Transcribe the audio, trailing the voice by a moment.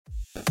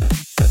Game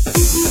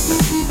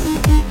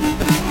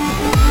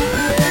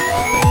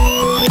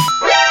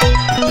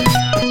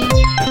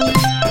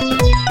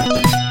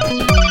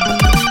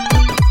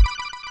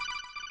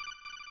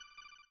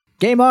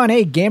on,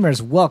 hey gamers,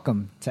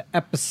 welcome to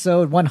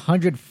episode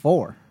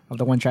 104 of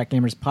the One Track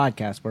Gamers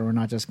podcast, where we're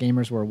not just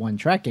gamers, we're one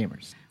track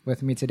gamers.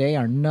 With me today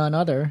are none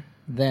other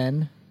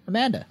than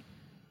Amanda,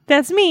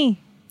 That's me.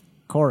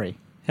 Corey,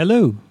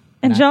 Hello.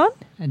 And John?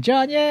 and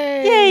John.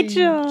 Yay! Yay,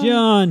 John.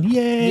 John.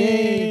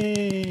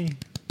 Yay.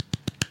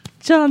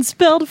 John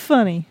spelled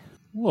funny.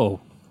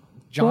 Whoa.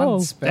 John Whoa.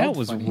 spelled That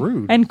was funny.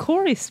 rude. And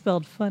Corey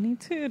spelled funny,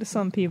 too, to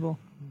some people.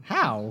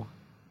 How?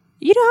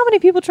 You know how many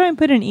people try and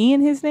put an E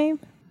in his name?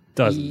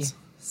 Dozens.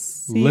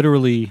 See?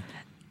 Literally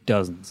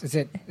dozens.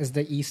 Is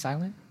the E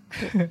silent?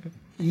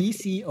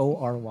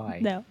 E-C-O-R-Y.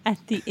 No, at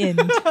the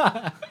end.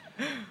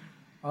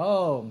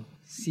 Oh,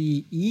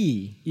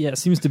 C-E. Yeah, it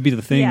seems to be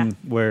the thing Yeah.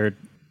 where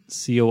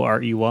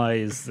C-O-R-E-Y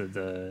is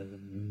the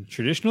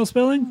traditional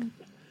spelling.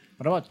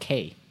 What about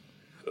K?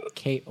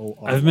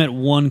 K-O-R-Y. I've met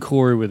one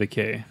Corey with a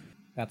K.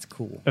 That's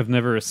cool. I've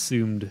never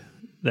assumed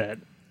that.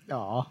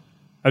 Aw.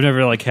 I've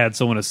never had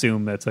someone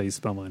assume that's how you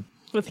spell mine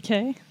With a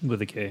K?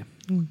 with a K.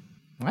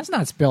 That's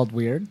not spelled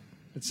weird.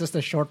 It's just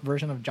a short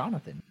version of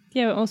Jonathan.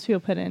 Yeah, but most people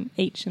put an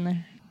H in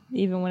there,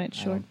 even when it's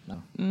short.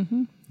 No.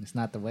 Mm-hmm. It's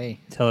not the way.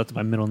 Tell that's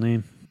my middle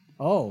name.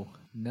 Oh,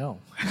 no.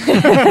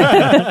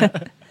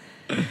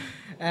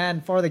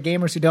 And for the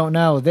gamers who don't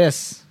know,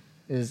 this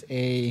is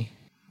a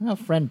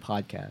friend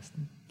podcast.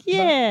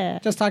 Yeah.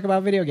 Just talk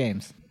about video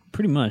games.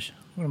 Pretty much.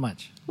 Pretty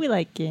much. We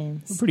like We're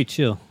games. pretty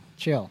chill.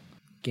 Chill.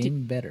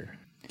 Game better.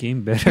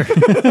 Game better.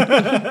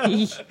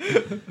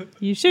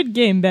 You should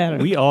game better.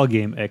 We all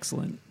game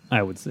excellent,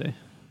 I would say.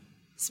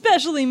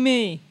 Especially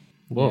me.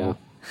 Whoa.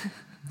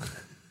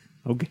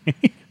 Okay.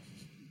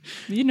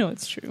 You know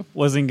it's true.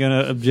 Wasn't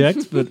gonna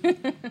object, but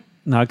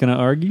not gonna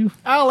argue.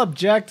 I'll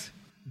object.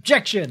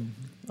 Objection.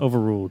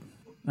 Overruled.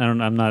 I'm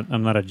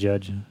not a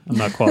judge. I'm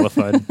not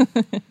qualified.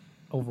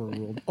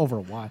 Overruled.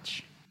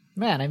 Overwatch.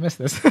 Man, I missed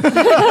this.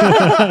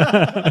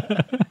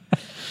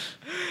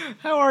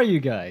 How are you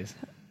guys?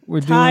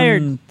 We're Tired.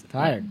 doing.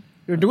 Tired.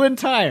 You're doing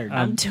tired.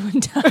 I'm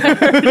doing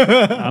tired.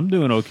 I'm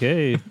doing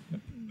okay.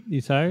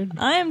 You tired?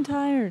 I am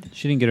tired.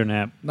 She didn't get her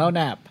nap. No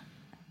nap.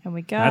 And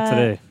we got... Not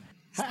today.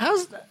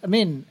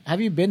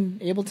 Have you been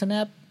able to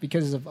nap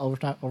because of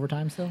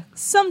overtime still?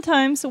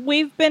 Sometimes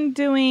we've been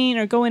doing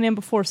or going in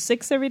before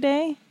 6 every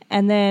day,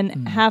 and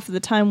then half of the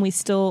time we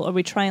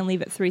try and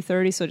leave at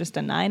 3:30, so just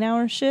a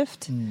 9-hour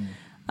shift.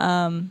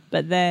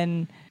 But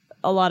then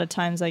a lot of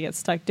times I get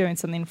stuck doing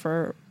something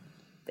for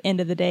end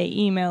of the day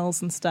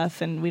emails and stuff,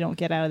 and we don't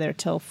get out of there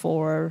till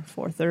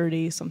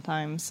 4:30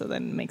 sometimes, so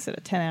then it makes it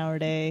a 10-hour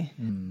day.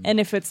 And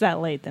if it's that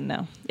late, then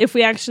no. If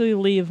we actually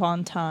leave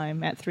on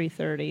time at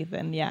 3:30,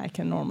 then yeah, I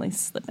can normally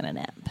slip in a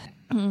nap.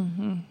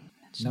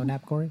 No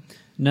nap, Corey?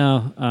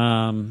 No,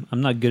 I'm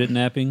not good at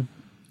napping.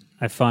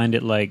 I find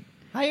it like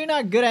How are you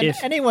not good at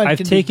if anyone? I've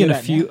can taken be a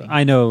good few. At napping.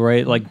 I know,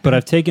 right? But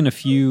I've taken a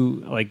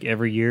few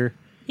every year.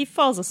 He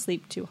falls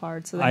asleep too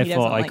hard, so then I he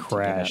doesn't fall, I like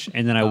crash, to get up.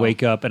 and then I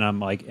wake up and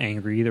I'm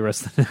angry the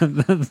rest of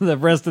the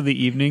rest of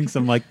the evening.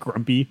 So I'm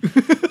grumpy,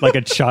 like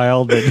a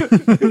child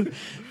that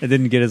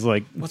didn't get his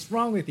What's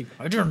wrong with you?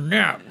 I didn't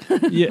nap.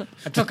 yeah.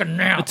 I took a I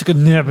nap. took a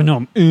nap and now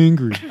I'm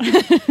angry.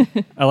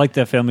 I like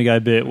that Family Guy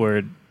bit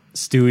where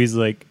Stewie's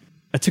like,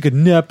 I took a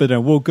nap and I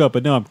woke up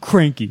and now I'm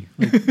cranky.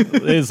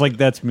 It's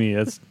that's me.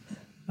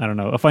 I don't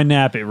know. If I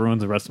nap, it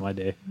ruins the rest of my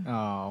day.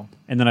 Oh.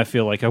 And then I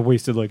feel like I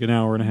wasted an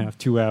hour and a half,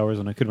 2 hours,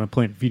 and I could have been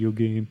playing a video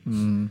game.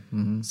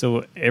 Mm-hmm.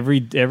 So every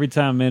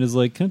time Amanda's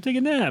like, can I take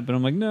a nap? And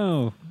I'm like,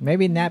 no.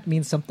 Maybe nap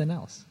means something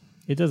else.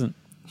 It doesn't.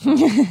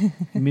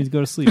 It means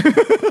go to sleep.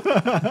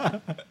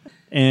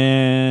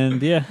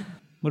 And yeah,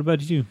 what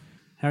about you?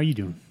 How are you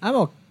doing? I'm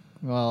okay.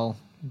 Well,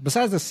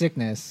 besides the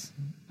sickness,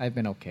 I've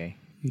been okay.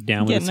 You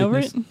down with Getting the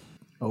over sickness? it?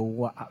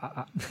 Oh,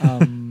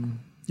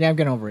 yeah, I'm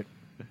getting over it.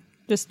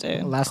 Just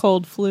a Last-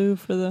 cold flu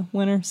for the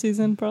winter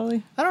season,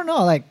 probably. I don't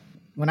know.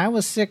 When I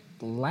was sick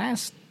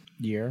last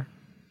year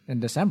in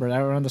December,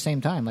 around the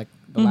same time,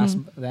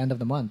 the end of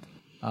the month,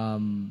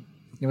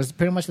 it was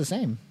pretty much the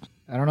same.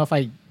 I don't know if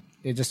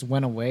it just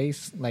went away,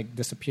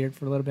 disappeared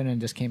for a little bit and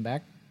just came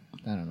back.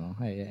 I don't know.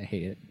 I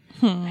hate it.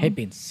 I hate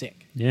being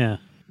sick. Yeah,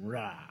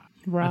 Rah,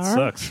 that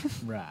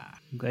sucks. rah.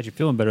 I'm glad you're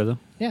feeling better though.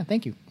 Yeah,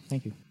 thank you.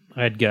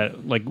 I had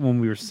got when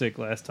we were sick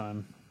last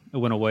time. It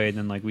went away, and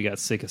then we got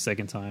sick a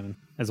second time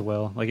as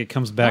well. It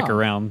comes back Oh,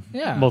 around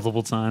yeah.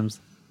 multiple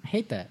times. I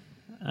hate that.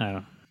 I don't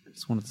know. I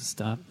just wanted to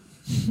stop.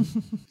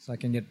 So I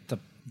can get to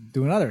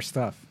doing other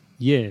stuff.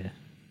 Yeah,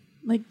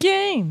 Like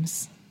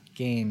games.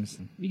 Games.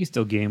 you can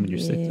still game when you're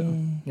sick though.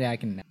 Yeah, I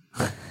can.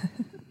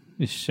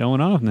 You're showing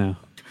off now.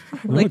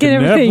 Look can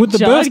at nap everything with the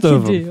John best can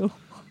of 'em. do.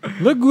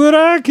 Look what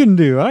I can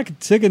do. I can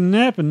take a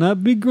nap and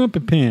not be grumpy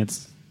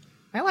pants.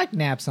 I like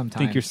naps sometimes.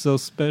 Think you're so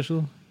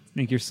special?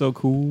 Think you're so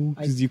cool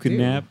I because you can do,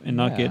 nap and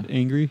not yeah. get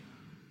angry?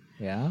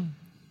 Yeah,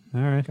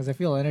 All right. because I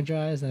feel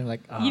energized and I'm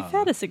like, You've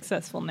had a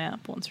successful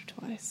nap once or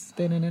twice.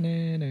 No, No,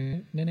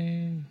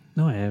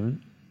 I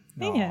haven't.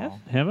 They have.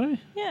 Have I?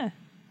 Yeah.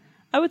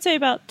 I would say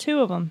about 2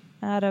 of them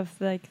out of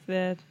like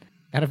the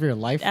Out of your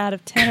life? out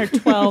of 10 or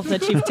 12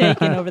 that you've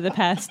taken over the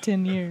past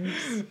 10 years.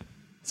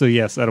 So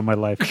yes, out of my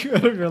life.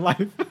 Out of your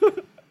life.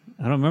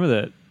 I don't remember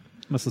that.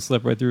 Must have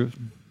slept right through it.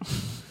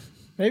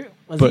 Maybe,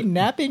 was But- he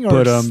napping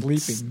or but,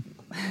 sleeping?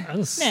 I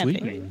was Napping.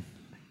 sleeping.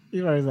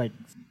 He was like,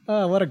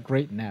 oh, what a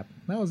great nap.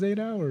 That was 8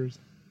 hours.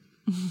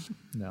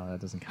 No, that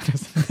doesn't count.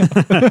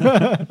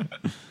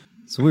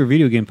 So we're a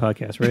video game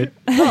podcast, right?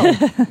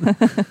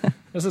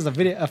 This is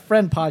a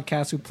friend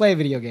podcast who play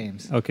video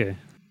games. Okay.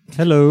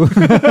 Hello.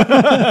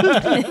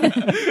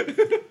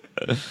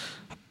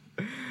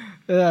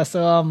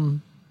 So,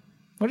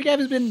 what have you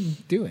guys been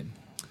doing?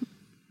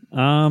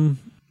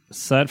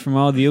 Aside from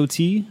all the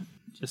OT,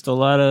 just a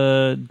lot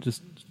of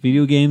just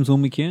video games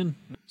when we can.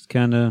 Just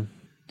kind of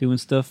doing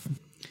stuff.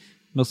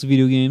 Mostly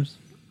video games.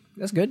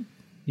 That's good.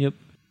 Yep.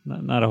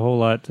 Not a whole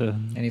lot to...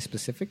 Any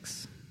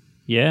specifics?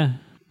 Yeah.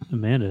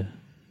 Amanda.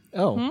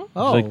 Oh. Would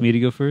Oh. you like me to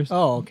go first?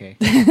 Oh, okay.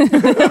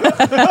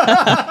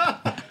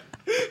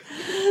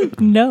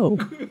 No.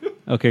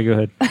 Okay, go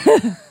ahead.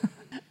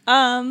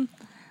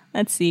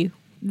 Let's see.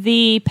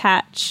 The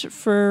patch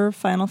for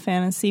Final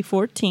Fantasy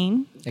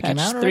XIV, It patch came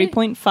out already?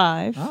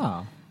 3.5,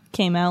 Oh.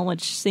 came out,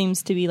 which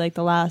seems to be like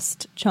the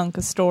last chunk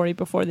of story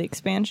before the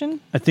expansion.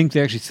 I think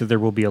they actually said there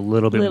will be a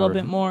little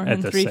bit more. in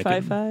at the second.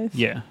 3.55.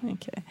 Yeah.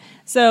 Okay.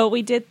 So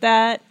we did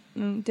that,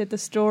 and did the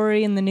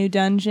story and the new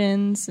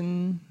dungeons,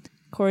 and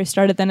Corey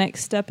started the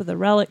next step of the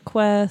Relic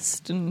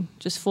quest, and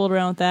just fooled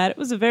around with that. It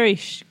was a very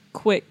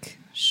quick,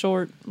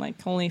 short, like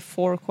only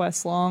 4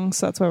 quests long,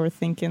 so that's why we're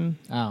thinking.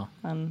 Oh.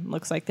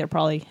 Looks like they're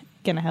probably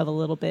going to have a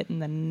little bit in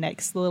the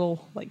next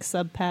little like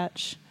sub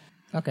patch.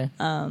 Okay.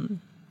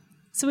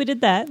 So we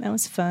did that. That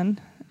was fun.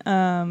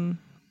 And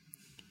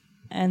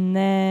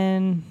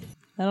then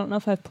I don't know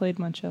if I've played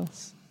much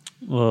else.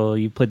 Well,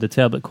 you played the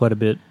tablet quite a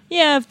bit.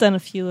 Yeah, I've done a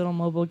few little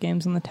mobile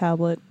games on the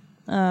tablet.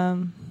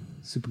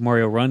 Super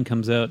Mario Run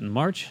comes out in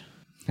March,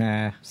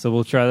 Ah. so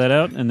we'll try that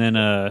out. And then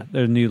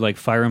their new like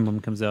Fire Emblem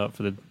comes out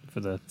for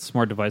the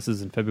smart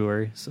devices in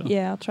February. So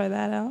Yeah, I'll try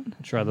that out.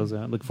 try those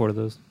out. Look forward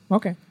to those.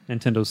 Okay.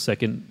 Nintendo's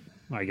second,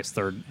 I guess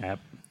third app.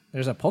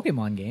 There's a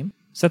Pokemon game.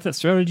 Is that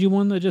strategy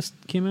one that just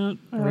came out?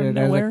 Out Where of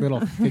there's nowhere. like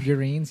little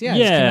figurines. Yeah, it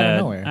just came out of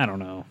nowhere. I don't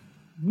know.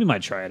 We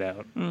might try it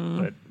out, but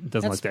it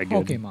doesn't That's look that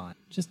good. Pokemon.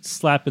 Just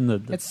slapping the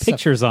It's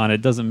pictures on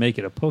it doesn't make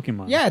it a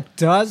Pokemon. Yeah, it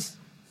does.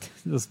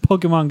 It's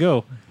Pokemon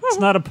Go. It's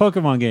not a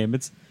Pokemon game.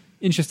 It's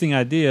interesting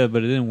idea,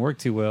 but it didn't work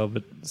too well.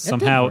 But It did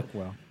somehow, work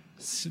well.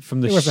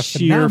 from the It was a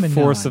sheer phenomenon.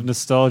 force of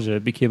nostalgia,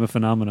 it became a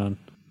phenomenon.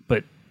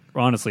 But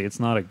honestly, it's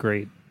not a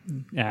great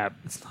app.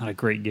 It's not a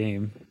great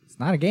game. It's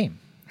not a game.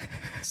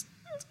 It's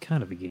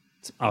kind of a game.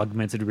 It's an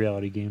augmented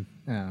reality game.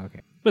 Oh,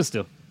 okay. But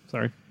still,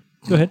 sorry.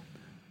 Go ahead.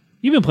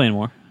 You've been playing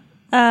more.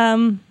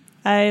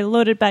 I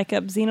loaded back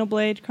up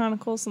Xenoblade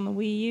Chronicles on the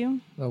Wii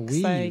U. The 'Cause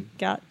Wii I U.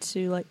 got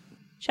to like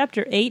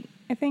chapter 8,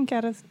 I think,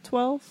 out of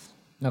 12.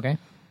 Okay.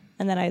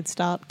 And then I had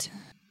stopped.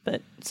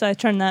 But so I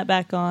turned that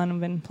back on. I've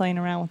been playing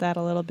around with that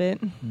a little bit.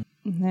 And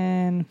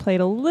then played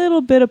a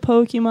little bit of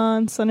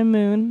Pokemon Sun and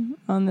Moon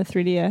on the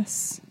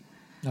 3DS.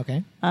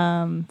 Okay.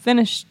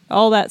 Finished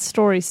all that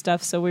story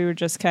stuff, so we were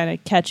just kind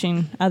of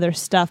catching other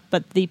stuff.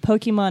 But the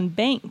Pokemon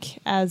Bank,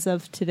 as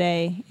of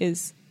today,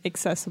 is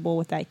accessible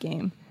with that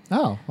game.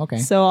 Oh, okay.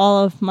 So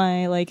all of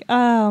my like,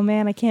 oh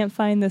man, I can't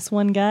find this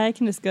one guy. I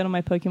can just go to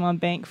my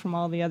Pokemon Bank from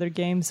all the other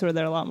games where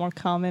they're a lot more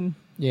common.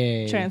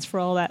 Yay. Transfer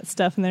all that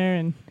stuff in there,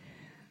 and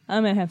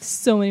I'm gonna have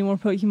so many more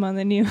Pokemon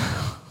than you.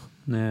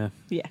 Nah.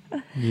 Yeah.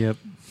 Yep.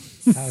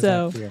 How does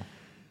So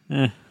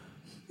that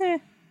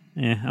feel?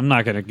 I'm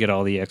not gonna get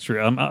all the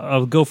extra.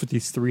 I'll go for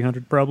these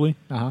 300 probably,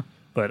 Uh-huh.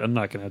 but I'm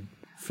not gonna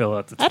fill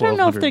out the. I don't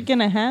know if 1200. they're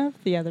gonna have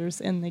the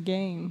others in the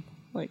game,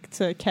 like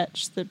to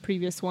catch the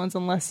previous ones,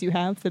 unless you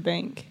have the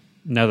bank.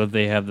 Now that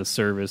they have the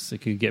service, it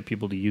could get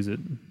people to use it.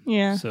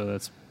 Yeah. So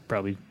that's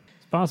probably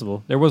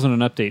possible. There wasn't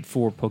an update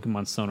for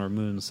Pokemon Sun or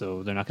Moon,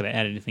 so they're not going to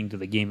add anything to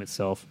the game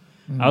itself.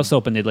 I was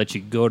hoping they'd let you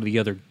go to the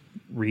other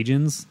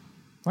regions.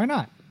 Why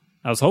not?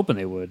 I was hoping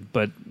they would,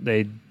 but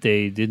they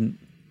didn't.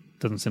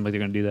 Doesn't seem like they're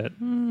going to do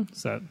that.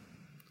 So that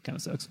kind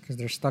of sucks. Because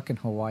they're stuck in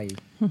Hawaii.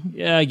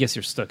 Yeah, I guess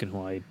you're stuck in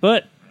Hawaii,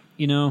 but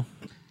you know,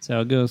 that's how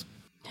it goes.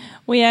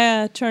 We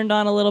turned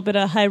on a little bit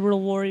of Hyrule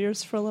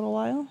Warriors for a little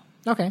while.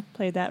 Okay.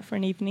 Played that for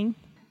an evening.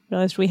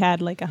 Realized we had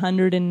like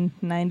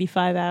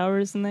 195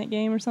 hours in that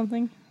game or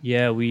something.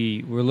 Yeah,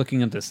 we're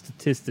looking at the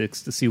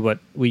statistics to see what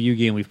Wii U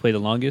game we've played the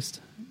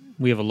longest.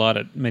 We have a lot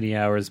of many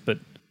hours, but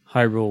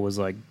Hyrule was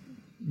like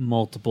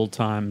multiple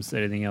times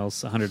anything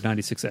else,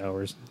 196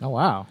 hours. Oh,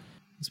 wow.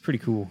 It's pretty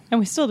cool. And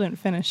we still didn't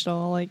finish it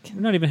all. Like,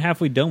 We're not even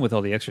halfway done with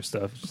all the extra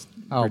stuff. Just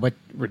But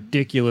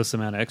ridiculous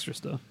amount of extra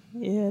stuff.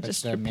 yeah, that's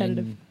just the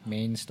repetitive.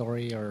 main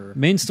story or...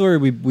 Main story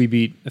we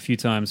beat a few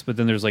times, but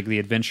then there's like the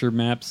adventure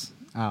maps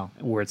Oh.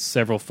 where it's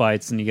several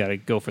fights and you got to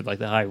go for like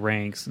the high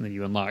ranks, and then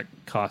you unlock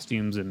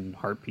costumes and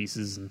heart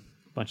pieces and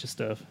a bunch of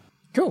stuff.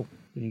 Cool.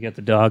 Then you got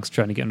the dogs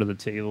trying to get under the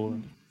table.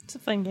 And It's a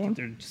fun game.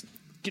 they're just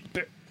get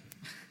back.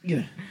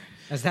 Yeah.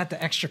 Is that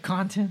the extra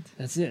content?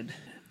 That's it.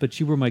 but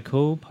you were my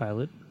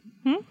co-pilot.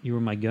 You were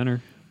my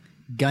gunner.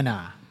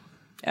 Gunna.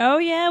 Oh,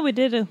 yeah, we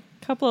did a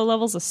couple of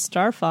levels of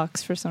Star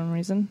Fox for some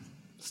reason.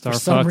 Star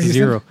some Fox reason.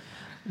 Zero.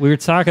 We were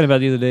talking about it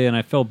the other day, and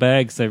I felt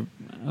bad because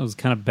I was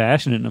kind of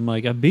bashing it, and I'm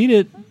like, I beat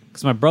it.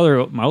 Because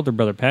my older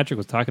brother Patrick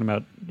was talking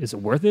about, is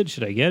it worth it?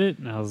 Should I get it?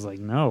 And I was like,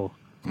 no.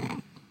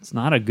 It's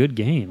not a good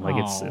game. Like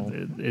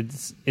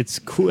it's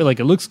cool. Like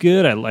it looks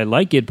good. I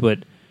like it, but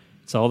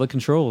it's all the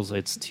controls.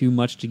 It's too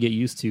much to get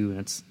used to,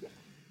 and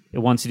it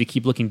wants you to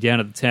keep looking down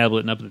at the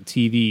tablet and up at the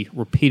TV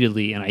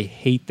repeatedly, and I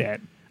hate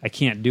that. I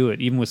can't do it.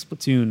 Even with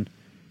Splatoon,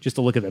 just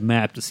to look at the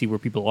map to see where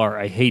people are,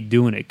 I hate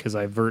doing it because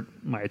I avert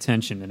my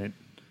attention, and it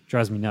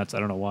drives me nuts. I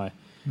don't know why.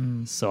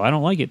 So I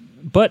don't like it.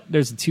 But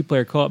there's a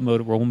 2-player co-op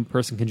mode where one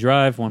person can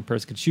drive, one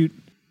person can shoot,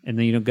 and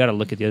then you don't got to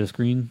look at the other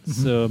screen.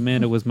 So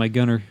Amanda was my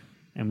gunner.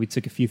 And we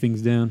took a few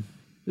things down.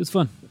 It was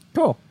fun.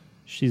 Cool.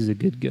 She's a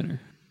good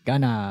gunner.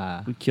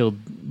 Gunna. We killed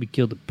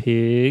a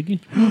pig,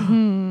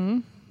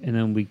 and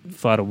then we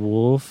fought a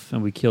wolf,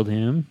 and we killed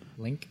him.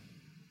 Link.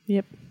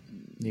 Yep.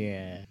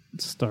 Yeah.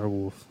 Star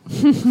Wolf.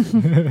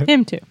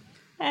 Him too.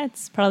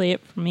 That's probably it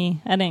for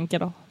me. I didn't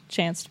get a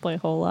chance to play a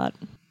whole lot.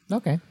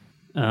 Okay.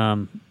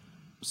 So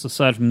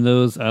aside from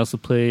those, I also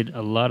played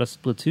a lot of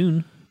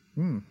Splatoon.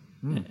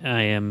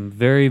 I am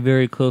very,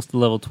 very close to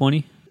level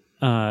 20.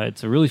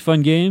 It's a really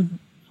fun game.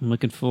 I'm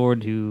looking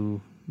forward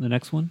to the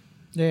next one.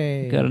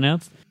 Yay. Got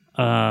announced.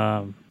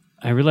 I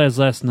realized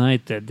last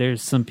night that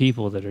there's some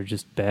people that are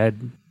just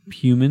bad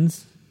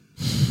humans.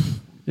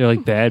 They're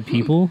like bad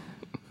people,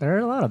 There are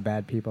a lot of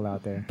bad people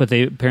out there. but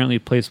they apparently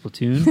play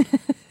Splatoon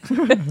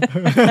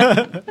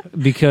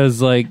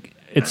because like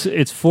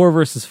it's 4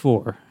 versus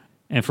 4.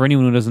 And for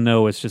anyone who doesn't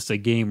know, it's just a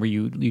game where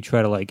you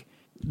try to like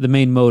the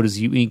main mode is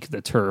you ink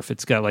the turf.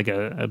 It's got like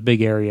a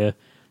big area.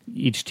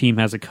 Each team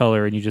has a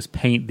color, and you just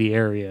paint the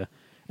area,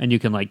 and you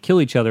can like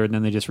kill each other, and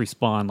then they just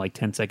respawn like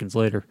 10 seconds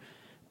later.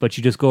 But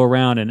you just go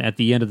around, and at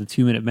the end of the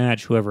 2-minute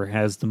match, whoever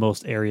has the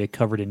most area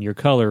covered in your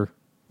color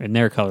and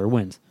their color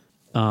wins.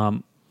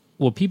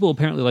 What people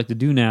apparently like to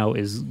do now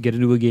is get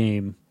into a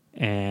game,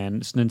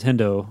 and it's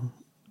Nintendo,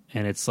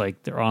 and it's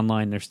like they're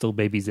online, they're still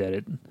babies at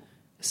it.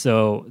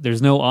 So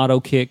there's no auto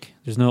kick,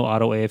 there's no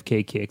auto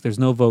AFK kick, there's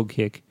no vote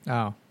kick,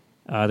 Oh.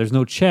 there's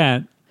no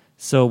chat.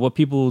 So what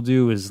people will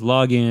do is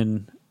log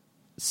in,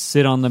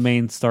 sit on the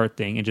main start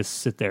thing, and just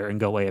sit there and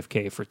go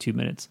AFK for 2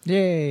 minutes.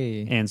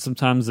 Yay. And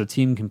sometimes the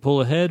team can pull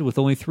ahead with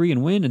only 3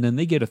 and win, and then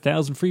they get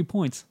 1,000 free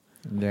points.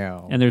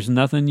 No. And there's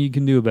nothing you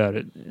can do about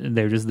it.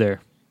 They're just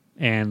there.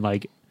 And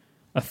like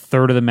a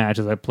third of the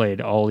matches I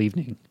played all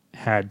evening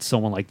had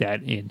someone like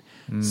that in.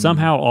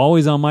 Somehow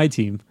always on my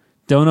team.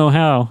 Don't know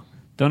how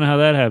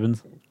that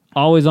happens.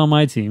 Always on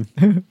my team.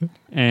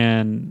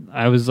 And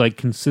I was like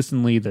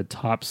consistently the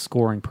top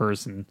scoring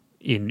person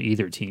in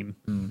either team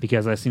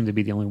because I seem to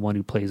be the only one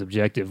who plays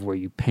objective where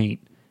you paint.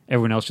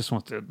 Everyone else just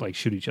wants to like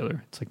shoot each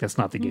other. It's like that's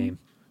not the game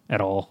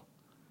at all.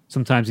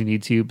 Sometimes you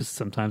need to, but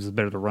sometimes it's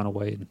better to run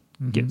away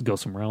and go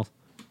somewhere else.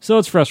 So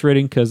it's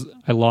frustrating because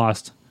I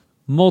lost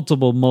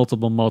multiple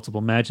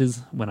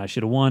matches when I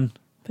should have won.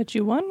 But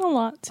you won a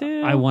lot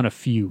too. I won a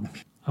few.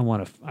 I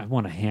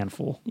won a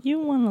handful. You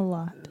won a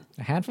lot.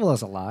 A handful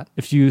is a lot.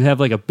 If you have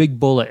like a big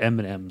bowl of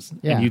M&Ms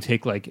Yeah. and you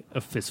take like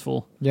a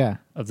fistful Yeah.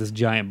 of this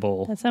giant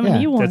bowl, That's how many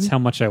Yeah, you won. that's how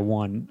much I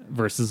won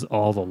versus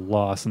all the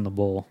loss in the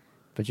bowl.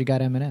 But you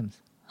got M&Ms.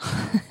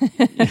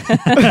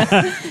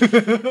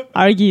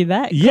 Argue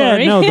that. Yeah,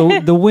 Corey. no,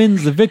 the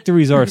wins, the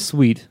victories are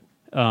sweet.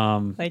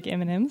 Like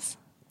M&Ms.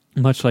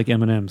 Much like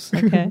M&Ms.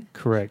 Okay.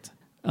 Correct.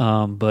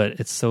 But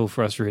it's so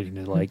frustrating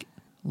to like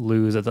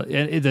lose at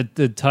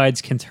the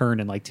tides can turn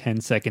in like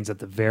 10 seconds at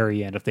the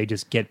very end if they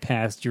just get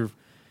past your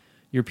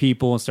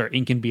people and start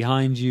inking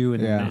behind you,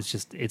 and Yeah.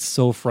 it's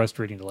so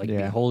frustrating to like be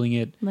Yeah. holding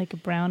it Like a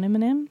brown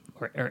M&M.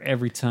 or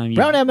every time you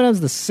Brown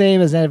M&M's the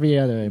same as every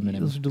other M&M.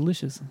 those are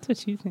delicious. That's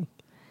what you think.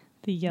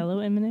 The yellow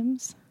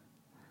M&Ms.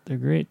 They're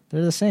great.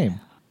 They're the same.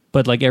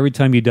 But like every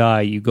time you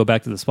die, you go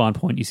back to the spawn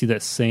point, you see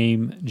that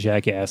same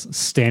jackass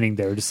standing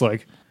there just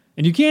like,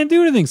 and you can't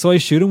do anything. So I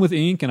shoot him with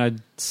ink and I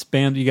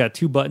spam. You got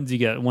 2 buttons. You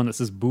got one that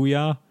says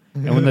booyah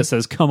and one that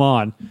says come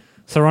on.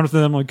 So I run up to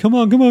them, I'm like, come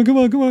on.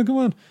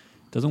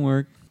 Doesn't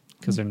work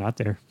because they're not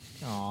there.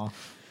 Aw.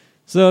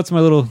 So that's my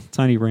little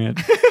tiny rant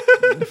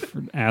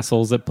for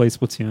assholes that play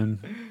Splatoon.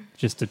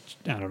 Just to,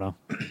 I don't know.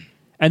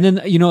 And then,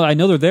 I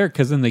know they're there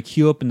because then they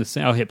queue up in the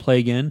same, I'll hit play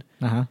again.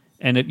 Uh-huh.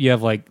 And you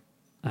have like,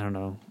 I don't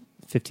know,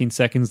 15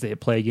 seconds to hit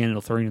play again.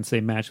 It'll throw you in the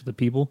same match with the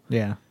people.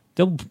 Yeah.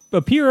 They'll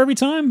appear every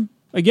time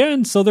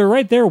again. So they're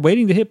right there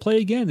waiting to hit play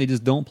again. They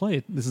just don't play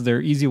it. This is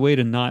their easy way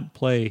to not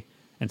play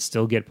and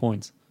still get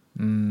points.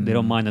 They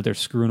don't mind that they're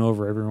screwing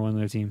over everyone on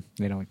their team.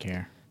 They don't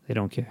care. They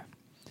don't care.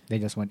 They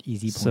just want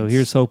easy points. So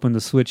here's hoping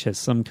the Switch has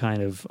some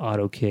kind of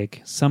auto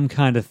kick, some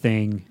kind of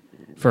thing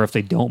for if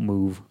they don't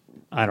move.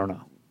 I don't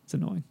know. It's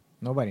annoying.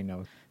 Nobody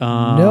knows.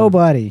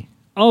 Nobody.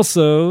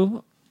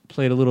 Also,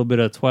 played a little bit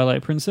of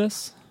Twilight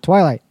Princess.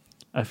 Twilight.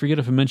 I forget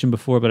if I mentioned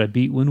before, but I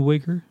beat Wind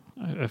Waker.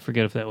 I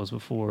forget if that was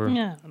before.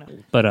 Yeah, I don't know.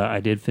 But I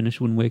did finish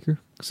Wind Waker,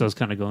 so I was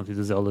kind of going through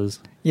the Zeldas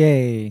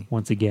Yay.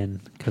 once again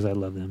because I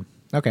love them.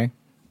 Okay.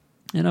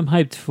 And I'm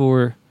hyped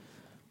for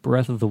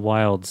Breath of the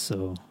Wild,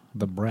 so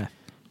The breath.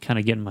 kind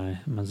of getting my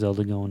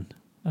Zelda going.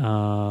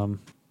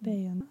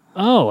 Bayon.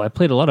 I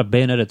played a lot of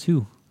Bayonetta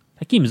 2.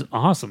 That game is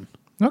awesome.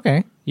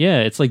 Okay. Yeah,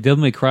 it's like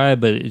Devil May Cry,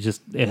 but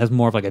it has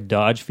more of like a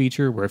dodge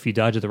feature where if you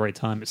dodge at the right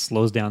time, it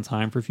slows down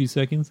time for a few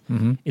seconds.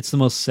 Mm-hmm. It's the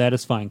most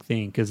satisfying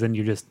thing because then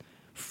you're just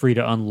free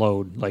to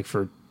unload. Like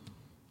for,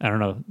 I don't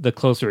know, the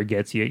closer it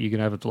gets, you can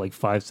have up to like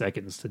 5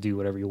 seconds to do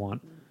whatever you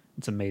want.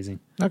 It's amazing.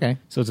 Okay.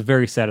 So it's a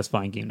very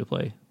satisfying game to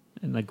play.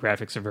 And the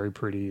graphics are very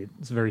pretty.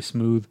 It's very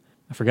smooth.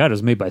 I forgot it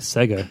was made by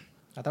Sega.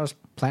 I thought it was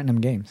Platinum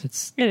Games.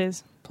 It's It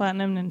is.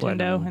 Platinum, Nintendo,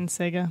 Platinum. and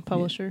Sega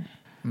publisher.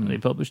 They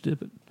published it,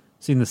 but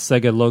seeing the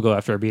Sega logo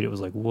after I beat it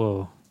was like,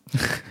 whoa.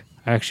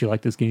 I actually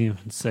like this game.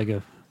 And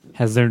Sega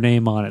has their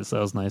name on it, so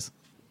that was nice.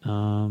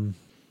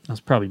 That's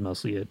probably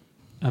mostly it.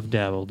 I've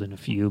dabbled in a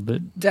few,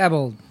 but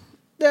Dabbled.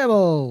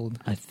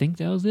 I think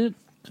that was it.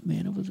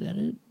 Man, was that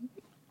it?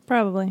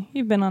 Probably.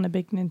 You've been on a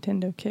big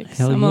Nintendo kick.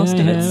 Hell so yeah, most I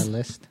of have. it's The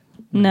list.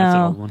 That's an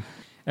No. old one.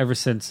 Ever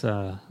since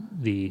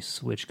the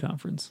Switch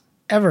conference.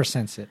 Ever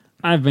since it.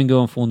 I've been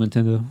going full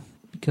Nintendo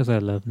because I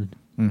love it.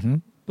 Mm-hmm.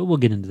 But we'll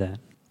get into that.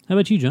 How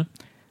about you, John?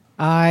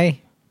 I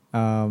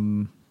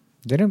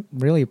didn't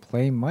really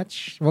play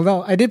much. Well,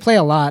 no, I did play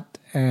a lot,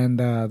 and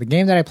the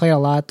game that I played a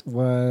lot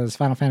was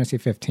Final Fantasy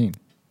 15.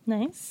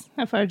 Nice.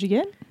 How far did you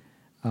get?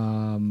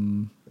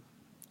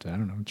 I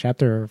don't know,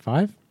 chapter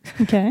 5?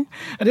 Okay.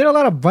 I did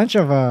a bunch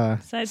of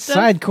Side stuff?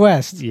 side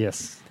quests.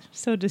 Yes.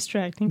 So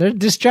distracting. They're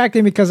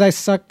distracting because I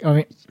suck. I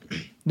mean,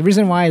 the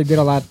reason why I did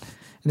a lot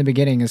in the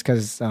beginning is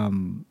because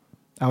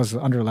I was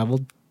under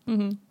leveled,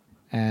 Mm-hmm.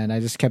 and I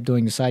just kept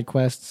doing the side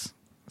quests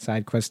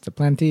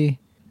aplenty,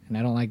 and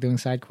I don't like doing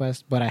side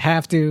quests, but I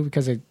have to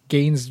because it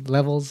gains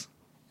levels,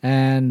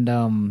 and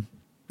I'm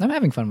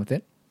having fun with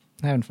it.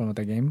 I'm having fun with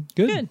the game.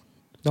 Good.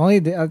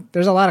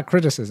 There's a lot of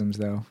criticisms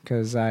though,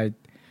 because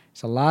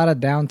it's a lot of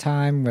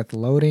downtime with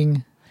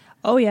loading.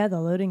 Oh yeah, the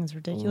loading is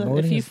ridiculous.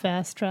 Loading if you is-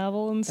 fast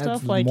travel and That's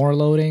stuff, like more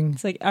loading.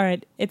 it's like, all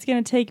right, it's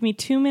going to take me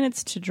 2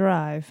 minutes to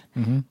drive,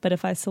 Mm-hmm. but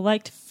if I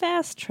select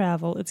fast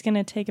travel, it's going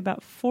to take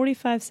about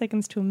 45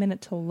 seconds to a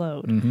minute to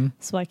load. Mm-hmm.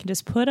 So I can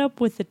just put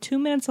up with the 2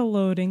 minutes of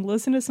loading,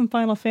 listen to some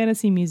Final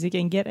Fantasy music,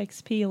 and get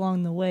XP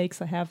along the way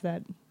because I have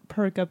that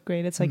perk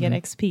upgraded, so I get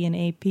XP and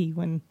AP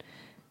when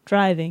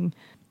driving.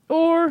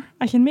 Or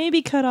I can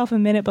maybe cut off a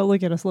minute, but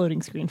look at a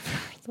loading screen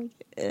first.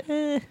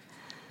 Like,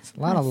 It's a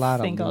lot I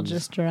of think I'll lose.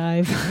 just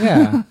drive.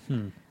 Yeah.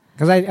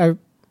 Because I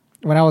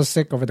when I was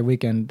sick over the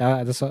weekend,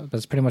 that's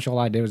pretty much all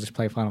I did was just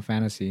play Final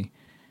Fantasy,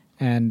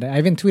 and I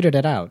even tweeted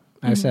it out.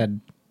 I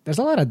said, "There's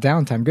a lot of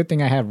downtime. Good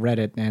thing I have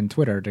Reddit and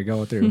Twitter to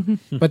go through."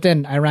 But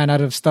then I ran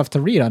out of stuff to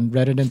read on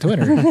Reddit and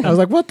Twitter. I was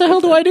like, "What the hell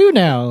do I do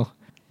now?"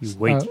 You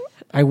wait.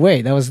 I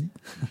wait. That was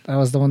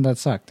the one that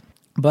sucked.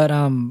 But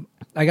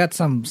I got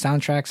some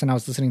soundtracks, and I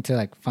was listening to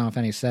like Final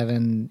Fantasy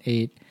 7,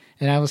 8,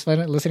 and I was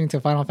listening to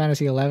Final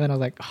Fantasy 11. I was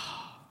like,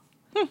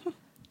 oh,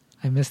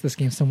 I miss this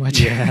game so much.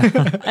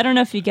 Yeah. I don't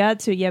know if you got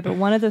to it yet, but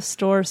one of the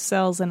stores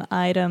sells an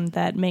item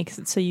that makes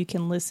it so you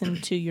can listen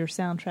to your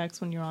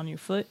soundtracks when you're on your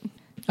foot.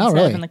 Oh, instead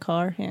really? of in the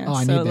car. Yeah. Oh,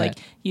 I so need like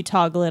that. you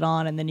toggle it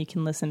on and then you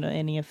can listen to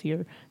any of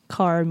your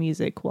car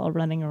music while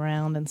running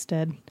around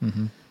instead.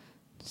 Mm-hmm.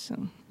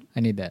 So I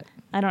need that.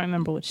 I don't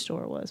remember which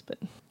store it was, but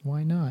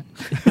Why not?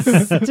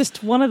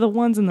 just one of the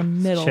ones in the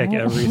middle. Check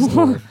every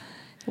store.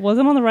 It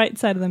wasn't on the right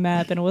side of the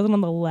map and it wasn't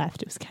on the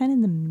left. It was kind of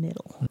in the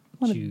middle.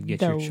 One Did of you get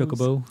those. your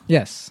chocobo?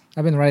 Yes,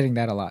 I've been writing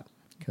that a lot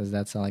because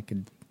that's all I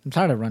could. I'm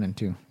tired of running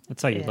too.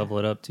 That's how you Yeah. level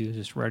it up too,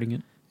 just writing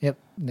it. Yep,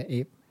 the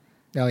ape.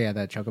 Oh yeah,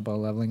 that chocobo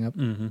leveling up.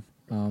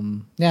 Mm-hmm.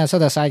 Yeah, so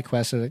the side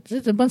quests.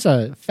 It's a bunch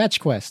of fetch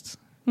quests.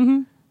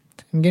 Mhm.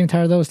 I'm getting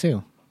tired of those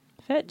too.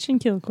 Fetch and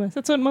kill quest.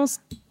 That's what most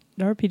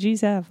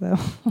RPGs have, though.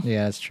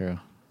 Yeah, that's true.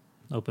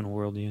 Open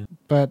world, yeah.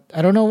 But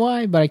I don't know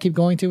why, but I keep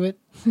going to it.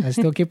 I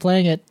still keep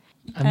playing it.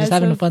 I'm just As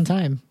having a of- fun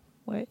time.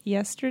 What,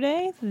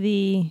 yesterday,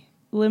 the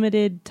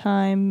limited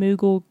time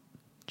Moogle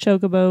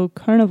Chocobo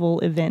Carnival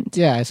event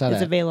Yeah, I saw is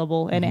that.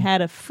 available, and it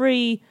had a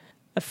free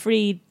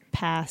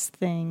pass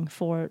thing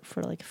for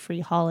like a free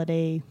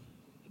holiday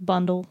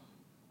bundle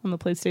on the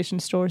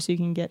PlayStation Store, so you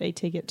can get a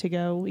ticket to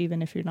go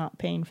even if you're not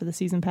paying for the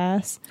season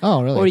pass.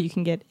 Oh, really? Or you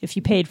can get, if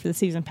you paid for the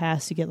season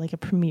pass, you get like a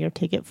premiere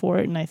ticket for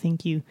it, and I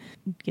think you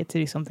get to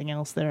do something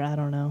else there. I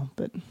don't know,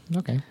 but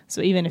Okay,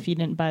 so even if you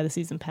didn't buy the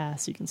season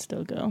pass, you can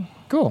still go.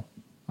 cool.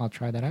 I'll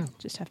try that out.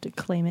 Just have to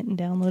claim it and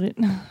download it.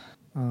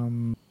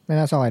 And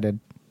that's all I did.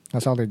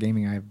 That's all the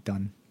gaming I've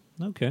done.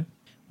 Okay.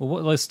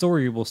 Well, the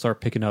story will start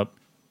picking up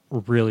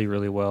really,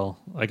 really well.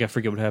 Like, I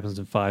forget what happens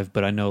in 5,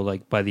 but I know,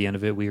 like, by the end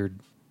of it,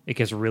 it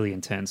gets really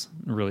intense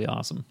and really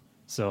awesome.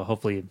 So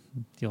hopefully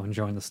you'll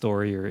enjoy the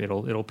story, or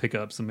it'll pick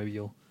up, so maybe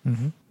you'll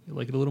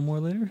like it a little more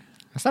later.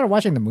 I started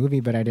watching the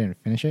movie, but I didn't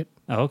finish it.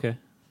 Oh, okay.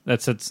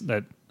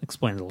 That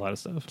explains a lot of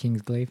stuff.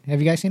 Kingsglaive.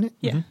 Have you guys seen it?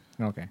 Yeah.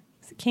 Okay.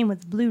 It came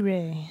with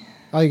Blu-ray.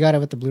 Oh, you got it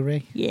with the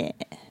Blu-ray? Yeah.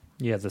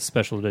 Yeah, the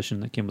special edition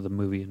that came with the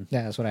movie. And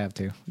Yeah, that's what I have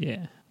too.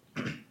 yeah,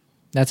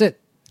 That's it.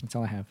 That's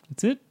all I have.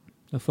 that's it.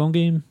 No phone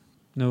game.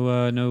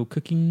 No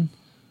cooking.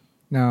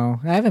 No,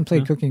 I haven't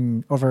played No?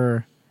 cooking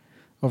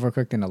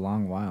Overcooked in a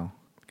long while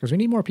because we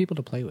need more people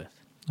to play with.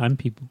 I'm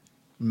people.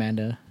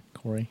 Amanda,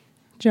 Corey,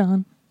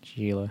 John.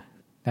 Sheila.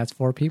 That's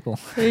 4 people.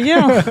 There you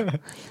go.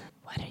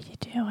 What are you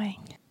doing?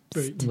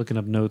 Looking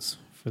up notes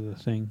for the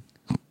thing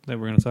that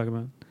we're going to talk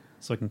about,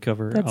 so I can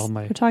cover all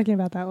my. We're talking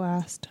about that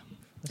last.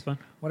 That's fine.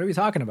 What are we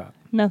talking about?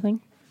 Nothing.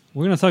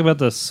 We're going to talk about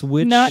the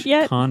Switch Not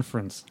yet.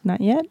 conference.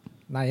 Not yet.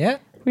 Not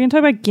yet. We're going to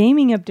talk about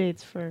gaming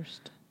updates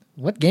first.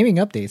 What gaming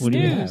updates What do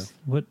you news? have?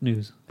 What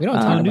news? We don't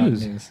talk about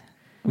news. news.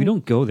 We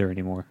don't go there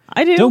anymore.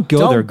 I do. Don't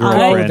go there, Don't go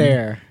girlfriend.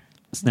 there.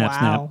 Snap,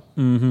 Wow.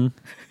 snap. Mm-hmm.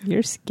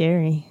 You're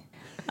scary.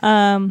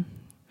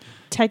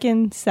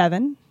 Tekken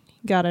 7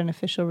 got an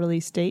official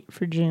release date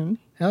for June.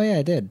 Oh yeah,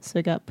 I did. So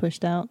it got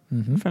pushed out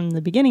Mm-hmm. from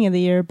the beginning of the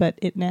year, but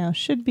it now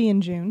should be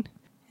in June.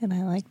 And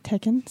I like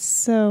Tekken,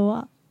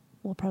 so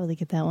we'll probably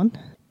get that one.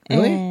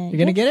 Really? And You're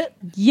gonna get it?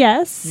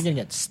 Yes. You're gonna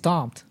get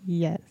stomped.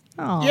 Yes.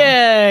 Aw.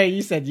 Yay!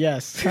 You said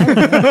yes.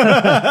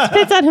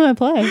 Depends on who I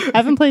play. I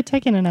haven't played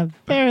Tekken in a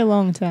very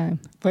long time.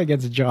 Play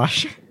against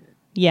Josh.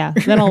 Yeah,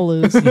 then I'll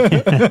lose.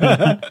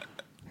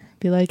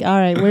 Be like, all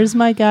right, where's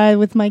my guy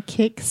with my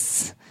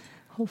kicks?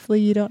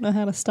 Hopefully you don't know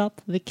how to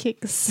stop the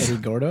kicks.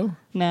 Eddie Gordo.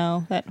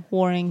 No, that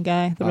warring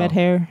guy, the Oh. red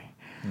hair,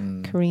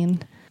 Mm.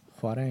 Korean.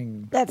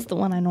 Huarang. That's the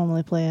one I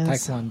normally play as.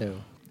 Taekwondo.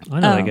 I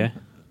know that Oh. guy.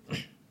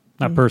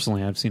 Not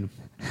personally. I've seen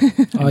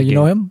him. Oh, you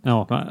know him?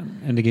 No,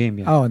 in the game.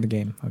 Yeah. Oh, in the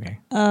game. Okay.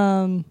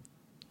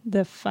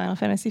 The Final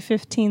Fantasy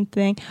 15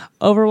 thing.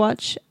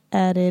 Overwatch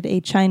added a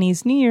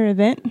Chinese New Year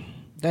event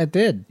That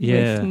did.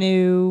 Yeah. with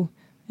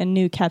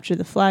new Capture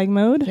the Flag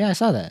mode Yeah, I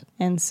saw that.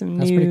 and some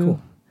That's new pretty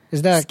cool.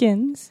 Is that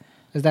skins.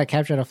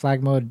 capture the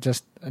flag mode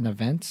just an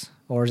event,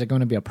 or is it going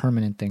to be a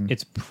permanent thing?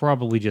 It's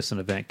probably just an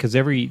event because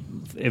every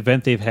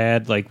event they've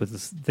had, like with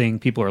this thing,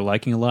 people are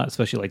liking a lot,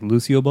 especially like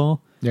Lucio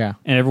Ball. Yeah.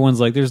 And everyone's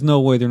like, "There's no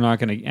way they're not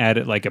going to add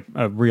it like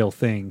a real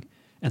thing,"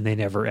 and they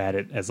never add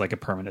it as like a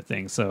permanent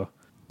thing. So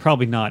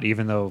probably not,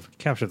 even though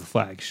Capture the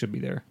Flag should be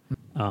there.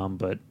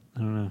 But I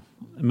don't know.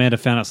 Amanda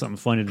found out something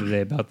funny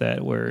today about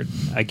that, where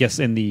I guess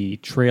in the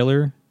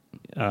trailer,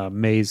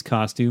 May's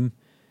costume,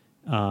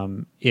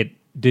 it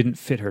didn't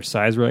fit her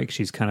size right. 'Cause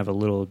she's kind of a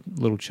little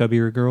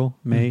chubbier girl,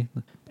 May,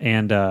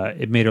 and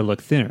it made her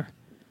look thinner.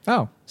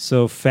 Oh.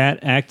 So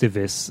fat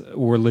activists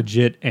were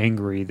legit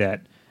angry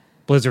that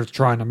Blizzard's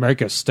trying to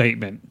make a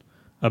statement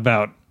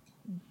about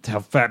how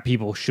fat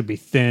people should be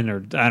thin, or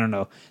I don't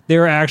know. They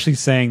were actually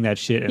saying that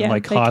shit and Yeah,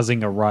 like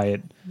causing a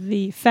riot.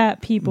 The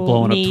fat people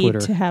Blowing up need Twitter.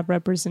 to have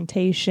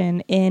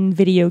representation in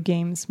video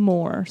games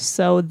more.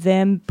 So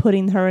them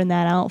putting her in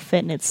that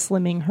outfit and it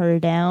slimming her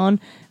down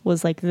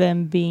was like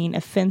them being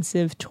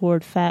offensive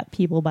toward fat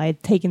people by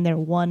taking their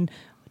one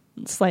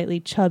slightly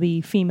chubby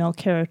female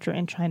character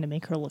and trying to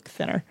make her look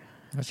thinner.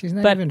 Well, she's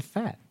not But- even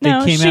fat. They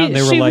came out and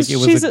they were like, it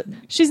was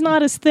she's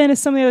not as thin as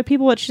some of the other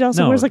people, but she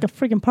also No. wears like a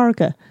freaking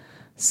parka.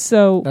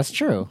 So That's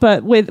true.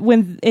 but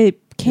when it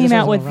came This out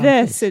has with a round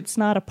this, face. it's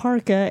not a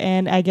parka,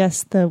 and I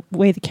guess the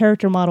way the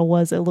character model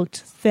was, it looked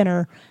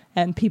thinner,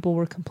 and people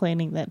were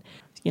complaining that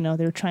they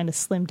were trying to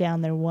slim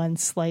down their one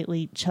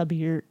slightly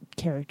chubbier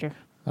character.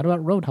 What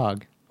about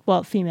Roadhog?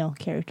 Well, female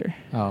character.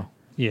 Oh.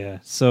 Yeah,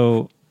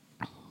 so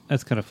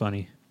that's kind of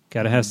funny.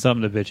 Got to have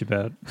something to bitch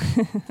about.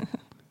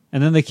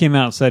 And then they came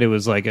out and said it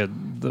was like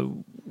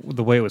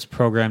the way it was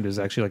programmed is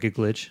actually like a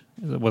glitch.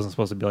 It wasn't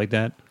supposed to be like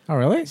that. Oh,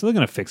 really? So they're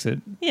gonna fix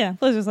it. Yeah,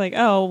 Blizzard's like,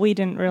 oh, we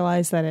didn't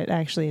realize that it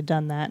actually had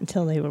done that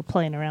until they were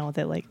playing around with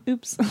it. Like,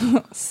 oops.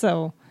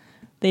 So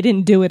they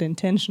didn't do it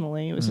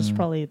intentionally. It was just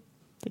probably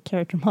the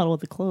character model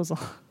with the clothes on.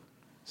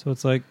 So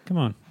it's like, come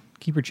on,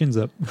 keep your chins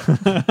up.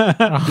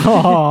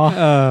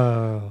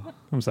 Oh,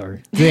 I'm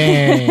sorry.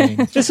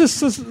 dang. This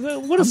is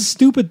what a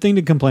stupid thing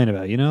to complain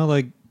about.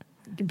 Like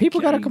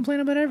People got to complain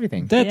about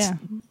everything. that's Yeah.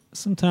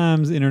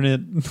 sometimes internet.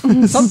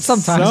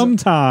 Sometimes.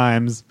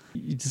 Sometimes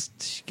you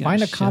just gotta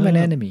Find a shut common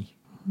up. enemy.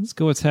 Let's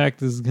go attack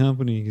this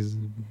company because it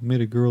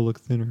made a girl look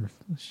thinner.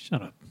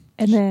 Shut up.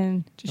 And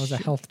then That was a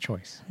health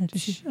choice.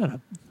 Just shut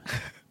up.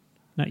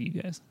 Not you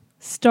guys.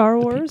 Star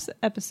Wars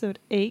Episode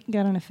 8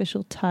 got an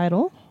official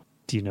title.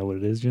 Do you know what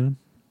it is, John?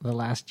 The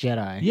Last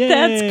Jedi. Yay!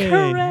 That's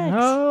correct.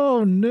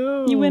 Oh,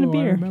 no. You win a I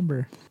beer.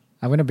 remember.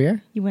 I win a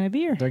beer? You win a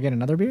beer. Do I get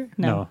another beer?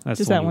 No, that's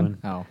just the that one. one. You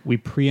win. Oh. We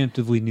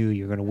preemptively knew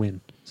you were going to win.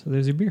 So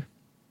there's your beer.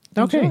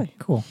 Okay, Enjoy.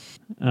 cool.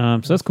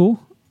 So that's cool.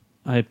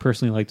 I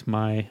personally liked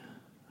my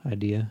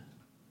idea.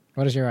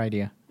 What is your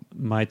idea?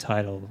 My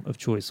title of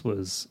choice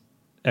was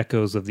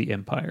Echoes of the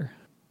Empire.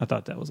 I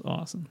thought that was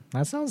awesome.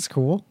 That sounds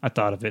cool. I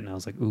thought of it and I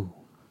was like, ooh.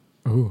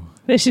 Ooh.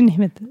 They should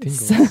name it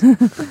this.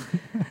 Tingles.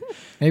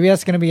 Maybe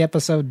that's going to be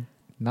episode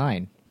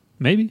 9.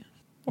 Maybe.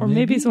 Or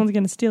maybe someone's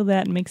going to steal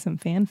that and make some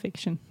fan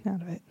fiction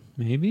out of it.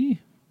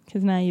 Maybe.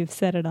 Because now you've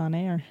said it on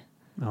air.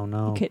 Oh,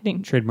 no.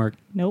 Kidding. Trademark.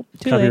 Nope.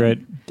 Too Copyright.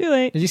 late. Too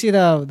late. Did you see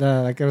the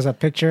like there was a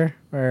picture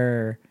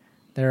where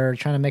they're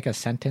trying to make a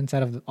sentence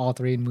out of all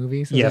 3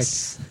 movies? It was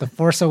Yes. like The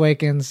Force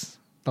Awakens,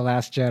 The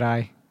Last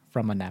Jedi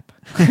from a nap.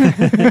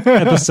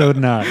 Episode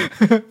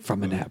 9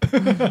 from a nap.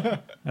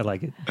 I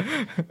like it.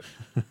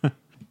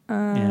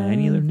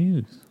 Any other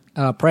news?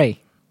 Prey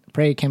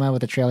came out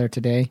with a trailer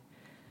today,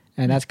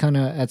 and that's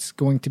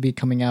going to be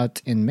coming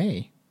out in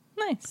May.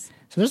 Nice.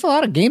 So there's a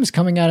lot of games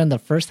coming out in the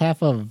first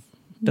half of.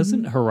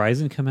 Doesn't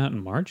Horizon come out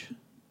in March?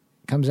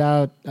 Comes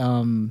out.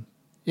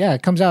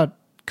 It comes out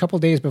a couple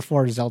days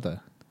before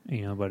Zelda.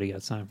 Ain't nobody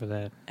got time for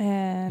that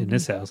And in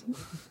this house.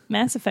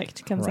 Mass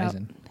Effect comes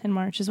Horizon. out in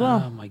March as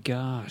well. Oh my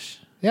gosh!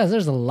 Yeah,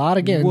 there's a lot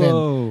of games.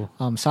 Whoa.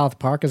 Then, South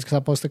Park is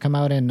supposed to come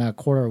out in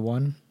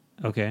Q1.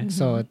 Okay.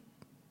 So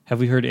Have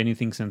we heard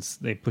anything since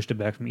they pushed it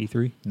back from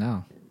E3?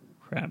 no.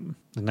 Crap.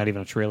 Not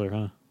even a trailer,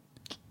 huh?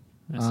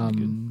 That's not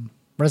good.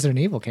 Resident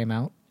Evil came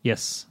out.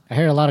 Yes. I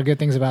heard a lot of good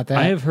things about that.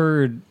 I have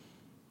heard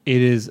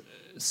it is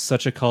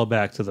such a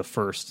callback to the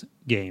first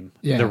game,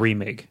 the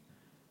remake,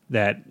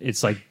 that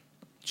it's like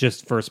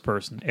just first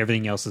person.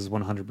 Everything else is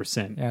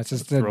 100%. Yeah, it's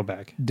just a a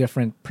throwback.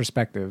 different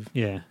perspective.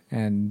 Yeah.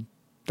 And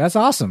that's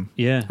awesome.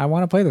 Yeah. I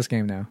want to play this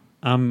game now.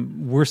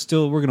 We're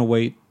gonna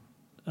wait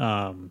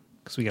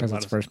because we got a Because lot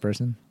it's of first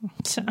person.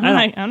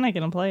 I'm not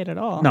going to play it at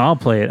all. No, I'll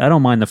play it. I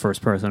don't mind the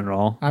first person at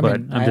all, I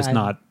but mean, I'm just I-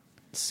 not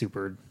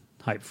super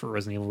hyped for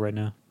Resident Evil right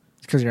now.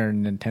 It's because you're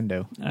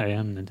Nintendo. I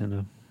am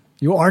Nintendo.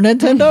 You are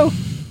Nintendo?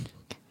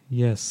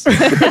 Yes.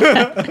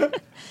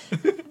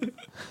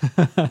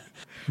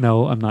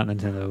 No, I'm not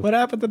Nintendo. What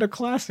happened to the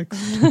classics?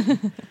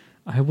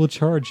 I will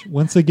charge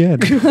once again.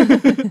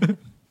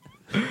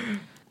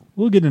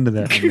 We'll get into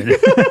that in a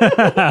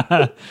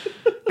minute.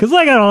 Because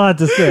I got a lot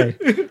to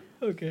say.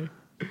 Okay.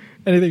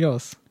 Anything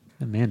else?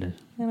 Amanda.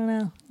 I don't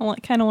know. I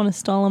kind of want to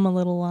stall him a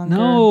little longer.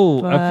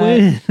 No, but I've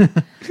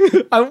waited.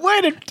 I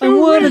waited I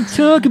want to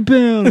talk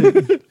about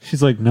it.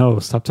 She's like, no,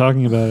 stop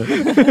talking about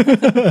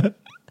it.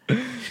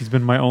 She's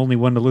been my only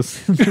one to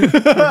listen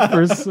to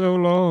for so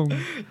long.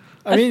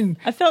 I mean,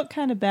 I felt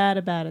kind of bad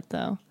about it,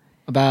 though.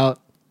 about...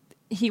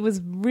 He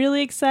was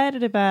really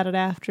excited about it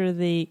after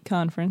the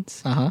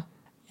conference. Uh-huh.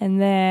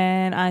 And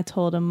then I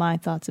told him my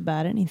thoughts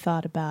about it, and he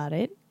thought about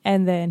it.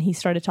 And then he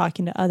started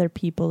talking to other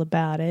people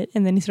about it.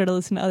 And then he started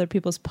listening to other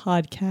people's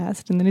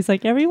podcasts. And then he's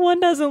like, everyone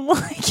doesn't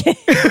like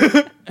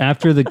it.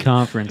 After the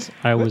conference,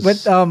 I was But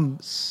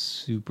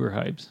super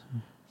hyped.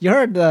 you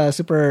heard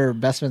Super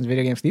Best Friends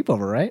Video Game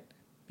Sleepover, right?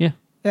 Yeah.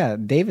 Yeah,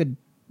 David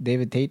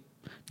Tate.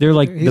 They're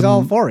like He's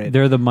all for it.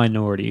 They're the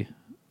minority.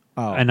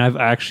 Oh. And I've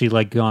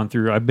actually gone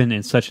through. I've been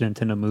in such a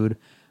Nintendo mood.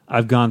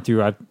 I've gone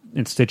through. I've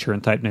in Stitcher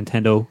and typed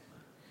Nintendo,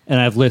 and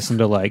I've listened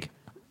to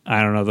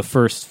I don't know, the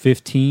first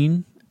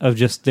 15 of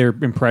just their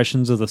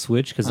impressions of the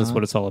Switch because that's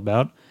what it's all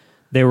about.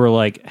 They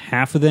were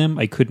half of them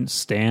I couldn't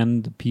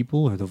stand the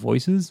people or the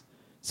voices,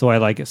 so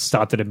I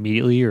stopped it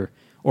immediately.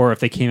 Or if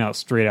they came out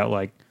straight out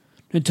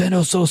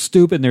Nintendo's so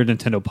stupid, and their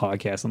Nintendo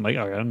podcast, I'm like,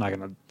 okay, I'm not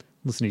gonna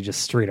listen to you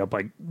just straight up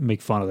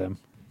make fun of them.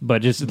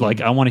 But just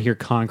I want to hear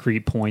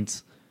concrete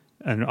points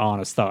and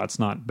honest thoughts,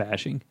 not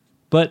bashing.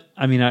 But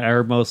I mean, I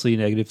heard mostly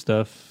negative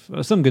stuff,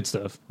 some good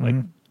stuff like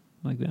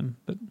them.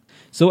 But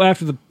so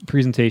after the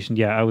presentation,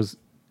 yeah, I was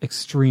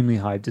extremely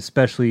hyped,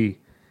 especially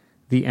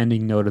the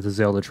ending note of the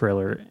Zelda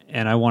trailer.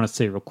 And I want to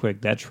say real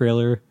quick, that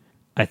trailer,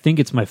 I think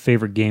it's my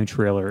favorite game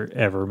trailer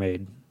ever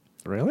made.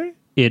 Really?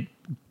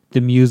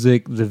 The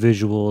music, the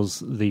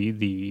visuals,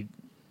 the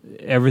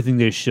everything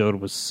they showed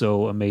was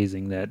so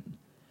amazing that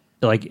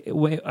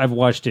I've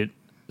watched it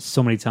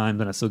so many times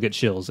and I still get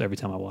chills every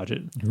time I watch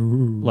it.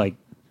 Ooh.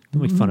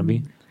 Don't make fun of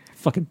me.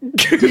 Fucking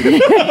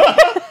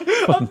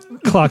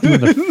clocked him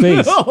in the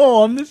face.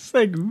 No, I'm just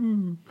saying,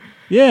 ooh.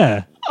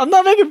 Yeah. I'm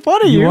not making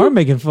fun of you. You are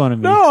making fun of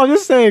me. No, I'm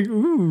just saying,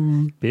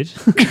 ooh. Bitch.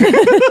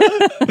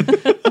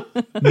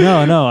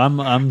 No,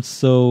 I'm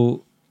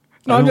so...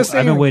 No, I'm just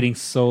saying, I've been waiting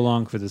so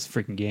long for this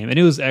freaking game. And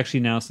it was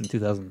actually announced in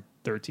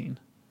 2013.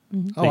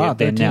 Oh, wow,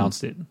 They 13.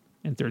 announced it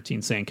in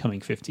 13 saying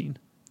coming 15.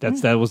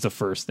 That was the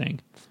first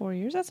thing. 4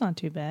 years, that's not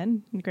too bad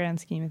in the grand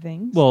scheme of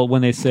things. Well,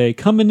 when they say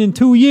coming in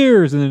 2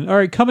 years, and then all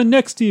right, coming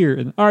next year,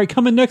 and all right,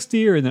 coming next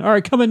year, and then all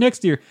right, coming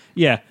next year,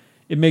 yeah,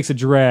 it makes it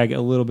drag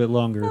a little bit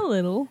longer. A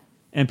little.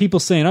 And people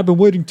saying, I've been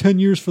waiting 10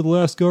 years for The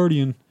Last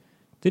Guardian.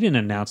 They didn't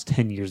announce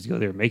 10 years ago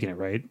they were making it,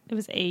 right? It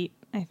was 8,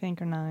 I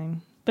think, or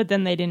 9. But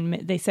then they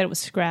didn't. They said it was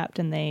scrapped,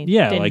 and they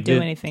Yeah, didn't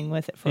do anything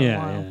with it for a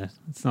while. Yeah.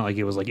 It's not like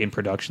it was in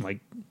production.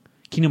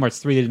 Kingdom Hearts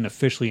 3, they didn't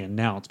officially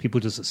announce. People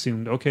just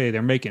assumed, okay,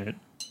 they're making it.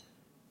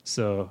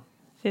 So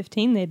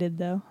 15 they did,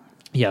 though.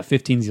 yeah,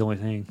 15's the only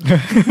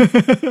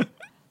thing.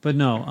 But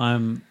no,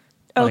 I'm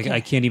Okay. I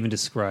can't even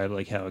describe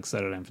how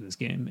excited I am for this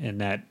game.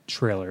 And that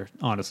trailer,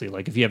 honestly,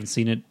 if you haven't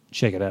seen it,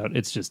 check it out.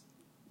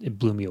 It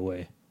blew me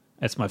away.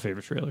 That's my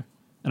favorite trailer.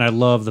 And I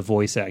love the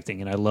voice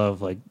acting, and I love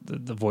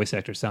the voice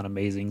actors sound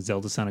amazing.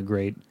 Zelda sounded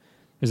great.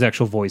 There's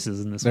actual voices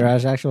in this.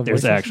 There's actual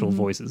voices? There's actual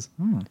voices.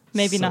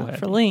 Maybe So not happy.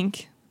 for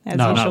Link, as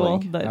No, not usual.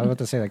 Link. But I was about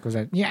to say, was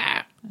that,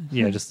 yeah.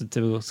 Yeah, just the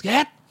typical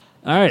scat.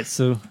 All right,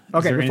 so Okay,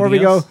 is there before we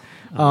anything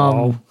go,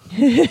 else?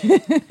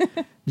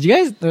 did you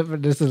guys,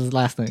 this is the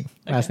last thing.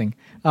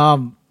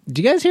 Did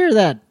you guys hear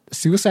that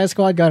Suicide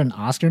Squad got an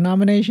Oscar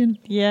nomination?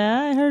 Yeah,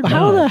 I heard.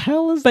 How that. the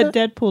hell is But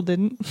that? Deadpool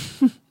didn't.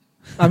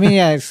 I mean,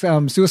 yeah,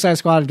 Suicide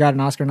Squad got an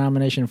Oscar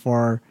nomination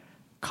for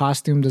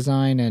costume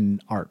design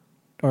and art,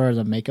 or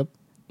the makeup.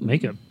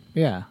 Makeup.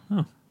 Yeah.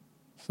 Oh.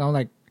 So I'm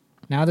like,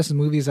 now this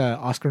movie's a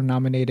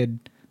Oscar-nominated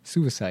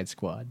Suicide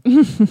Squad.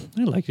 I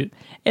liked it.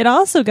 It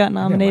also got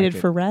nominated like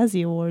it. for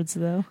Razzie Awards,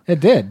 though. It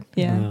did.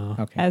 Yeah, Oh.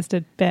 Okay. as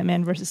did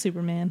Batman vs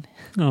Superman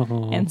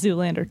Oh. and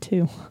Zoolander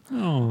 2.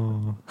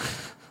 Oh.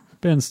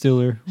 Ben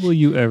Stiller, will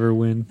you ever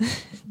win?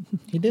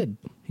 He did.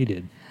 He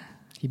did.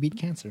 He beat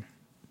cancer.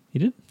 He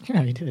did?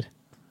 Yeah, he did.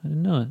 I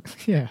didn't know it.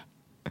 Yeah,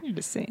 You're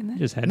just saying I that.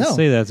 just had No. to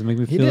say that to make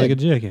me He feel like a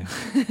did.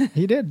 jackass.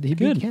 he did. He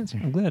Good. beat cancer.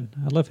 I'm glad.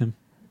 I love him.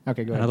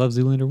 Okay, go And I ahead. love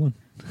Zoolander 1.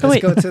 Oh,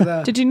 wait. Let's go to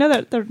the. Did you know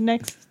that the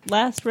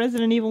last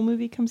Resident Evil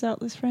movie comes out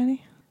this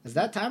Friday? Is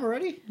that time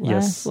already?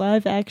 Yes.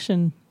 Live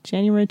action,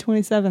 January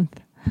 27th.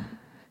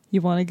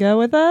 You want to go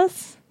with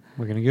us?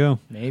 We're going to go.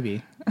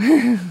 Maybe.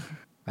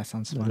 That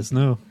sounds Let fun. us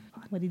know.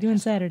 What are you doing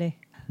Saturday?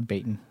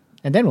 Baiting.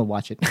 And then we'll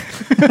watch it.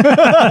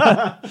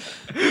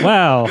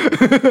 Wow.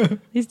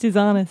 These dude's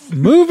honest.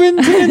 Moving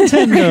to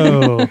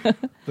Nintendo.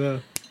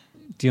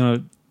 Do you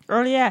know?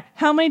 Oh, yeah.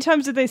 How many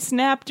times did they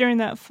snap during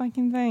that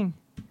fucking thing?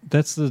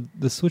 That's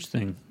the Switch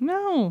thing.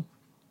 No.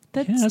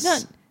 That's Yes.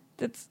 not.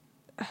 That's.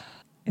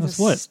 It's That's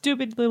a what?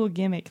 stupid little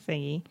gimmick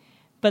thingy.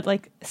 But,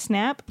 like,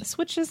 snap,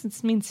 Switch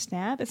doesn't mean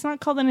snap. It's not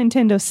called the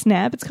Nintendo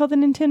Snap. It's called the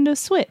Nintendo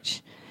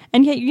Switch.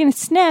 And yet you're going to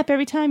snap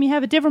every time you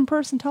have a different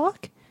person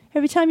talk?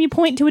 Every time you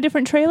point to a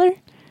different trailer?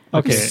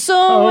 Okay.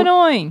 So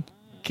annoying.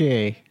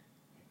 Okay.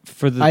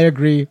 For the I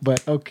agree,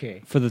 but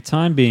okay. for the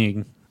time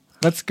being,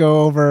 Let's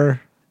go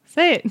over.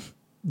 Say it.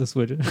 the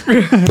Switch.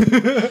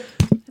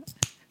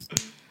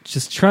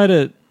 Just try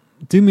to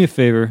do me a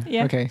favor.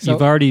 Yeah. Okay. So,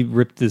 You've already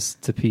ripped this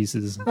to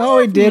pieces. oh,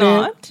 we did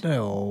not. it.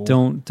 No.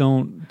 Don't.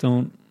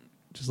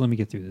 Just let me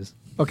get through this.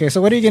 Okay,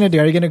 so what are you going to do?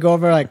 Are you going to go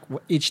over like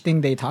each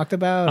thing they talked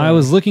about? I or-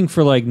 was looking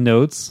for like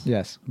notes,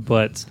 Yes.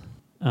 but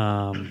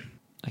I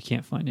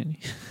can't find any.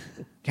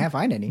 Can't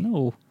find any.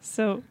 No.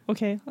 So,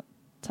 okay.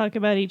 Talk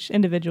about each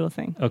individual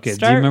thing. Okay. Do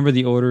Start- you remember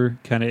the order?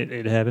 Kind of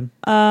it happened.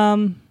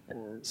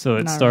 So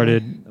it not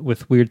started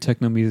with weird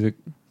techno music.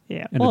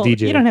 Yeah. And a Well,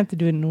 DJ. you don't have to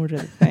do it in order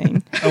of the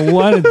thing. I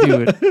want to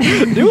do it.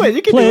 Do it.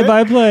 You can Play do it.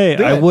 by play.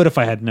 Do I it. would if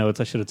I had notes.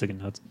 I should have taken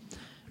notes.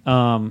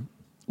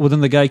 Well,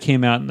 then the guy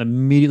came out and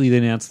immediately they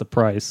announced the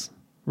price,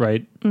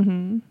 right?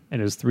 Mm-hmm.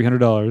 And it was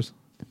 $300.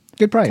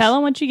 Good price. Tell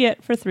them what you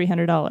get for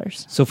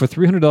 $300. So for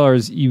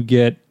 $300, you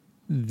get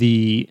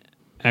the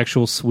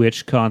actual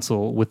Switch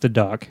console with the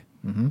dock,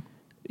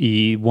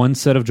 one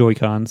set of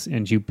Joy-Cons,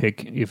 and you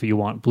pick if you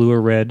want blue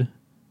or red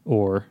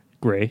or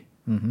gray.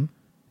 Mm-hmm.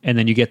 And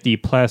then you get the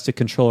plastic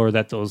controller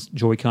that those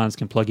Joy-Cons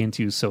can plug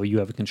into, so you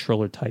have a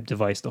controller-type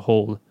device to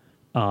hold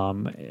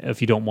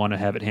if you don't want to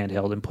have it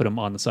handheld and put them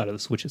on the side of the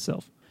Switch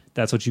itself.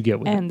 That's what you get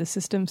with it. And the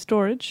system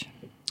storage.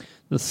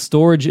 The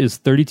storage is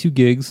 32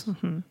 gigs,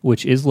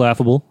 which is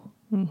laughable,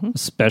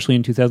 especially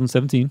in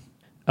 2017.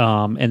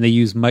 And they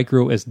use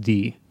micro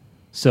SD.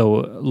 So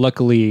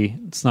luckily,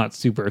 it's not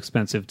super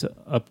expensive to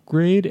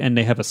upgrade, and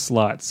they have a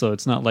slot. So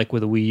it's not like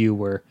with a Wii U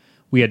where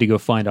we had to go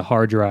find a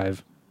hard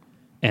drive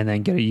and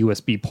then get a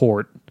USB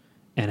port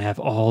and have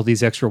all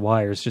these extra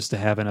wires just to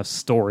have enough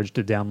storage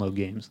to download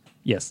games.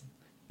 Yes,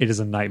 it is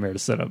a nightmare to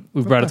set up.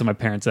 We brought it to my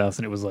parents' house,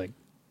 and it was like...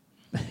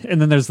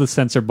 And then there's the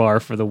sensor bar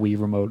for the Wii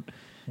remote.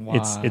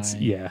 It's Why?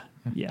 yeah.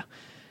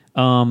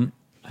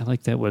 I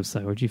like that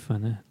website. Where'd you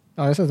find that?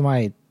 Oh, this is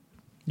my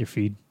Your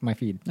feed.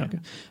 feed. Okay.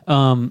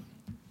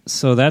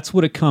 So that's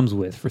what it comes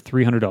with for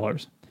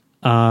 $300.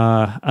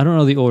 I don't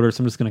know the order,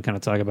 so I'm just going to kind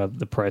of talk about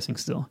the pricing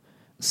still.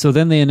 So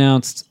then they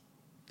announced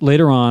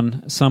later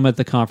on, some at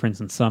the conference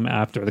and some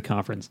after the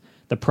conference,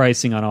 the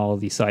pricing on all of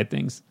these side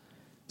things.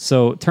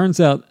 So it turns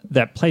out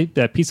that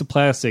that piece of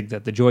plastic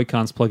that the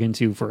Joy-Cons plug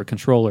into for a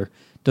controller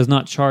does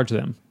not charge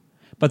them.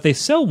 But they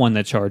sell one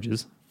that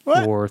charges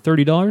for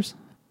 $30,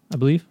 I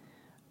believe.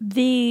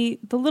 The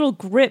little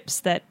grips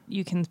that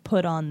you can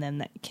put on them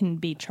that can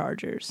be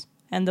chargers.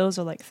 And those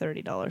are like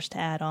 $30 to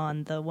add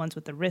on. The ones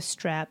with the wrist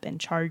strap and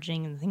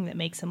charging and the thing that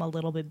makes them a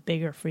little bit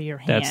bigger for your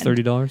hand. That's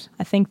 $30?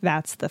 I think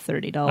that's the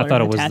 $30 I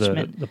thought it was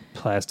attachment. the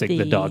plastic,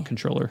 the dog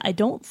controller. I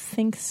don't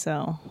think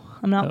so.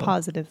 I'm not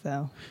positive,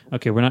 though.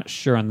 Okay, we're not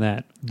sure on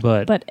that,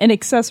 but an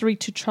accessory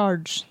to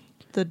charge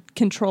the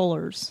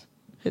controllers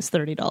is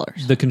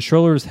 $30. the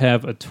controllers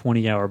have a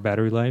 20-hour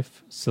battery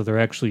life, so they're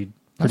actually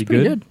That's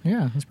pretty good.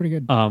 Yeah, that's pretty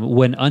good.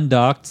 When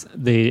undocked,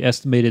 they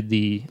estimated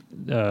the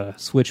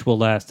Switch will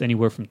last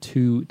anywhere from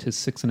 2 to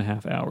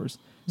 6.5 hours.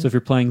 So if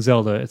you're playing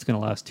Zelda, it's going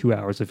to last 2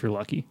 hours if you're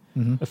lucky.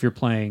 If you're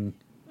playing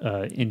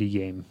indie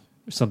game,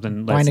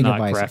 something that's Binding of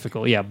not Isaac.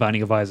 graphical,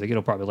 Binding of Isaac,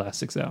 it'll probably last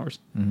 6 hours.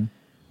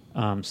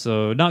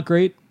 So not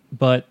great,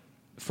 but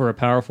for a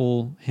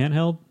powerful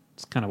handheld,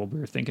 it's kind of what we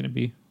were thinking it'd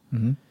be. So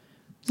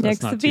Yeah, that's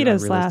 'cause not the too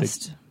Vitas unrealistic.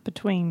 last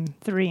between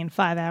 3 and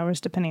 5 hours,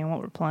 depending on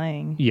what we're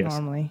playing Yes.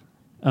 normally.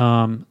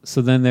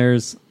 So then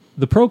there's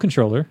the Pro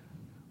controller,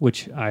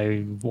 which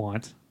I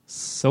want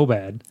so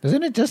bad.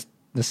 Doesn't it just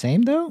the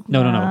same though?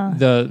 No.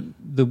 Wow.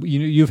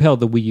 You've held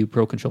the Wii U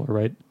Pro controller,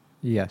 right?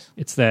 Yes.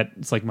 It's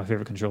like my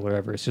favorite controller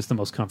ever. It's just the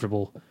most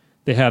comfortable.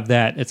 They have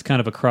that. It's kind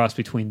of a cross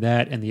between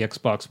that and the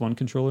Xbox One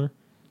controller.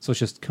 So it's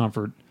just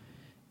comfort.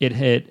 It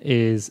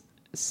is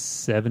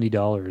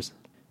 $70.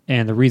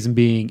 And the reason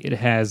being, it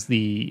has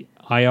the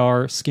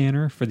IR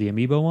scanner for the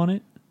Amiibo on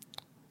it.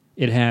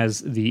 It has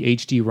the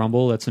HD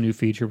Rumble. That's a new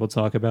feature we'll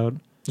talk about.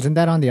 Isn't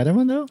that on the other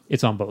one though?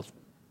 It's on both.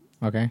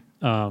 Okay.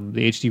 The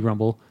HD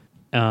Rumble.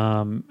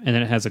 And then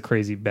it has a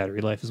crarazy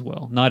battery life as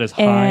well. Not as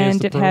high as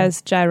And the it Pro.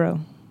 has gyro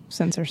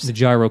sensors. The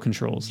gyro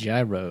controls.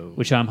 Gyro.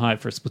 Which I'm hyped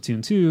for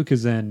Splatoon 2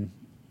 because then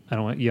I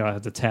don't want, I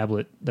have the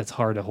tablet that's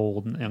hard to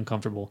hold and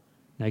uncomfortable.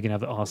 Now you can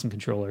have the awesome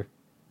controller.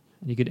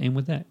 And you could aim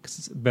with that because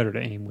it's better to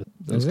aim with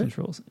those Is it?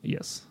 controls.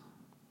 Yes.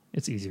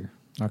 It's easier.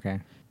 Okay.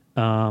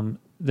 Then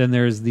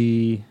there's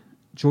the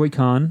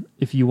Joy-Con.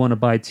 If you want to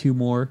buy two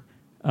more,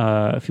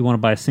 if you want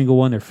to buy a single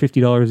one, they're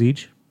 $50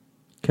 each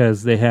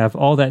because they have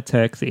all that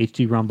tech, the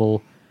HD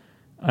Rumble.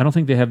 I don't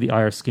think they have the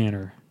IR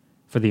scanner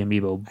for the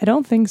Amiibo, I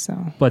don't think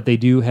so. but they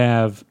do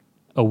have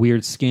a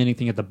weird scanning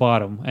thing at the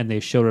bottom, and they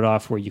showed it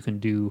off where you can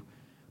do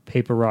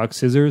paper, rock,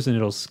 scissors, and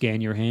it'll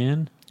scan your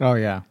hand. Oh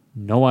yeah.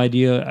 No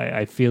idea.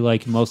 I feel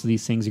like most of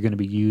these things are going to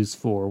be used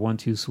for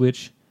 1-2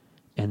 switch,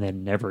 and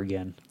then never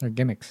again. They're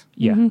gimmicks.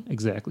 Yeah,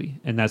 exactly.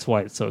 And that's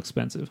why it's so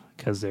expensive,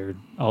 because they're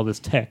all this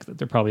tech that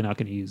they're probably not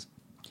going to use.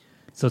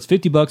 So it's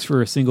 $50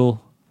 for a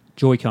single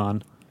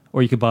Joy-Con,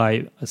 or you could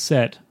buy a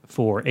set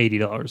for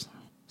 $80.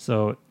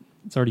 So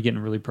it's already getting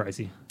really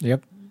pricey.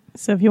 Yep.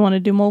 So if you want to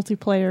do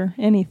multiplayer,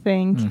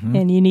 anything,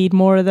 and you need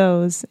more of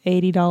those,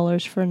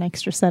 $80 for an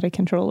extra set of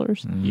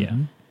controllers. Yeah.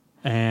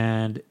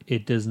 And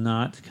it does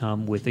not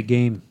come with a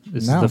game.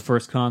 This No. is the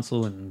first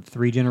console in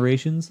three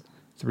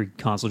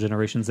console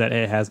generations that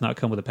it has not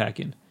come with a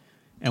pack-in.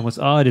 And what's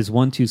odd is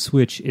 1-2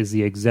 Switch is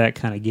the exact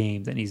kind of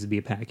game that needs to be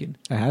a pack-in.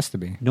 It has to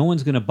be. No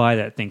one's going to buy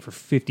that thing for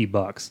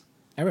 $50.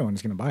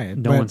 Everyone's gonna buy it.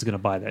 No but one's going to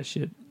buy that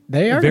shit.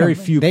 They are Very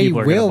gonna- few they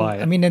people are going will. to buy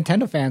it. I mean,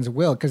 Nintendo fans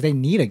will because they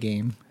need a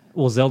game.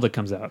 Well, Zelda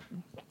comes out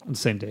on the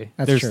same day.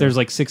 That's true. There's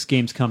like 6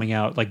 games coming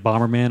out. Like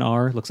Bomberman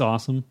R looks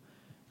awesome.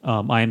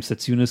 I Am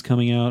Setsuna's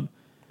coming out.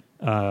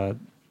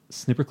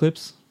 Snipper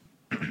Clips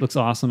looks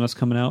awesome. That's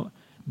coming out.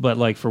 But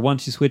like for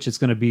 1-2 Switch, it's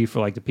going to be for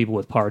like the people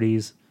with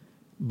parties.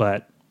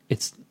 But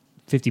it's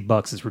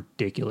 $50 is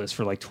ridiculous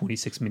for like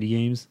 26 mini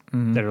games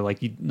that are like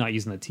not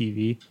using the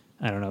TV.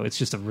 I don't know. It's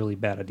just a really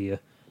bad idea.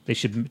 They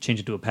should change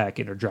it to a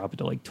packet or drop it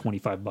to like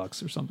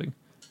 $25 or something.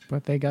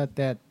 But they got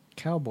that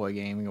cowboy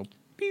game. You go,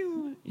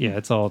 pew. Yeah,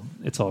 it's all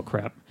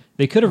crap.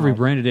 They could have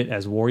rebranded it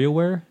as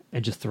WarioWare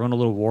and just thrown a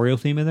little Wario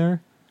theme in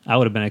there. I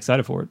would have been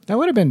excited for it. That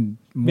would have been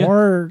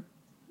more.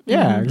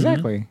 Yeah,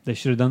 exactly. They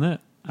should have done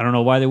that. I don't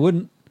know why they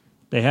wouldn't.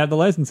 They have the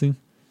licensing.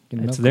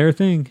 It's their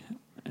thing.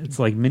 It's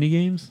like mini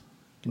games.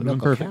 Would have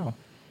been Milk a perfect. cow.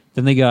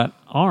 Then they got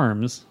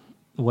Arms.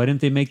 Why didn't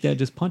they make that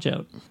just Punch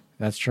Out?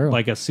 That's true.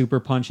 Like a super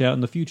Punch Out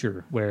in the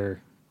future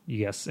where you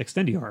guess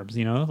extendy arms,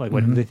 you know? Like why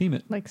didn't they theme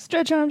it? Like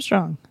Stretch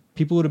Armstrong.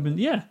 People would have been,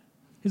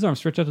 his arms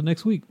stretch out to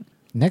next week.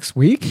 next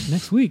week.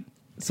 Next week.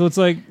 So it's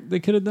like they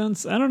could have done,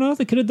 I don't know,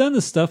 they could have done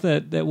this stuff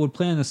that would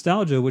play on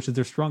nostalgia, which is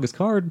their strongest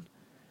card,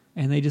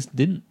 and they just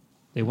didn't.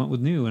 They went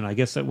with new, and I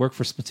guess that worked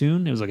for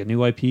Splatoon. It was like a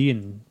new IP,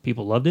 and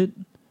people loved it.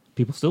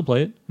 People still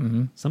play it.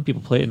 Mm-hmm. Some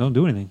people play it and don't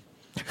do anything.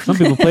 Some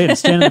people play it and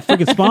stand at the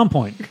freaking spawn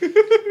point.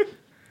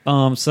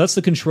 So that's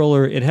the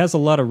controller. It has a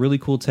lot of really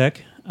cool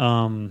tech.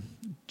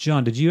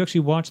 John, did you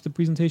actually watch the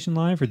presentation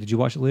live, or did you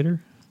watch it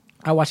later?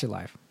 I watched it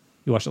live.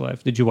 You watched it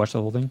live. Did you watch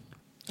the whole thing?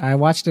 I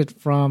watched it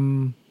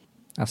from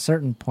a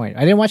certain point.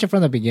 I didn't watch it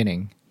from the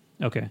beginning.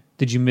 Okay.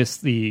 Did you miss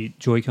the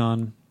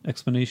Joy-Con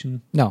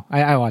explanation? No,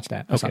 I watched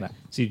that. I saw Okay. that.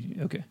 So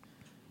okay.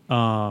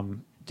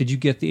 Did you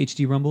get the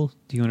HD Rumble?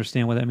 Do you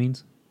understand what that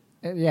means?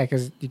 Yeah,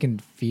 because you can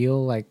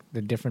feel like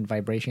the different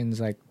vibrations.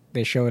 Like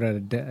they showed a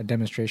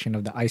demonstration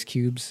of the ice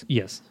cubes.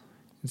 Yes.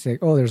 It's like,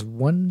 oh, there's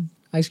one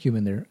ice cube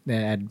in there. They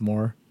add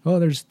more. Oh,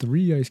 there's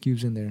 3 ice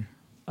cubes in there.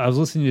 I was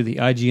listening to the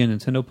IGN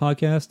Nintendo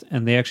podcast,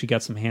 and they actually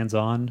got some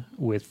hands-on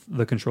with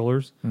the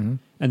controllers, and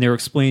they were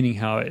explaining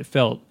how it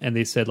felt. And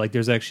they said, like,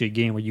 there's actually a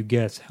game where you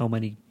guess how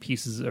many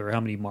pieces or how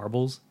many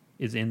marbles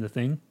is in the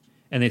thing.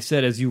 And they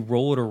said as you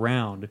roll it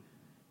around,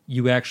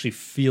 you actually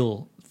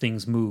feel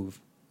things move.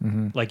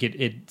 Like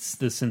it's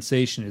the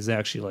sensation is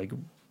actually like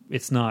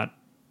it's not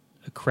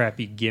a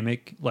crappy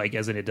gimmick, like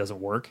as in it doesn't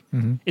work.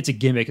 It's a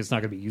gimmick. It's not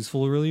going to be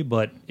useful really,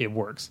 but it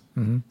works.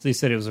 So they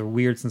said it was a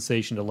weird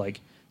sensation to like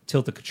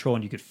tilt the control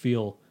and you could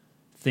feel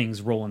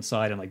things roll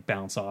inside and like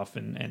bounce off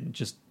and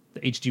just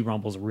the HD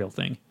Rumble is a real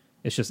thing.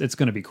 It's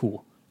going to be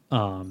cool.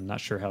 Not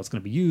sure how it's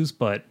going to be used,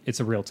 but it's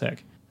a real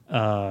tech.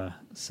 So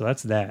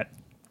that's that.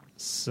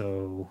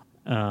 So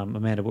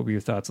Amanda, what were your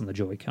thoughts on the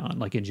Joy-Con,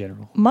 like in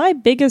general? My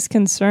biggest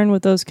concern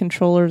with those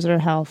controllers are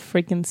how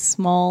freaking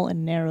small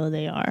and narrow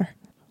they are.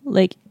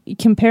 Like,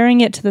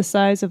 comparing it to the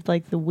size of,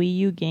 like, the Wii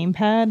U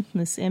gamepad,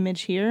 this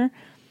image here,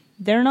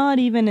 they're not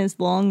even as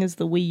long as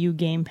the Wii U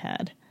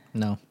gamepad.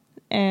 No.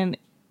 And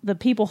the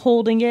people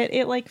holding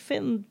it like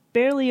fit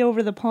barely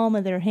over the palm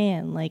of their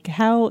hand. Like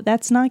how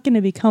that's not going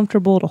to be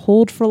comfortable to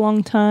hold for a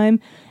long time.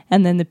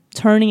 And then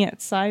turning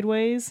it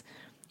sideways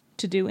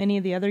to do any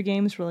of the other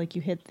games where like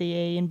you hit the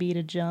A and B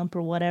to jump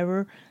or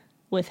whatever.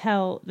 With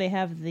how they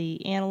have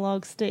the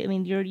analog stick, I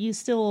mean, you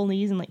still only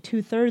using like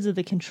 2/3 of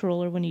the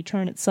controller when you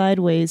turn it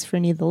sideways for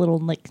any of the little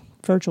like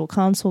virtual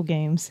console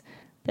games.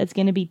 That's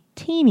going to be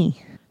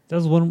teeny. That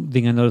was one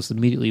thing I noticed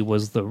immediately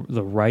was the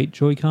right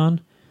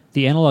Joy-Con.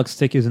 The analog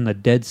stick is in the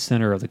dead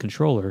center of the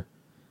controller.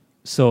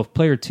 So if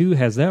player 2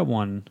 has that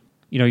one,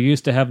 you're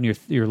used to having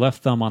your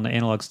left thumb on the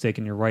analog stick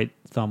and your right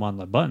thumb on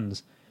the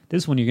buttons.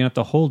 This one, you're going to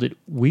have to hold it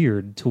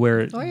weird to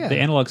where the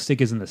analog stick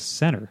is in the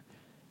center.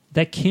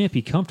 That can't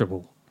be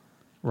comfortable,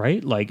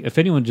 right? Like, if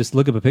anyone just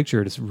look up a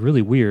picture, it's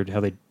really weird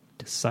how they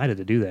decided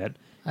to do that.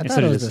 I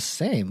thought it was the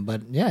same,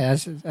 but yeah,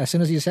 as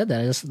soon as you said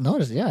that, I just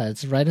noticed,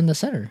 it's right in the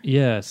center.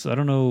 Yeah, so I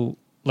don't know,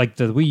 like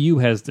the Wii U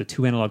has the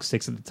 2 analog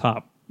sticks at the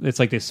top. It's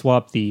like they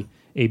swapped the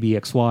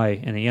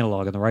ABXY and the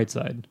analog on the right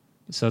side.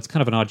 So it's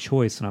kind of an odd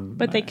choice.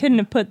 But they couldn't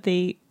have put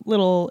the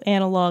little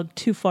analog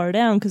too far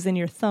down because then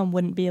your thumb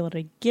wouldn't be able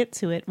to get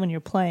to it when you're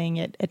playing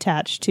it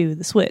attached to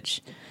the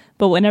Switch.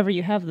 But whenever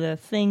you have the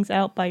things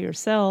out by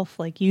yourself,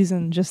 like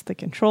using just the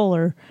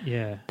controller,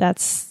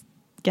 that's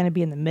going to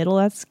be in the middle.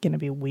 That's going to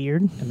be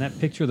weird. And that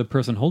picture of the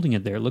person holding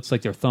it there, it looks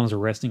like their thumbs are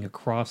resting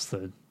across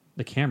the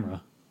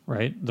camera,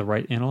 right? The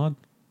right analog.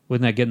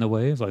 Wouldn't that get in the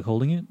way of like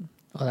holding it?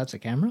 Oh, that's a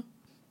camera?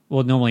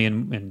 Well, normally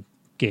in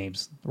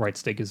games, the right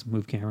stick is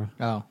move camera.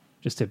 Oh.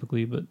 Just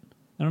typically, but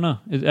I don't know.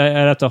 I'd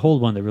have to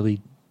hold one to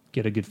really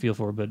get a good feel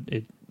for it, but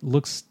it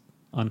looks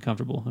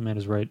uncomfortable.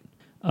 Amanda's right.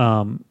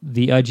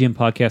 The IGN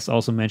podcast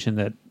also mentioned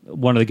that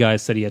one of the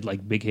guys said he had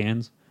like big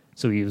hands,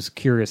 so he was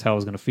curious how it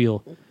was going to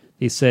feel.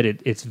 He said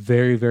it's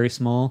very, very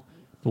small,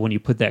 but when you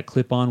put that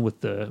clip on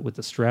with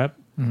the strap,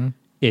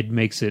 it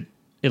makes it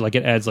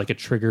adds like a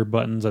trigger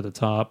buttons at the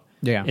top,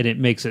 and it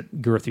makes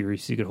it girthier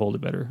so you could hold it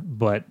better,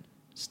 but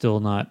still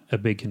not a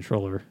big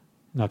controller.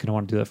 Not going to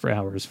want to do that for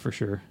hours for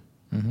sure.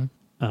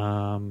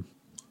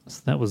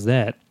 So that was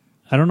that.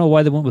 I don't know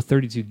why they went with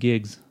 32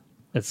 gigs.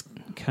 That's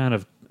kind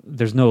of,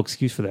 there's no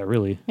excuse for that,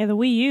 really. Yeah, the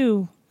Wii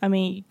U, I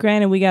mean,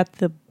 granted, we got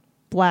the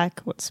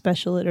black,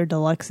 special or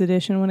deluxe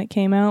edition when it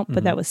came out,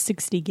 but that was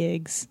 60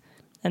 gigs.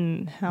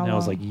 And how that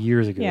was like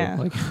years ago.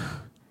 Yeah.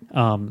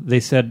 Like, they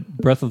said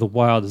Breath of the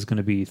Wild is going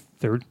to be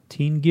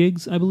 13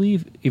 gigs, I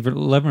believe, either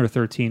 11 or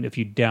 13 if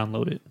you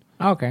download it.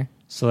 Oh, okay.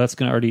 So that's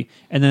going to already,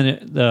 and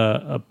then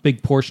a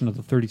big portion of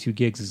the 32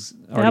 gigs is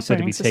already said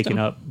to be taken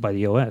up by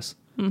the OS.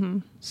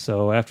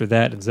 So after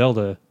that and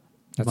Zelda,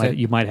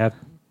 you might have,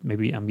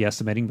 maybe I'm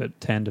estimating, but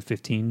 10 to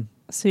 15.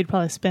 So you'd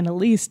probably spend at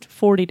least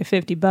 $40 to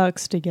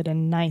 $50 to get a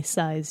nice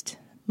sized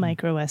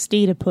micro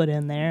SD to put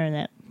in there, and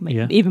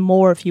that even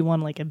more if you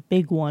want like a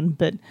big one.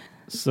 But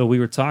so we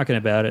were talking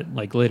about it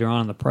like later on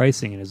in the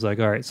pricing, and it's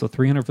like, all right, so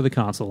 $300 for the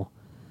console,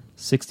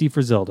 $60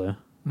 for Zelda.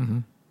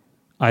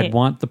 I'd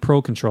want the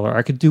Pro controller.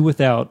 I could do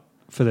without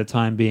for the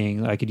time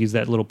being. I could use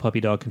that little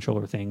puppy dog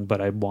controller thing, but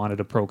I wanted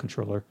a Pro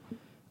controller.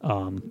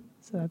 So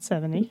that's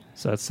 70.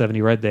 So that's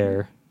 70 right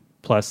there,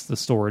 plus the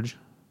storage,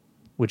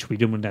 which we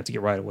didn't have to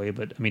get right away.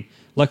 But I mean,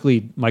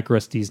 luckily, micro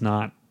SD is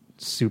not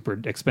super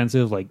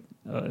expensive, like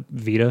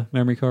Vita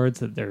memory cards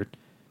that they're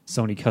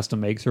Sony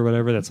custom makes or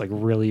whatever. That's like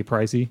really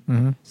pricey.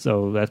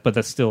 So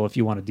that's still, if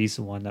you want a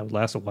decent one that would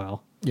last a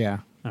while. Yeah,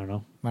 I don't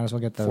know. might as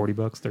well get the $40,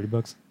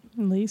 $30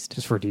 at least,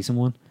 just for a decent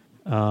one.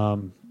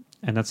 And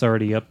that's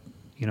already up.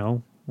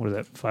 What is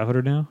that?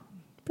 500 now.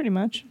 Pretty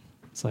much.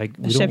 It's like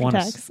we don't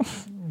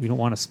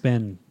want to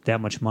spend that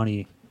much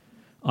money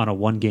on a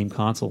one game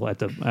console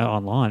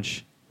on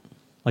launch.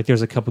 Like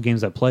there's a couple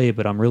games I play,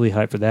 but I'm really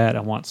hyped for that.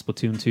 I want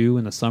Splatoon 2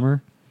 in the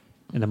summer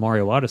and the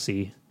Mario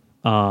Odyssey.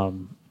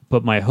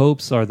 But my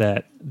hopes are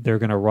that they're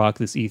going to rock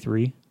this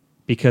E3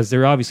 because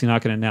they're obviously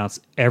not going to announce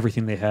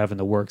everything they have in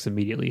the works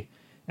immediately.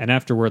 And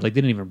afterward, like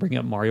they didn't even bring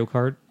up Mario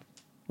Kart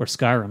or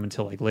Skyrim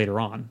until like later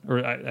on.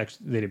 Or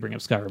actually, they did bring up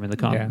Skyrim in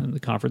the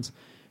conference.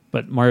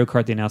 But Mario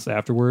Kart they announced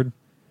afterward.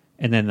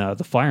 And then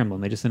the Fire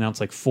Emblem, they just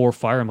announced like 4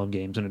 Fire Emblem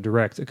games in a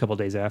direct a couple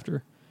days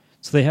after.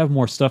 So they have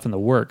more stuff in the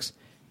works.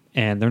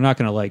 And they're not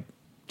going to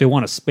they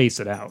want to space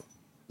it out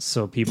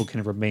so people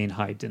can remain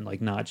hyped and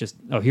like not just,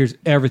 here's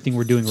everything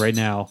we're doing right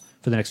now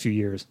for the next few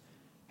years.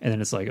 And then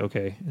it's like,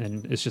 okay,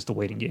 and it's just a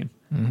waiting game.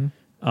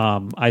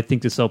 I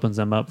think this opens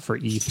them up for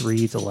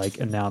E3 to like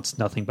announce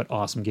nothing but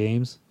awesome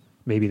games.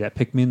 Maybe that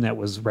Pikmin that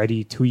was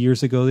ready 2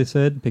 years ago, they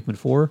said, Pikmin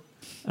 4.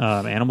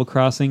 Animal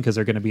Crossing, because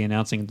they're going to be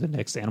announcing the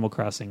next Animal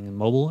Crossing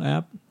mobile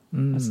app.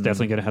 That's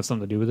definitely going to have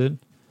something to do with it.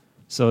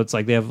 So it's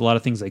like they have a lot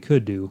of things they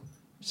could do.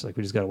 It's like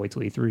we just got to wait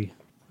till E3.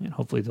 And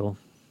hopefully they'll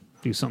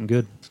do something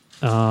good.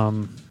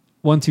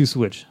 1-2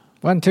 Switch.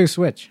 1-2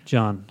 Switch.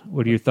 John,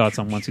 what are your thoughts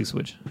on 1-2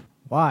 Switch?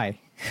 Why?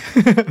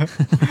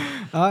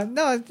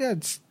 No,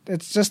 it's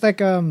just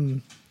like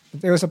it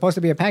was supposed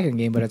to be a packaging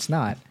game, but it's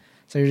not.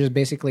 So you're just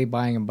basically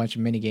buying a bunch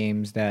of mini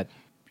games that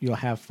you'll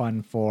have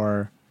fun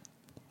for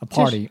a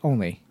party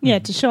only. Yeah,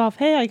 to show off,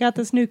 hey, I got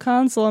this new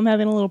console. I'm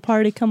having a little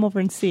party. Come over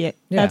and see it.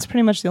 Yeah. That's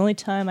pretty much the only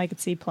time I could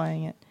see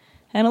playing it.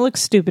 And it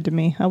looks stupid to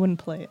me. I wouldn't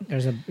play it.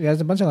 There's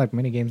a bunch of like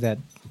mini games that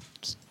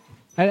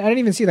I didn't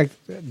even see. Like,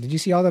 did you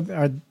see all the?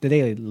 Or did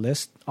they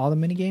list all the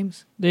mini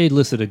games? They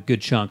listed a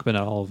good chunk, but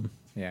not all of them.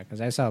 Yeah,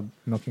 because I saw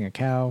milking a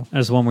cow.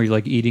 There's one where you're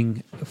like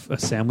eating a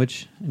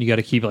sandwich, and you got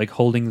to keep like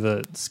holding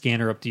the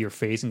scanner up to your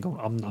face and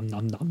going nom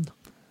nom nom.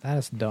 That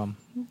is dumb.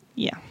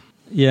 Yeah.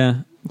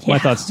 Yeah, my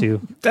thoughts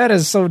too. That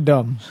is so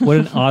dumb. What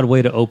an odd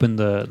way to open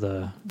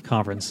the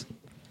conference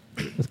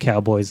with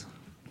Cowboys.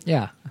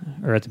 Yeah.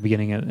 Or at the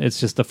beginning. It's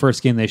just the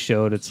first game they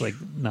showed. It's like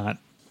not,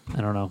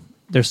 I don't know.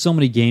 There's so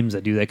many games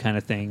that do that kind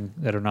of thing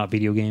that are not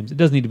video games. It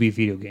doesn't need to be a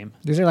video game.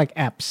 These are like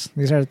apps.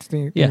 These are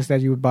things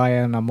that you would buy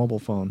on a mobile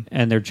phone.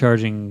 And they're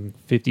charging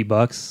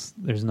 $50.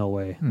 There's no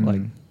way.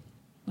 Like,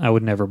 I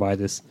would never buy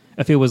this.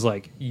 If it was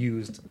like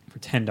used for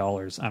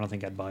 $10, I don't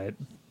think I'd buy it.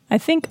 I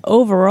think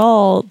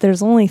overall,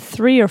 there's only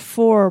 3 or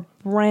 4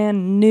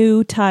 brand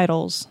new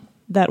titles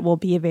that will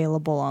be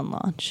available on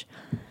launch.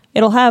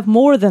 It'll have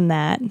more than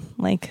that,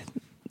 like,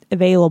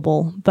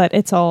 available, but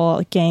it's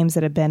all games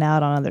that have been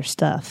out on other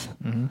stuff.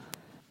 Mm-hmm.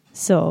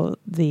 So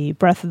the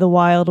Breath of the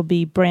Wild will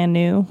be brand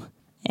new,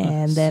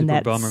 and then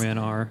that's Super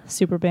Bomberman R.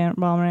 Super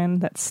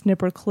Bomberman, that's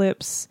Snipper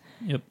Clips.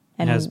 Yep.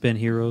 And Has Been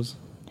Heroes.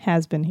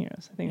 Has Been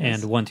Heroes, I think.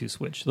 And 1-2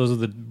 Switch. Those are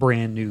the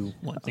brand new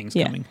things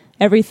coming.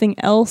 Everything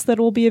else that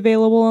will be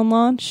available on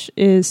launch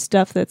is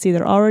stuff that's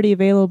either already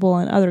available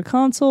on other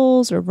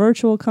consoles or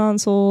virtual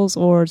consoles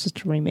or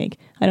just a remake.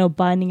 I know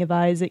Binding of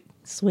Isaac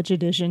Switch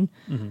Edition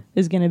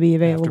is going to be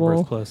available.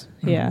 Afterbirth Plus.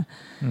 Yeah.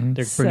 Mm-hmm.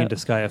 They're bringing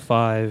Disgaea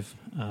 5,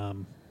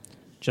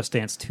 Just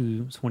Dance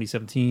 2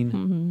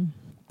 2017,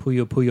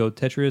 Puyo Puyo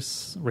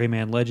Tetris,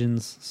 Rayman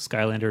Legends,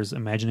 Skylanders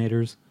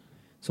Imaginators.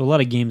 So a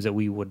lot of games that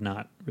we would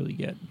not really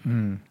get.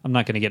 I'm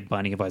not going to get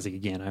Binding of Isaac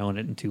again. I own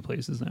it in 2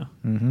 places now.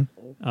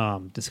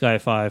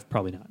 Disgaea 5,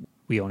 probably not.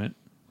 We own it.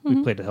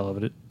 We played the hell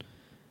of it.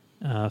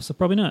 So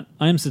probably not.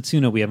 I Am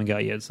Setsuna we haven't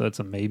got yet, so that's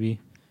a maybe.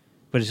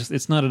 But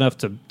it's not enough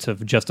to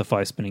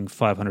justify spending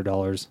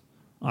 $500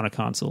 on a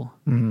console.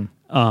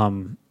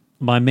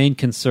 My main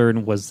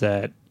concern was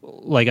that,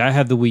 like, I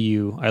have the Wii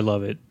U. I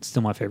love it.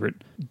 Still my favorite.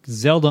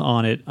 Zelda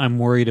on it, I'm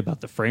worried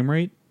about the frame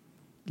rate.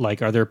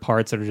 Like, are there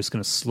parts that are just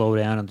going to slow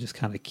down and just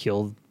kind of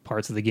kill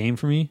parts of the game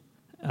for me?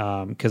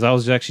 Because I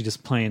was actually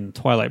just playing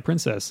Twilight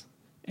Princess,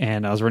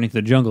 and I was running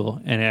through the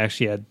jungle, and it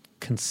actually had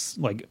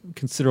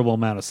considerable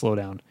amount of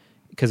slowdown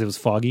because it was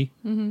foggy.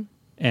 And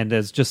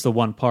there's just the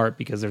one part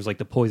because there's like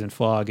the poison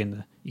fog,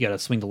 and you got to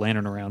swing the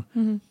lantern around.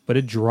 But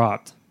it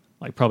dropped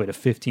like probably to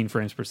 15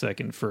 frames per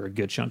second for a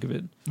good chunk of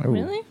it. Oh.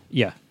 Really?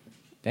 Yeah.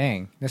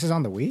 Dang. This is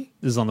on the Wii?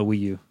 This is on the Wii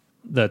U.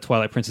 The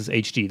Twilight Princess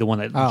HD, the one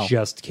that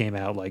just came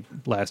out like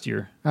last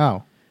year.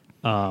 Oh.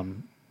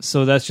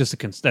 So that's just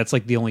that's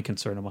like the only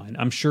concern of mine.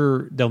 I'm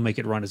sure they'll make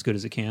it run as good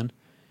as it can,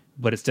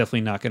 but it's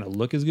definitely not going to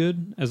look as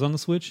good as on the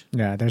Switch.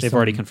 Yeah, they've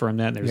already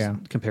confirmed that. And there's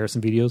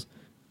comparison videos.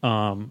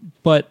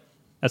 But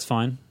that's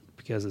fine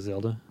because of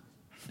Zelda,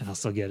 and I'll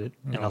still get it,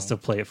 and I'll still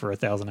play it for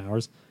 1,000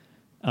 hours.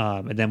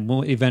 And then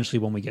eventually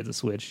when we get the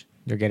Switch,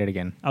 you'll get it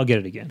again. I'll get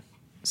it again.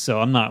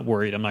 So I'm not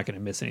worried. I'm not going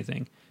to miss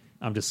anything.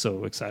 I'm just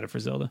so excited for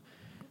Zelda.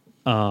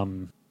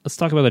 Let's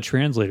talk about the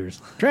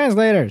translators.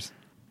 Translators.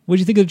 What do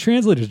you think of the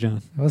translators,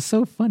 John? It was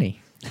so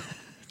funny.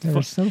 They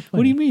were so funny.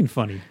 What do you mean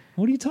funny?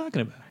 What are you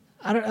talking about?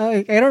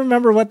 I don't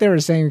remember what they were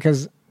saying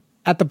because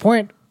at the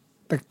point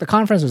the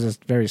conference was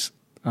just very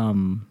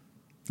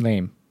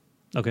lame.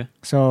 Okay.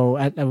 So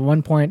at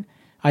one point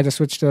I just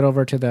switched it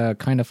over to the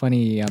Kind of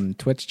Funny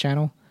Twitch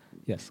channel.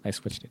 Yes, I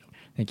switched it.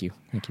 Thank you.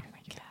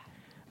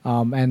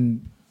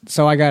 And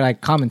so I got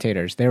like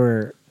commentators. They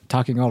were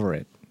talking over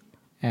it.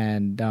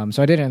 And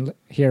so I didn't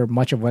hear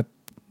much of what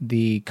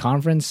the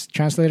conference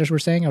translators were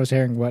saying. I was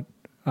hearing what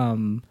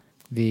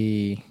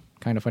the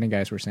Kind of Funny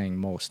guys were saying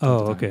most.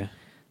 Oh, okay.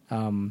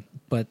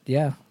 But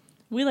yeah.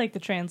 We like the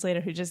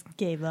translator who just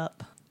gave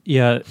up.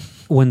 Yeah,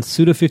 when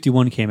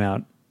Suda51 came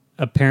out,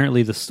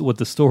 apparently what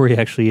the story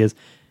actually is,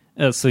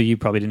 so you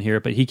probably didn't hear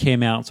it, but he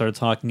came out and started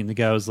talking, and the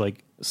guy was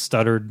like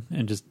stuttered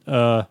and just,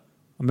 I'm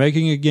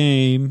making a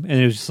game, and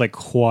it was just like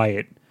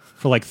quiet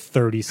for like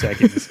 30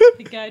 seconds.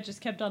 The guy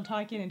just kept on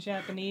talking in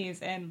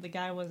Japanese, and the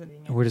guy wasn't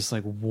English. We're just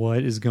like,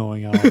 what is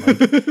going on? Like,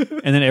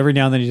 and then every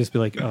now and then he'd just be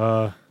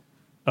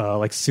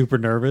like super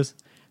nervous.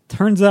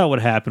 Turns out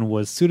what happened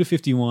was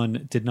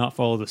Suda51 did not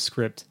follow the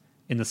script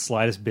in the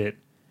slightest bit,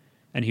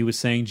 and he was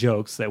saying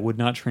jokes that would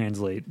not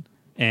translate.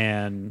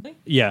 And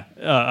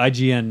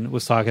IGN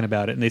was talking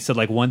about it, and they said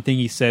like one thing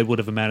he said would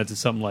have amounted to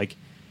something like,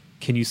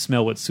 "Can you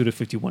smell what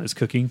Suda51 is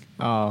cooking?"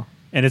 Oh.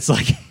 And it's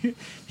like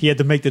he had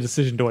to make the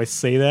decision, do I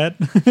say that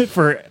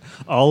for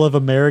all of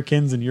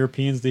Americans and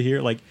Europeans to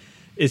hear? Like,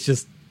 it's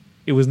just,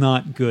 it was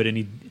not good.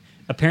 And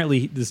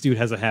apparently this dude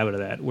has a habit of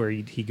that where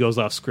he goes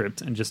off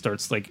script and just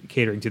starts like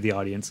catering to the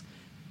audience,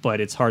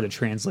 but it's hard to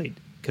translate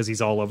because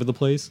he's all over the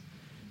place.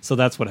 So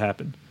that's what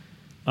happened.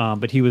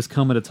 But he was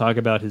coming to talk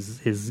about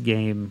his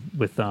game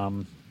with...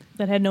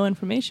 that had no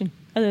information.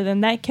 Other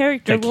than that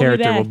character, that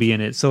character will be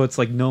in it. So it's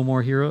like No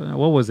More Hero.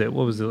 What was it?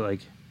 What was it like?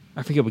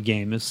 I forget what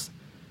game. It's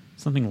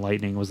something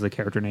Lightning was the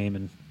character name,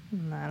 and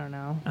I don't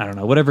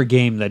know. Whatever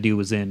game that dude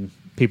was in,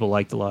 people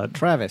liked a lot.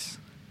 Travis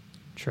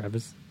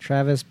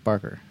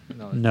Barker.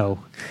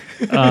 No.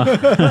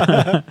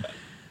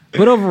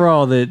 But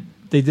overall, that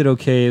they did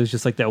okay. It was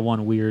just like that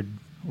one weird.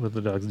 What are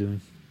the dogs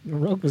doing?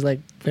 Rogue was like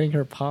putting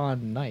her paw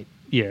on Knight.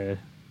 Yeah. That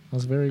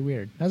was very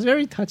weird. That was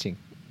very touching.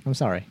 I'm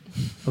sorry.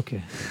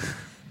 Okay.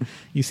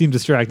 You seem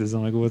distracted. So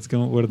I'm like, what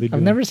are they doing?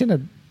 I've never seen a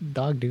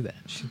dog do that.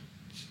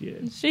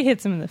 She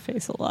hits him in the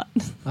face a lot.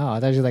 Oh, I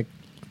thought you were like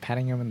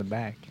patting him in the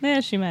back. Yeah,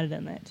 she might have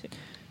done that too.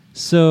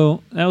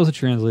 So that was the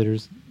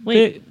translators.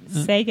 Wait,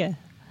 Sega.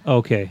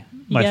 Okay.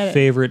 My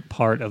favorite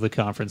part of the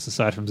conference,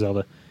 aside from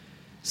Zelda,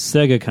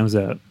 Sega comes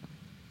out.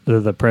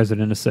 The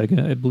president of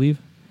Sega, I believe.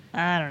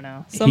 I don't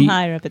know. Some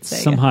higher up at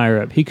Sega. Some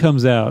higher up. He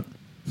comes out,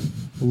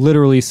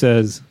 literally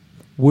says,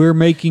 "We're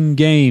making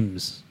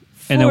games,"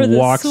 and then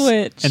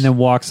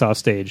walks off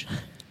stage.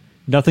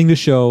 Nothing to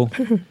show,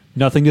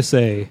 nothing to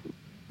say.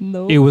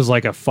 No. It was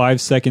like a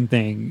 5-second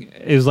thing.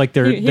 It was like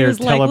he was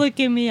like, look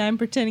at me, I'm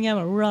pretending I'm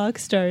a rock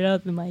star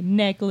out with my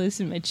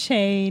necklace and my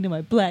chain and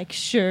my black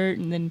shirt,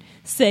 and then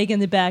Sega in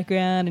the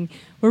background, and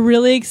we're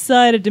really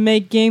excited to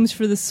make games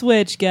for the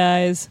Switch,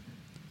 guys.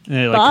 And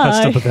it cuts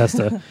to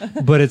Bethesda.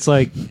 But it's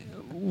like,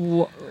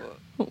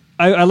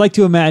 I like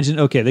to imagine,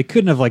 okay, they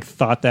couldn't have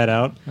thought that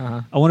out.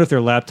 Uh-huh. I wonder if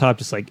their laptop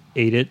just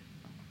ate it,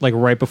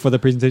 right before the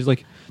presentation,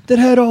 that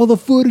had all the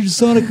footage of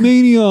Sonic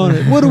Mania on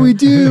it. What do we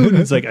do? And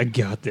it's like, I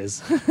got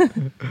this.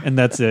 And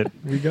that's it.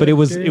 But it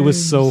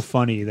was so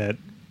funny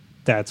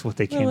that's what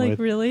they came with.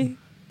 Really?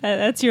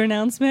 That's your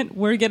announcement?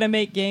 We're going to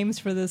make games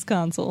for this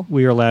console.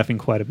 We are laughing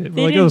quite a bit.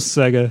 We're like, oh,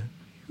 Sega.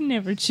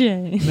 Never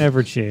change.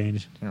 Never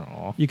change.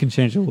 Aww. You can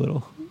change a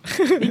little.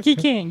 You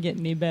can't get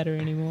any better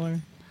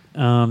anymore. They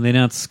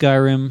announced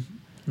Skyrim.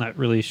 Not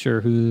really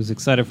sure who's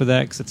excited for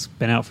that because it's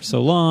been out for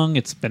so long.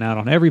 It's been out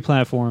on every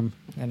platform.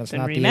 And it's been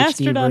not remastered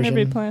the HD on version.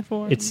 every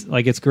platform.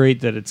 It's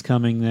great that it's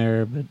coming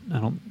there, but I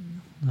don't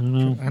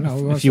know. I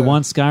know. If you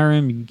want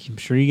Skyrim, I'm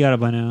sure you got it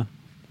by now.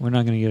 We're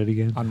not going to get it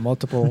again. On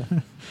multiple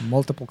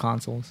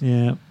consoles.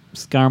 Yeah.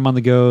 Skyrim on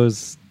the go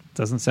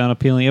doesn't sound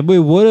appealing. It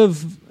would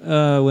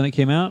have when it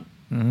came out,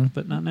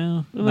 but not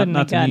now. We wouldn't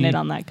have gotten it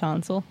on that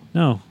console.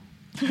 No.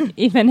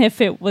 Even if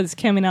it was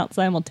coming out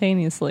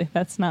simultaneously,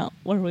 that's not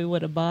where we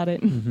would have bought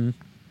it.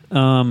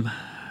 Mm-hmm.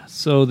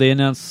 So they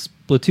announced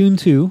Splatoon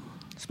 2.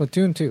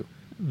 Splatoon 2.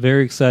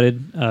 Very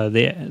excited.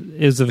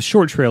 It was a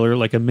short trailer,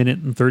 like 1 minute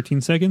and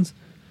 13 seconds.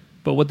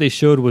 But what they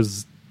showed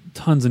was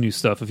tons of new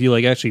stuff. If you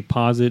actually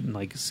pause it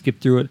and skip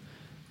through it,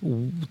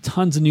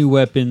 tons of new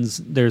weapons.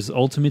 There's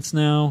ultimates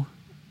now.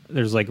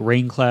 There's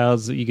rain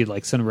clouds. You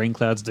could send rain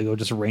clouds to go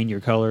just rain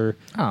your color.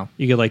 Oh.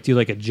 You could do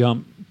a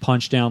jump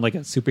punch down like a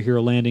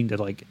superhero landing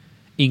to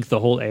ink the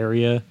whole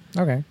area.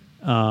 Okay.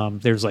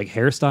 There's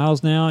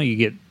hairstyles now.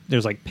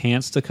 There's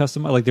pants to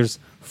customize. There's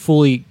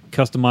fully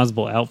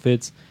customizable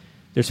outfits.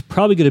 There's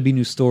probably going to be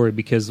new story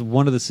because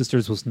one of the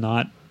sisters was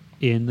not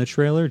in the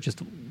trailer,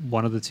 just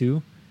one of the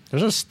two.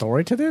 There's a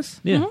story to this?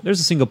 Yeah, There's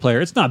a single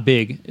player. It's not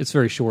big. It's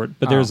very short,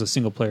 but there's a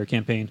single player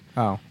campaign.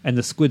 Oh. And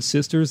the Squid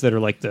Sisters that are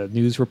the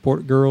news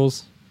report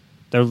girls,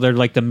 they're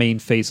the main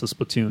face of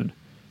Splatoon.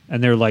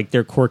 And their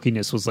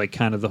quirkiness was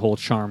kind of the whole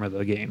charm of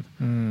the game.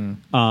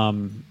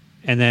 And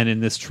then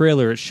in this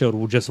trailer, it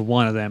showed just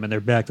one of them, and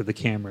they're back to the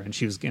camera, and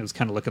it was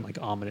kind of looking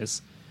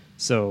ominous.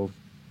 So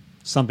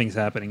something's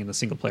happening in the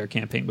single player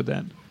campaign with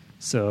that.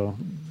 So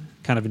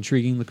kind of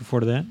intriguing. Looking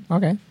forward to that.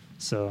 Okay.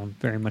 So I'm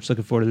very much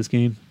looking forward to this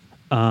game.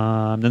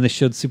 Then they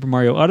showed Super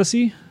Mario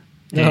Odyssey,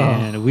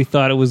 and we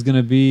thought it was going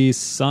to be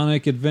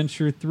Sonic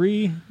Adventure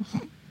 3.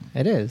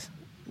 It is.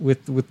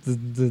 With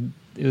the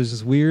it was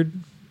just weird.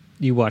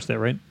 You watched that,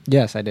 right?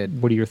 Yes, I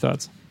did. What are your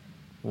thoughts?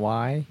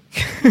 Why?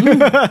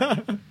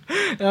 I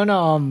don't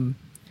know.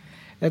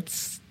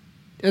 It's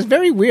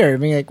very weird. I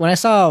mean, when I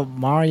saw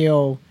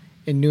Mario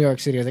in New York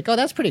City, I was like, "Oh,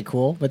 that's pretty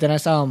cool." But then I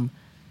saw him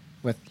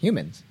with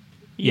humans.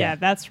 Yeah,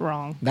 that's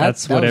wrong.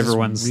 That's what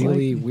everyone's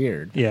really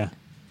weird. Yeah.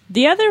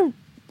 The other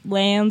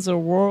lands or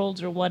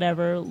worlds or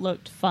whatever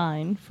looked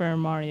fine for a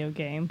Mario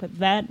game, but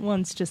that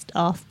one's just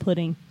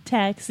off-putting.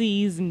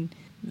 Taxis and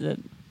the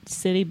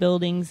city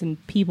buildings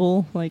and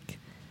people,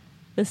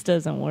 this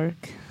doesn't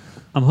work.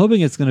 I'm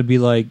hoping it's going to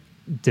be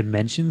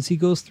dimensions he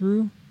goes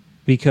through,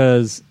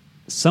 because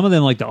some of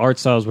them, the art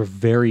styles were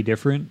very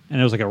different, and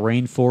there was a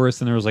rainforest,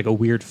 and there was a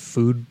weird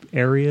food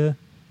area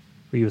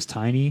where he was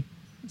tiny.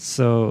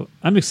 So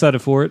I'm excited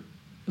for it.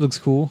 It looks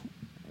cool.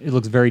 It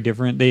looks very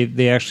different.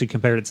 They actually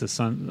compared it to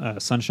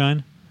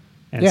Sunshine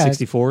and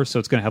 64, so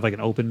it's going to have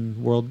an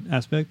open world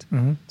aspect.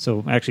 Mm-hmm.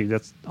 So actually,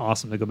 that's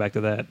awesome to go back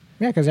to that.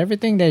 Yeah, because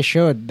everything they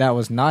showed that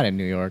was not in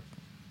New York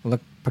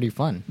looked pretty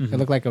fun. Mm-hmm. It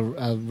looked like a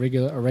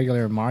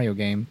regular Mario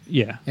game.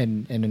 Yeah,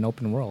 in an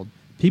open world.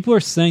 People are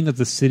saying that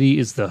the city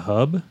is the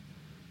hub,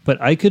 but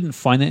I couldn't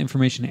find that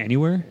information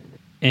anywhere.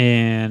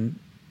 And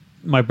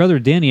my brother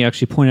Danny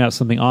actually pointed out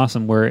something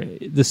awesome where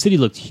the city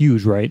looked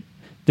huge, right?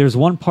 There's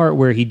one part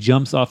where he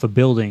jumps off a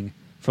building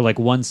for like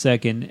 1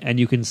 second, and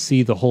you can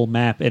see the whole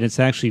map, and it's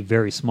actually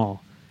very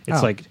small. It's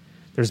Oh. like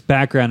there's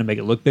background to make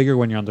it look bigger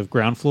when you're on the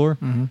ground floor,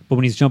 but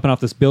when he's jumping off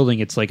this building,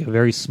 it's like a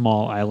very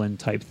small island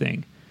type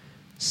thing.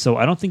 So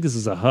I don't think this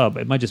is a hub.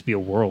 It might just be a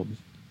world.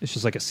 It's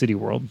just like a city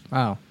world.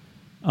 Wow.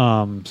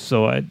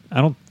 So I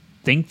don't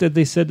think that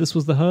they said this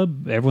was the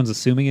hub. Everyone's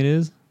assuming it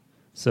is.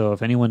 So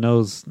if anyone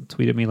knows,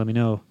 tweet at me, let me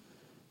know,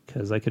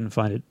 because I couldn't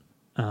find it.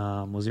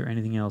 Was there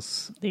anything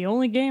else The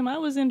only game I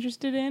was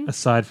interested in.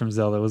 aside from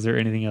Zelda? Was there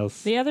anything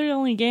else? The other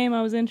only game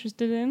I was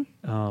interested in.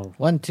 Oh,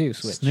 1, 2,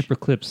 switch. Snipper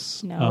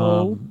Clips.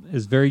 No.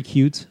 Is very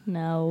cute.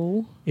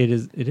 No. It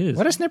is. It is.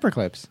 What are snipper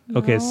clips?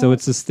 Okay, No. so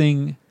it's this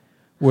thing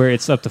where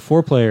it's up to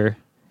 4-player,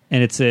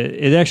 and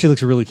it actually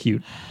looks really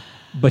cute.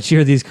 But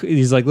you're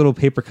these like little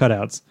paper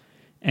cutouts,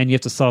 and you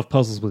have to solve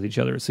puzzles with each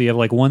other. So you have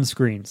like one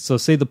screen. So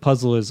say the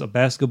puzzle is a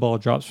basketball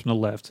drops from the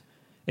left,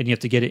 and you have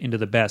to get it into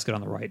the basket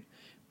on the right.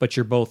 But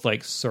you're both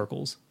like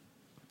circles.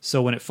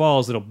 So when it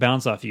falls, it'll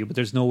bounce off you, but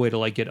there's no way to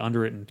like get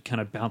under it and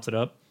kind of bounce it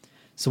up.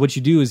 So what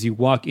you do is you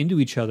walk into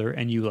each other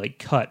and you like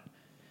cut,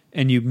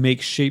 and you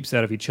make shapes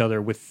out of each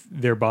other with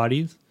their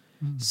bodies.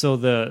 So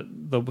the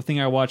thing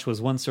I watched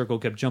was one circle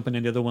kept jumping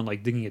into the other one,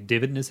 like digging a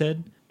divot in his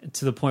head,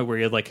 to the point where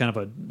he had like kind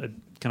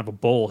of a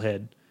bowl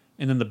head,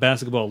 and then the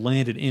basketball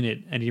landed in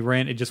it, and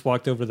it just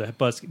walked over to the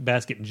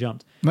basket and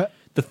jumped. But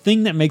The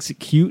thing that makes it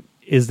cute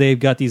is they've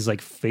got these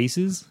like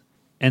faces,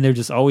 and they're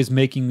just always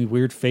making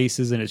weird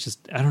faces, and it's just,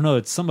 I don't know,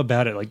 it's something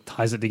about it like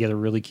ties it together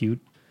really cute.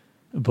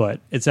 But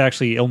it's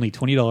actually only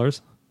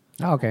 $20.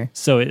 oh, okay.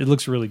 So it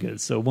looks really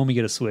good. So when we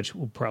get a Switch,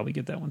 we'll probably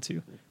get that one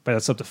too. But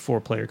that's up to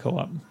 4-player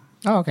co-op.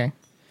 Oh, okay.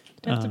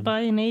 You'd have to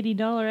buy an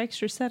 $80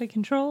 extra set of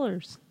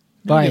controllers.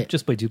 Buy Yeah, it.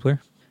 just play 2-player.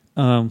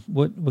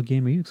 What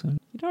game are you excited?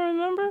 You don't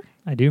remember?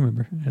 I do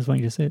remember. I just want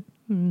you to say it.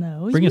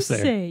 No. Bring you us there.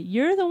 Say it.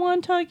 You're the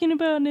one talking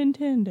about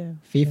Nintendo.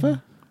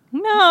 FIFA?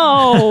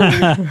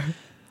 No.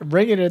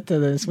 Bring it to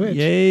the Switch.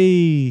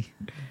 Yay!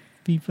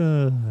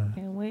 FIFA.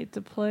 Can't wait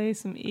to play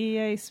some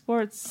EA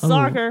Sports Oh,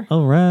 Soccer.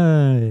 All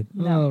right.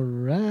 No. All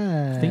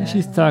right. I think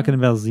she's talking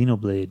about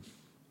Xenoblade.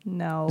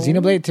 No.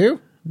 Xenoblade 2?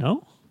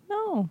 No?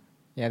 No.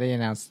 Yeah, they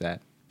announced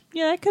that.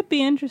 Yeah, that could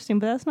be interesting,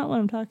 but that's not what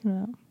I'm talking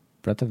about.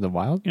 Breath of the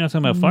Wild? You're not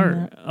talking about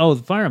Fire. Oh,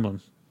 the Fire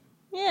Emblem.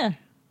 Yeah.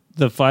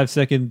 The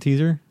 5-second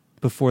teaser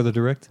before the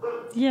direct.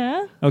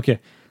 Yeah. Okay.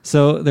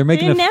 So they're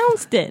making They a.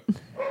 announced it.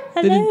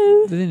 They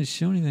Hello. didn't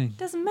show anything.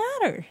 Doesn't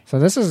matter. So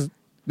this is...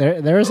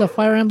 There is a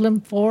Fire Emblem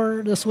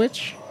for the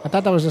Switch? I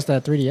thought that was just the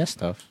 3DS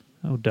stuff.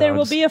 Oh, dogs. There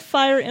will be a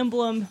Fire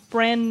Emblem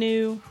brand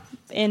new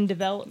in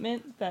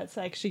development. That's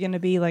actually going to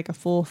be like a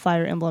full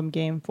Fire Emblem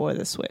game for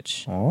the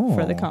Switch,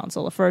 for the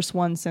console. The first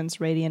one since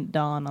Radiant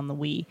Dawn on the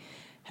Wii.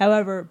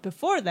 However,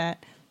 before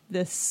that,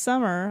 this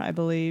summer, I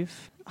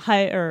believe,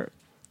 Fire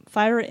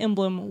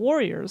Emblem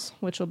Warriors,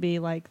 which will be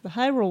like the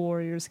Hyrule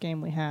Warriors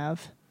game we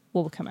have,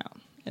 will come out.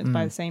 It's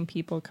by the same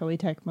people, Koei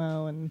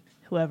Tecmo and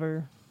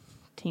whoever,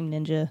 Team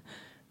Ninja.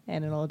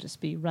 And it'll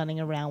just be running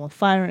around with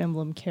Fire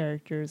Emblem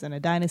characters in a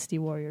Dynasty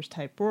Warriors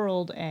type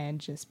world and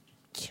just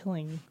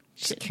killing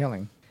Just shit.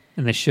 killing.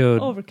 And they showed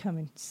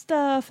Overcoming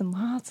stuff and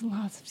lots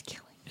of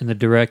killing. in the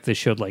direct. They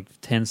showed like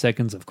 10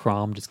 seconds of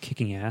Crom just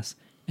kicking ass,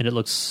 and it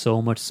looks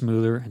so much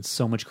smoother and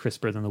so much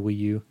crisper than the Wii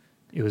U.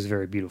 It was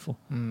very beautiful.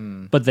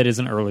 But that is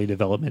an early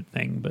development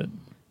thing. But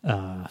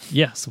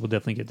yeah, so we'll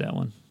definitely get that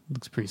one.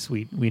 Looks pretty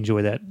sweet. We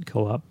enjoy that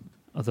co-op,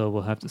 although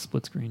we'll have to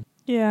split screen.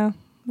 Yeah,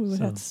 we would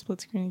So- have to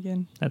split screen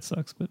again. That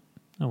sucks, but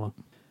oh well.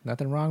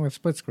 Nothing wrong with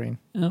split screen.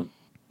 Oh,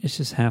 it's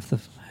just half the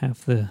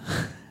Nah,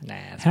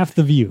 that's, half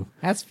the view.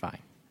 that's fine.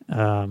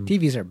 Um,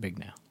 TVs are big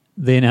now.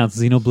 They announced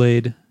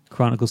Xenoblade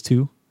Chronicles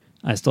 2.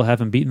 I still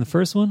haven't beaten the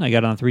first one. I got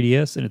it on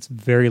 3DS, and it's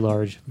very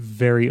large,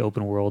 very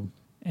open world,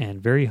 and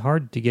very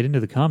hard to get into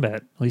the combat,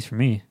 at least for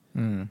me.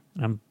 I'm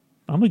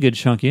a good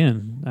chunk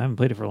in. I haven't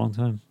played it for a long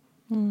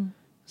time.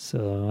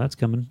 So that's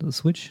coming to the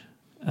Switch.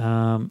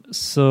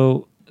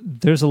 So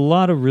there's a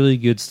lot of really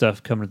good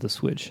stuff coming to the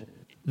Switch.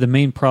 The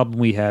main problem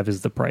we have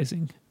is the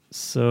pricing.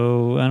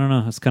 So I don't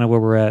know. That's kind of where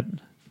we're at.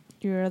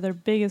 Your other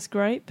biggest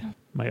gripe?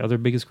 My other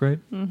biggest gripe?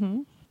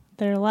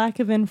 Their lack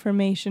of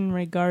information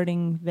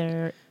regarding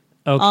their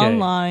Okay.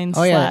 online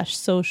Oh, yeah. /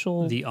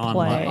 social The play.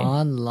 online.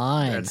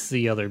 Online. That's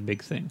the other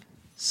big thing.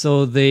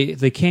 So they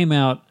came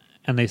out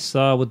and they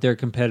saw what their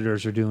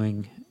competitors are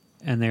doing,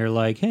 and they're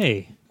like,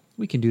 "Hey,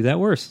 we can do that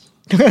worse."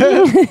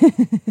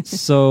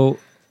 So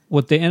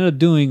what they ended up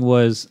doing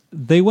was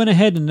they went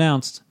ahead and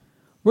announced,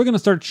 "We're going to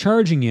start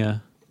charging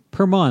you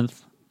per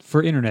month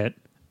for internet,"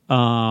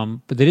 but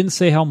they didn't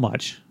say how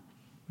much,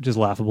 which is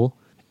laughable.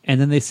 And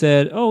then they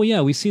said, "Oh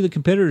yeah, we see the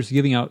competitors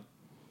giving out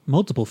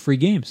multiple free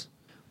games.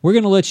 We're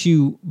going to let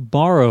you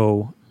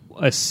borrow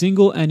a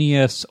single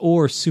NES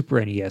or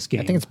Super NES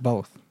game." I think it's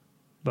both.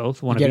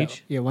 Both? One You of get-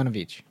 each? Yeah, one of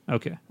each.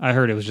 Okay. I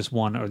heard it was just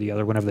one or the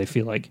other whenever they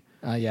feel like.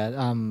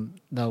 The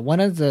one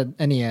is the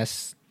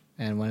NES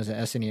and one is the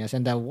SNES,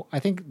 and I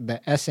think the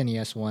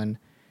SNES one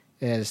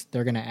is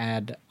they're gonna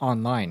add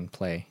online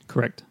play.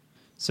 Correct.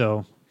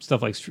 So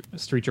stuff like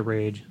Streets of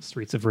Rage,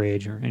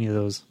 or any of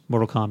those,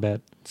 Mortal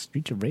Kombat.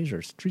 Streets of Rage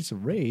or Streets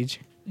of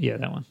Rage. Yeah,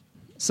 that one.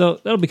 So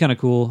that'll be kind of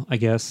cool, I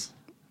guess.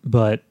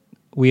 But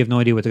we have no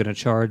idea what they're going to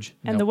charge.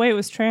 And the way it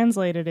was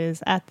translated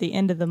is at the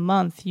end of the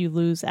month, you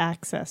lose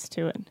access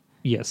to it.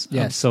 Yes.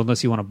 Yes. So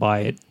unless you want to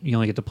buy it, you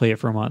only get to play it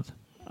for a month.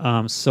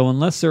 So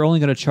unless they're only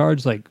going to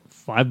charge like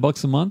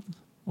 $5 a month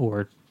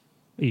or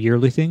a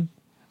yearly thing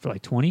for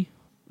like 20,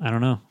 I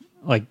don't know.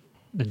 Like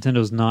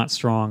Nintendo's not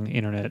strong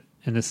internet,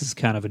 and this is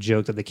kind of a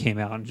joke that they came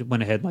out and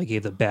went ahead and like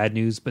gave the bad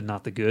news but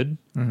not the good.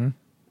 Mm-hmm.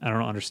 I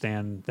don't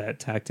understand that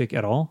tactic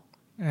at all.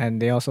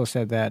 And they also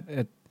said that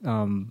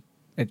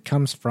it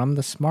comes from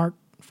the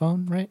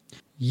smartphone, right?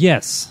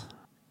 Yes,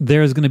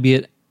 there's going to be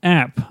an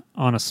app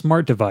on a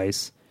smart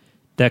device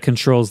that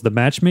controls the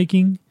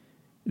matchmaking,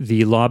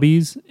 the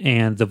lobbies,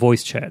 and the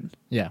voice chat.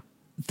 Yeah.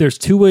 There's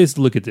two ways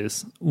to look at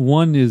this.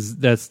 One is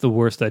that's the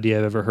worst idea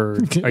I've ever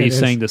heard. Are you It is.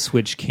 saying the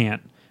Switch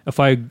can't? If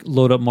I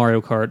load up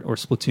Mario Kart or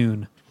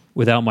Splatoon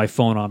without my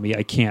phone on me,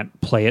 I can't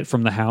play it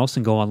from the house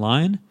and go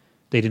online?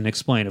 They didn't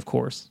explain, of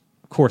course.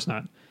 Of course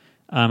not.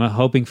 I'm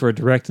hoping for a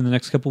direct in the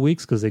next couple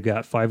weeks because they've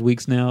got 5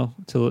 weeks now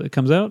till it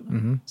comes out.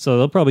 Mm-hmm. So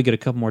they'll probably get a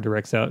couple more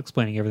directs out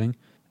explaining everything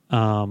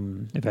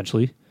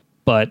eventually.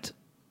 But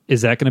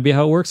is that going to be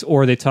how it works?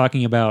 Or are they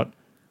talking about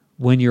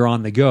when you're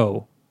on the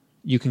go,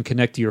 you can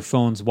connect to your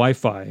phone's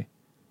Wi-Fi,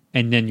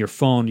 and then your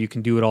phone, you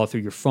can do it all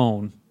through your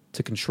phone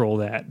to control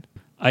that.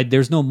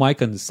 There's no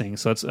mic on this thing,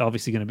 so it's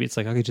obviously going to be, it's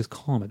like, I could just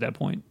call him at that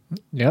point.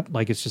 Yep.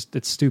 Like, it's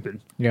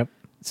stupid. Yep.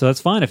 So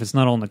that's fine. If it's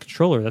not on the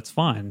controller, that's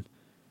fine.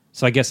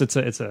 So I guess it's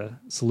a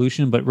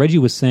solution, but Reggie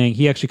was saying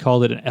he actually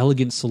called it an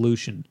elegant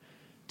solution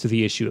to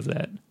the issue of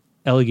that.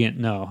 Elegant,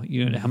 no.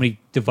 You know, how many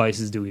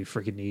devices do we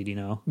freaking need, you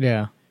know?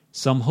 Yeah.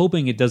 So I'm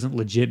hoping it doesn't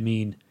legit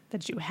mean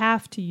That you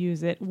have to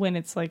use it when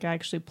it's like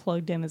actually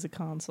plugged in as a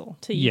console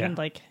to Yeah. even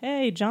like,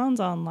 hey,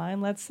 John's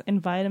online. Let's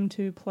invite him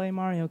to play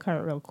Mario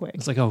Kart real quick.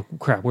 it's like, oh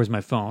crap, where's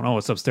my phone? Oh,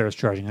 it's upstairs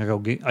charging. I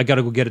got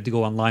to go get it to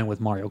go online with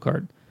Mario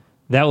Kart.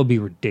 That would be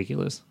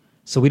ridiculous.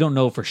 So we don't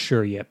know for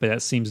sure yet, but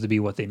that seems to be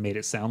what they made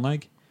it sound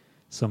like.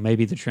 So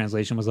maybe the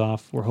translation was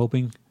off. We're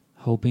hoping.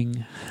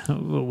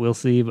 We'll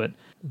see. But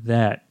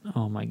that,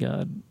 oh my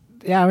god,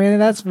 Yeah, I mean,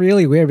 that's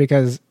really weird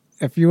because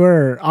if you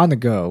were on the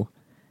go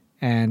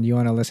and you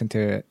want to listen to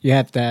it, you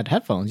have that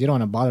headphones. You don't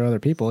want to bother other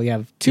people. You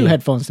have two Yeah.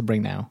 headphones to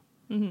bring now.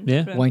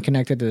 yeah, Right. One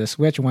connected to the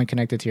Switch, one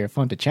connected to your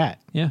phone to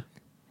chat. yeah,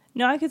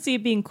 No, I could see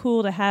it being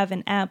cool to have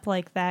an app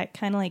like that,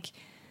 kind of like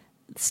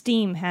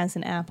Steam has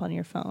an app on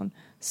your phone.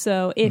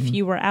 So if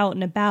you were out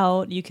and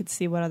about, you could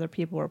see what other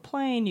people were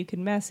playing. You could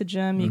message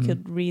them. You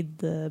could read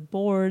the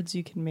boards.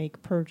 You can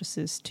make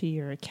purchases to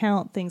your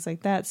account, things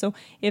like that. So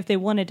if they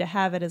wanted to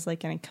have it as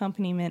like an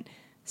accompaniment,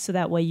 so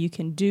that way you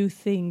can do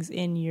things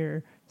in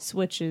your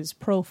Switch's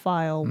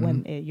profile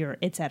when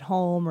it's at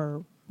home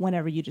or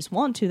whenever you just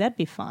want to, that'd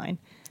be fine.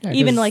 Yeah,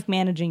 Even 'cause- like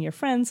managing your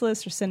friends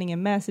list or sending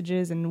in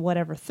messages and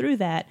whatever through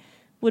that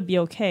would be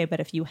okay. But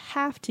if you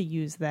have to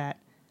use that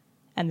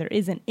and there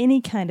isn't any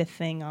kind of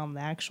thing on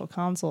the actual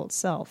console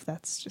itself,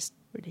 that's just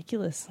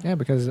ridiculous. Yeah,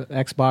 because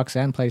Xbox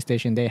and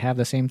PlayStation, they have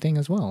the same thing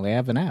as well. They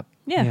have an app.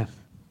 Yeah.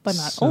 But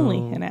not So- only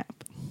an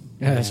app.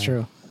 Yeah, that's Yeah.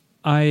 true.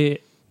 I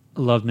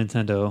love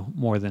Nintendo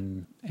more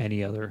than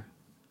any other.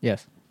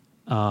 Yes.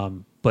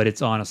 But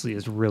it's honestly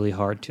is really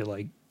hard to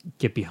like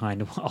get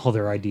behind all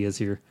their ideas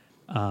here.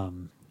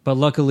 But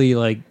luckily,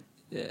 like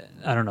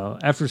I don't know.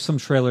 After some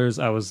trailers,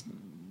 I was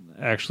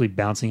actually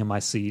bouncing in my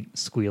seat,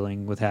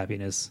 squealing with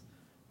happiness.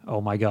 Oh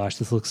my gosh,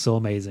 this looks so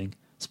amazing!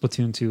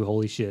 Splatoon 2,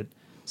 holy shit!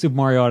 Super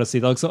Mario Odyssey,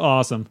 that looks so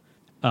awesome.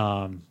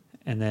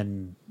 And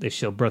then they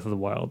showed Breath of the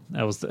Wild.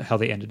 That was how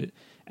they ended it,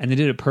 and they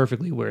did it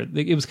perfectly. Where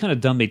it was kind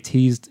of dumb. They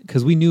teased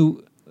because we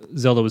knew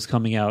Zelda was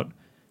coming out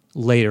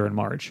later in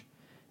March.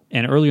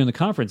 And earlier in the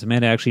conference,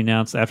 Amanda actually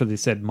announced after they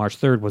said March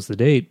 3rd was the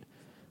date,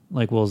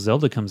 like, well,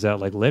 Zelda comes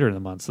out like later in the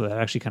month, so that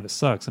actually kind of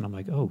sucks. And I'm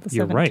like, oh, The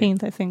you're 17th,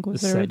 right. I think,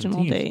 was The the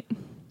original 17th. date.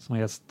 So I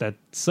guess that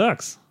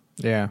sucks.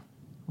 Yeah. I'm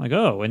like,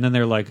 oh, and then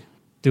they're like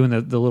doing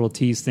the little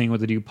tease thing where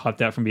the dude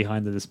popped out from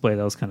behind the display.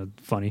 That was kind of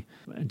funny.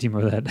 Do you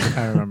remember that?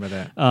 I remember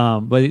that.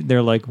 But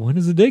they're like, when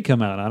does the date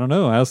come out? I don't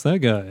know. Ask that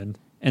guy.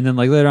 And then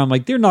like later, I'm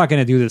like, they're not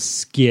going to do this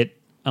skit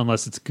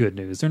unless it's good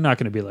news. They're not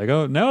going to be like,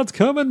 oh, now it's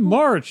coming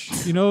March,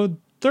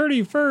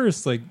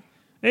 31st, like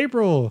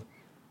April.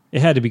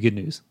 It had to be good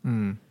news.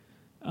 And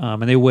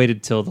they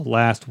waited till the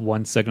last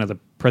 1 second of the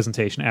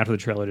presentation after the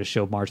trailer to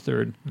show March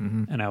 3rd.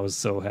 And I was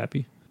so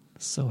happy.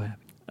 So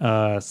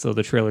happy. So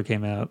the trailer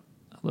came out.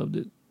 I loved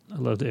it. I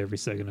loved every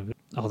second of it.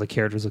 All the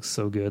characters look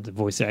so good. The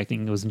voice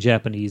acting was in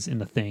Japanese in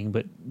the thing,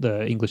 but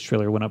the English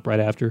trailer went up right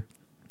after.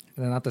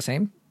 They're not the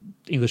same?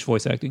 English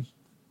voice acting.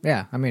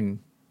 Yeah, I mean,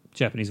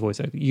 Japanese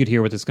voice acting. You could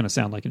hear what it's going to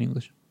sound like in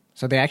English.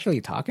 so they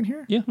actually talk in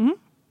here? Yeah.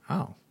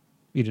 Oh,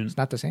 You didn't. it's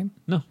not the same?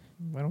 No.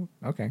 I don't,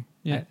 okay.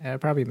 Yeah. I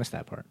probably missed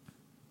that part.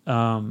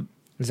 Um,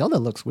 Zelda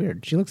looks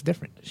weird. She looks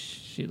different.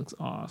 she looks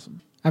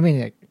awesome. I mean,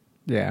 like,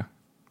 yeah.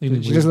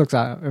 Even She weird. just looks,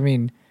 I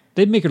mean,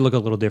 They'd make her look a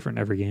little different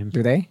every game.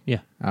 do they? Yeah.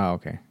 Oh,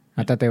 okay.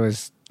 I thought there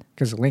was,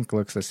 because Link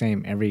looks the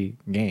same every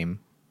game,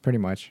 pretty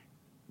much.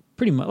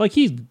 Pretty much. Like,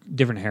 he's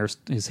different hair.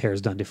 His hair's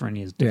done different.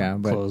 He has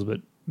different Yeah, but- clothes,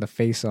 but The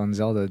face on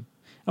Zelda,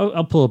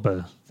 I'll pull up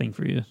a thing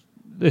for you.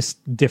 This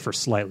differs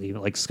slightly.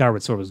 Like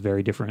Skyward Sword was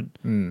very different.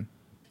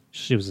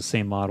 She was the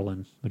same model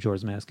in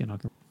Majora's Mask and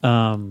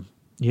Ocarina.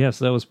 Yeah,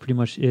 so that was pretty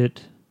much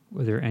it.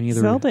 Were there any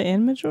other Zelda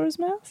in Majora's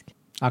Mask?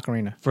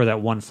 Ocarina. for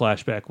that one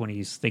flashback when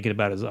he's thinking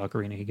about his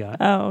ocarina he got?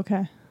 Oh,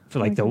 okay. For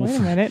like the wait a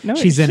minute. No,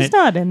 she's in it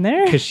not in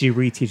there. because she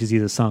reteaches you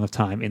the Song of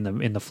Time in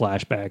the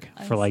flashback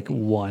for like see.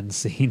 one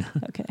scene.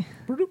 Okay.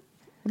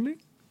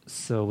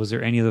 So, was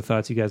there any other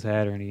thoughts you guys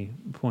had, or any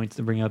points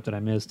to bring up that I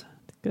missed?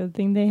 Good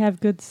thing they have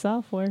good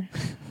software.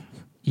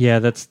 Yeah,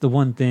 that's the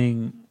one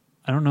thing.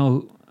 I don't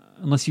know,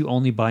 unless you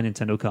only buy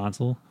Nintendo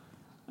console.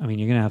 I mean,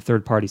 you're gonna have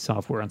third-party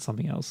software on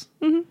something else.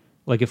 Mm-hmm.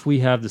 Like if we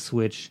have the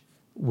Switch,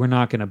 we're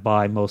not gonna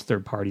buy most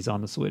third parties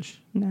on the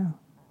Switch No.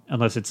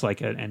 unless it's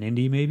like an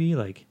indie, maybe.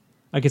 Like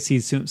I could see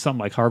something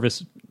like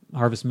Harvest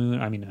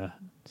Moon. I mean,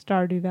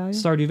 Stardew Valley.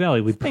 Stardew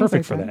Valley would be Things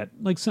perfect like for that.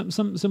 that. Like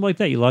something like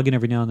that. You log in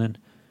every now and then.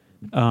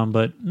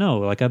 But no,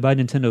 like I buy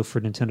Nintendo for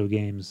Nintendo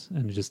games,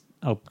 and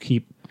I'll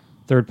keep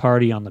third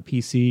party on the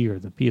PC or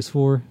the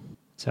PS4.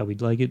 That's how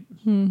we'd like it.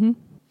 Mm-hmm.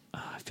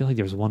 I feel like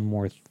there's one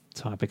more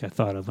topic I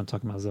thought of when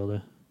talking about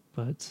Zelda,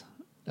 but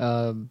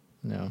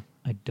No.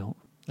 I don't.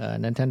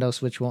 Nintendo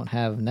Switch won't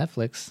have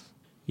Netflix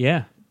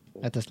Yeah,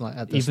 at the start.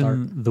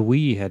 even the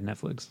Wii had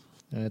Netflix.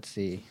 Let's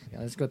see.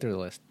 Let's go through the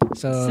list.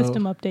 So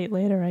System update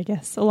later, I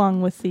guess,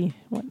 along with the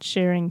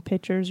sharing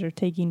pictures or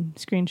taking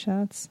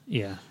screenshots.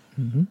 Yeah,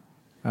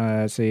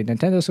 let's see.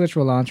 Nintendo Switch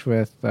will launch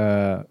with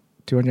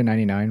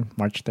 $299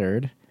 March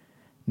 3rd.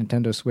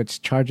 Nintendo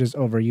Switch charges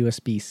over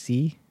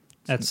USB-C.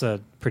 that's a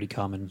pretty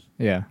common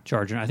Yeah.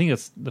 charger. I think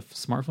that's the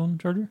smartphone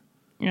charger.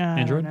 Yeah,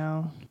 Android? I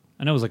don't know.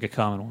 I know it was like a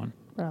common one.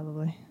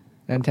 Probably.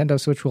 Nintendo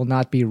Switch will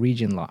not be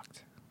region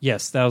locked.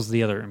 Yes, that was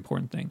the other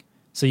important thing.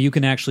 So you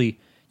can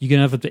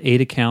have up to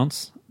 8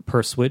 accounts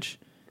per Switch.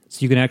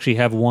 So you can actually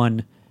have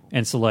one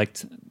and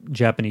select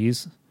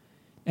Japanese,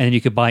 and then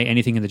you could buy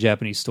anything in the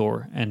Japanese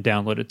store and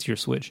download it to your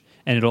Switch,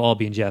 and it'll all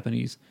be in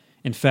Japanese.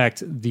 In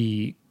fact,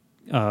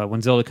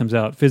 when Zelda comes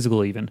out,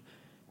 physical even,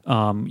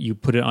 you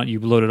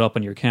load it up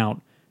on your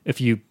account. If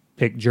you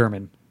pick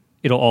German,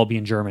 it'll all be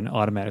in German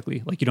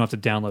automatically. Like you don't have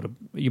to download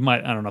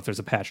I don't know if there's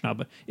a patch now,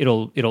 but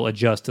it'll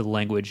adjust to the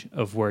language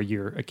of where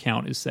your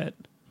account is set.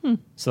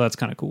 So that's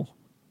kind of cool.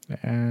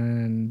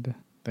 And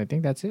I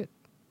think that's it.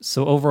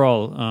 So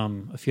overall,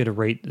 if you had to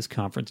rate this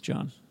conference,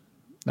 John,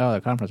 Oh,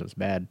 the conference was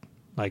bad.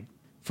 like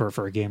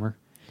for a gamer,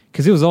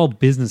 because it was all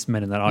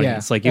businessmen in that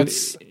audience. Yeah, like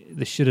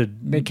they should have.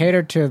 They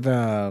catered to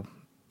the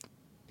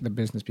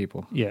business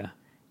people, Yeah,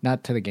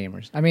 not to the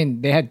gamers. I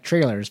mean, they had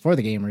trailers for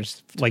the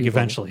gamers. like people.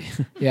 eventually.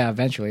 Yeah,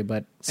 eventually.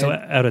 But So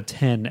out of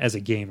 10 as a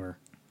gamer,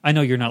 I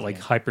know you're not like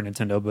hyper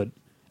Nintendo, but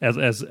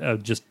as a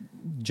just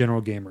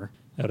general gamer,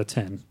 out of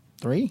 10,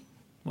 3?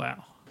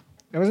 wow.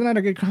 It was not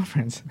a good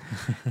conference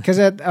because,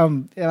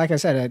 like I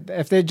said,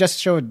 if they just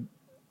showed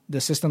the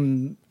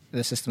system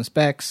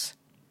specs,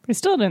 We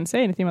still didn't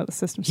say anything about the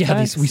system Yeah,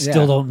 specs. we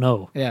still don't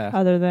know. yeah,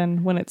 Other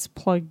than when it's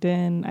plugged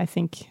in, I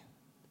think.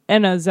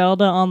 And a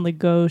Zelda on the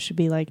go should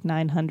be like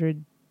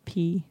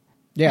 900p.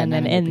 yeah, And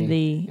then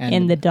 900p. And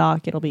in the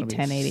dock, it'll be it'll be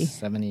 1080.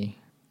 70.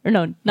 Or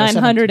no,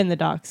 900 in the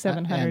dock,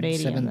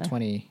 780 and in the...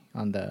 720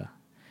 on the,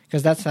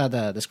 because that's how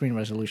the screen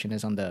resolution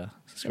is on the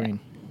screen.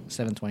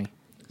 720.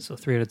 So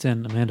 3 out of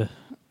 10. Amanda,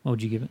 what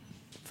would you give it?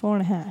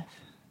 4.5.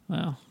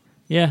 Wow.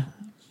 Yeah.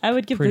 I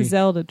would give Pretty. the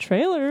Zelda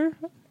trailer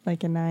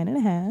like a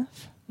 9.5.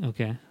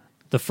 Okay.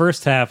 The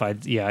first half,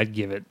 I'd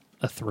give it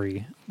a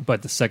 3,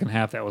 but the second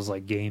half, that was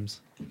like games.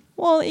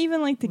 Well,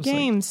 even like the It was, like,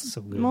 games,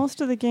 so good. most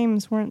of the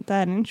games weren't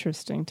that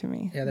interesting to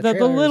me. Yeah, the the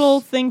trailers-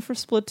 little thing for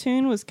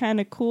Splatoon was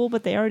kind of cool,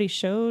 but they already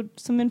showed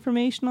some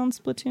information on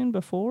Splatoon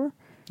before.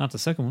 Not the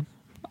second one.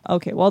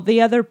 Okay, well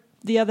the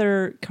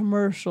other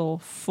commercial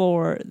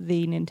for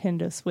the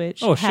Nintendo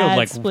Switch Oh, it showed had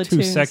like 2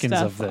 Splatoon seconds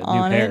stuff of the new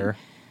on it. pair.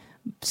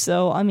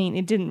 So I mean,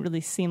 it didn't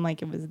really seem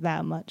like it was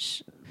that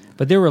much.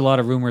 But there were a lot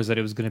of rumors that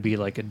it was going to be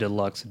like a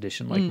deluxe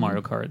edition, like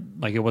Mario Kart.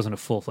 Like it wasn't a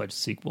full-fledged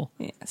sequel.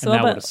 Yeah. And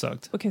that would have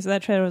sucked. Okay, so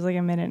that trailer was like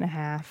a minute and a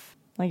half.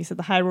 Like you said,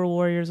 the Hyrule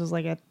Warriors was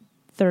like a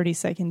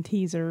 30-second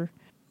teaser.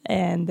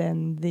 And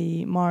then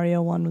the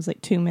Mario one was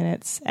like 2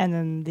 minutes. And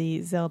then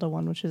the Zelda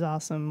one, which is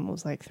awesome,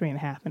 was like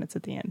 3.5 minutes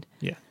at the end.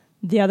 Yeah.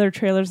 The other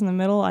trailers in the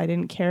middle, I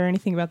didn't care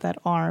anything about that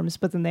ARMS.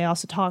 But then they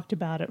also talked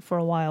about it for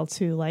a while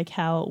too, like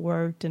how it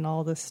worked and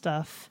all this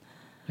stuff.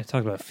 I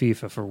talked about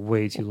FIFA for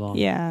way too long.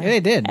 Yeah. Yeah, they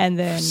did. And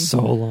then...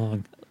 So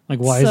long. Like,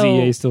 why So,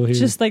 is EA still here?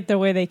 Just like the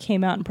way they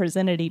came out and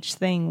presented each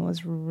thing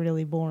was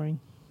really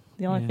boring.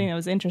 The only Yeah. thing that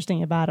was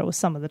interesting about it was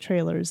some of the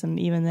trailers, and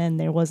even then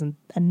there wasn't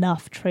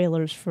enough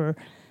trailers for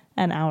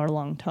an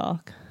hour-long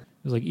talk.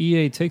 It was like,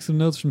 EA, take some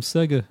notes from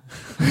Sega.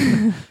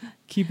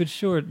 Keep it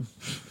short.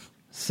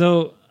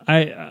 So,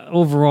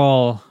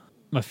 overall,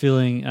 my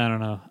feeling, I don't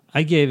know.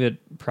 I gave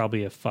it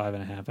probably a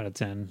 5.5 out of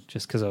 10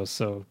 just because I was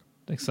so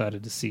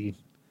excited to see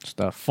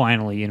Stuff.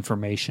 finally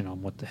information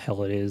on what the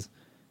hell it is,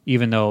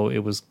 even though it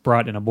was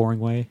brought in a boring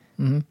way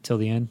till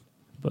the end.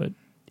 But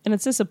And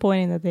it's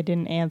disappointing that they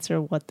didn't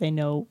answer what they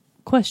know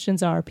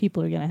questions are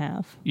people are going to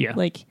have. Yeah.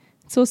 Like,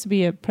 it's supposed to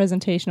be a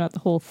presentation about the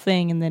whole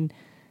thing, and then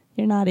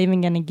You're not even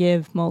going to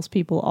give most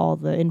people all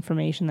the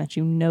information that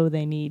you know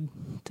they need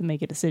to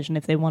make a decision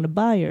if they want to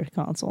buy your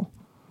console.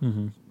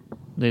 Mm-hmm.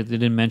 They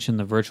didn't mention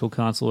the virtual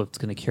console if it's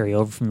going to carry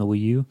over from the Wii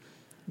U.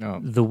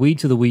 No. The Wii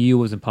to the Wii U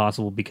was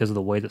impossible because of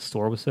the way the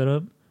store was set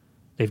up.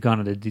 They've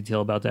gone into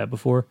detail about that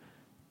before.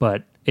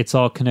 But it's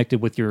all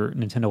connected with your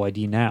Nintendo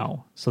ID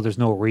now, so there's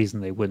no reason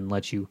they wouldn't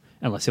let you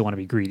unless they want to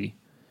be greedy.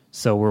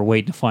 So we're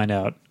waiting to find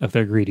out if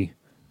they're greedy,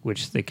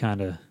 which they kind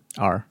of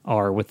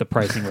are with the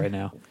pricing right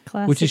now.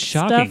 Classic which is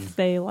shocking. stuff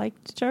they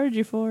like to charge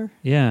you for.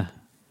 Yeah.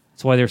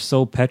 That's why they're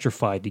so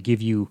petrified to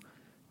give you,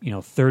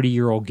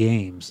 30-year-old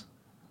games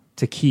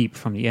to keep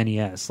from the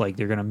NES. Like,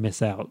 they're going to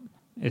miss out.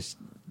 It's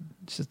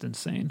just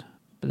insane.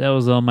 But that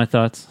was all my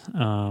thoughts.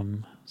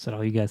 Is that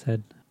all you guys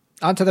had?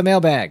 On to the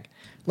mailbag.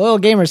 Loyal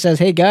Gamer says,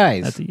 "Hey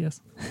guys, That's a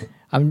yes.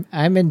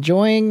 I'm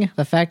enjoying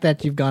the fact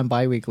that you've gone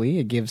bi-weekly.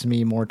 It gives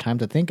me more time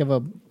to think of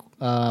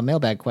a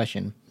mailbag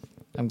question.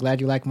 I'm glad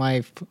you like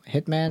my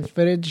Hitman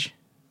footage,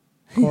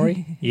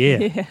 Corey.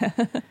 Yeah.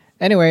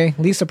 Anyway,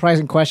 least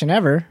surprising question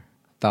ever.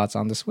 Thoughts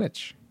on the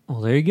Switch? Well,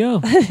 there you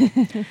go.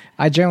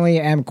 I generally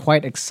am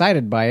quite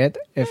excited by it.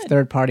 If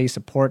third-party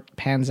support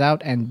pans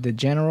out and the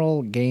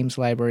general games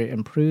library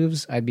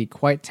improves, I'd be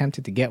quite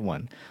tempted to get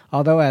one.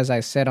 Although, as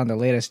I said on the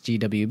latest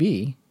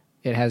GWB,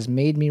 it has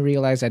made me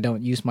realize I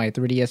don't use my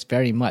 3DS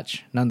very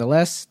much.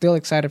 Nonetheless, still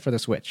excited for the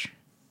Switch.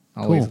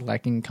 Always Cool.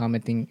 liking,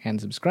 commenting,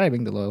 and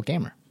subscribing to Loyal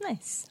Gamer.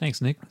 Nice.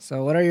 Thanks, Nick.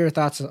 So what are your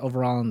thoughts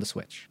overall on the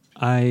Switch?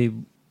 I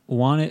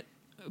want it,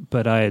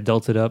 but I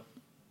adulted up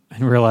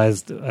and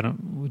realized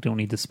we don't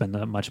need to spend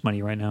that much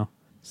money right now.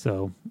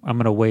 So I'm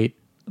going to wait.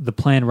 The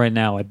plan right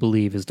now, I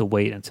believe, is to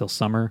wait until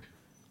summer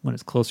when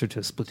it's closer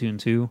to Splatoon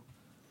 2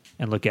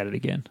 and look at it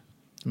again.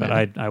 But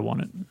Maddie? I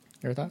want it.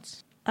 Your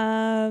thoughts?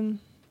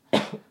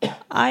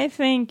 I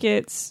think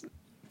it's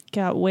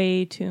got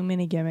way too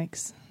many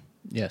gimmicks.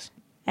 Yes.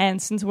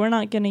 And since we're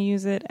not going to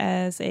use it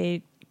as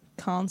a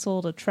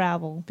console to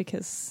travel,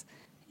 because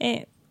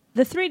the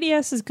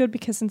 3DS is good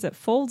because since it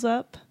folds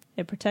up,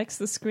 it protects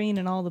the screen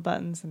and all the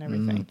buttons and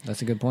everything.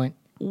 That's a good point.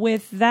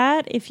 With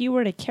that, if you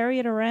were to carry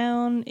it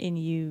around and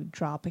you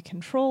drop a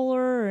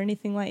controller or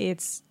anything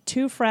it's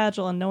too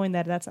fragile, and knowing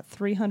that that's a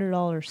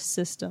 $300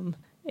 system,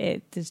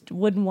 it just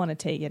wouldn't want to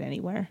take it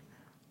anywhere.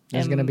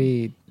 There's going to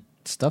be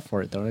stuff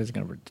for it, though. There's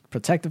going to be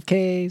protective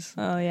case.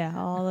 Oh, yeah,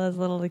 all those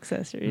little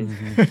accessories.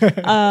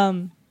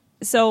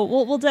 So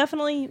we'll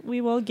definitely,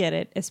 we will get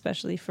it,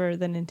 especially for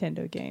the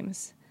Nintendo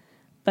games.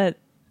 But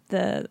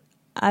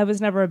I was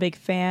never a big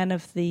fan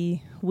of the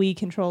Wii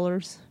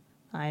controllers.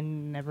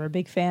 I'm never a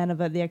big fan of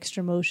the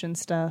extra motion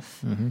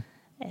stuff. Mm-hmm.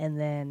 And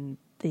then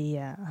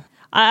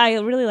I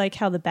really like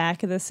how the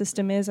back of the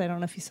system is. I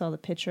don't know if you saw the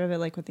picture of it,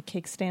 like with the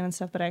kickstand and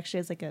stuff, but actually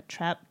it's like a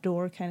trap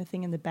door kind of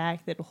thing in the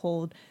back that will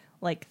hold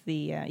like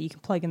you can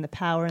plug in the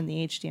power and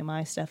the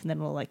HDMI stuff, and then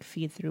it'll like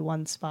feed through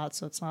one spot,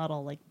 so it's not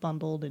all like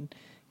bundled and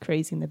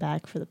crazy in the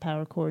back for the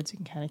power cords. You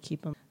can kind of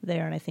keep them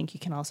there, and I think you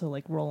can also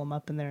like roll them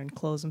up in there and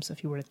close them, so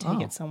if you were to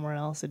take it somewhere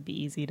else, it'd be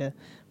easy to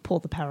pull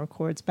the power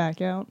cords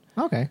back out.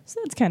 Okay. So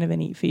that's kind of a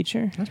neat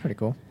feature. That's pretty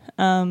cool.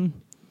 What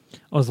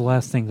was the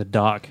last thing? The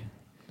dock.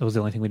 That was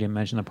the only thing we didn't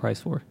mention the price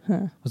for.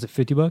 Was it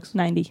 $50?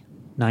 90.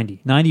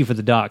 90 for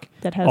the dock.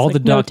 That has all like the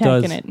no dock tech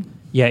does. in it.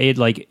 Yeah, it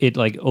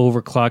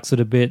overclocks it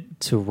a bit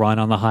to run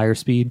on the higher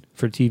speed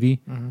for TV.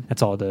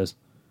 That's all it does.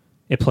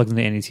 It plugs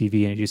into any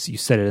TV and you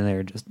set it in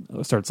there and just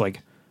starts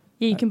like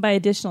Yeah, you can buy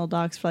additional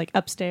docks for like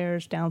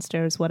upstairs,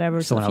 downstairs,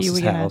 whatever. someone so if you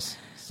else's were gonna house.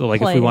 So like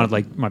if play we it- wanted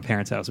like my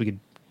parents' house, we could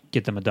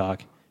get them a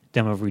dock.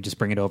 Then whenever we just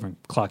bring it over and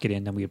clock it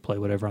in, then we could play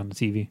whatever on the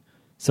TV.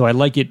 So I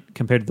like it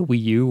compared to the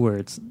Wii U, where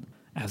it's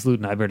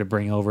absolute nightmare to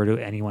bring over to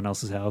anyone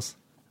else's house.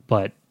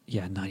 But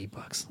yeah,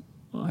 $90.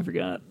 Oh, I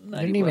forgot. I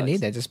didn't even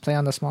need that. Just play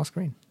on the small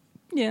screen.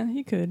 Yeah,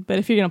 you could. But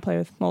if you're going to play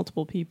with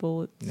multiple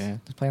people, it's... Yeah,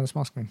 just play on the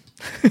small screen.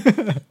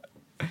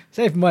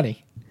 Save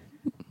money.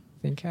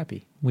 Think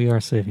happy. We are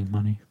saving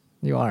money.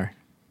 You are.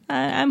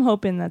 I'm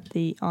hoping that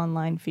the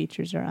online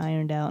features are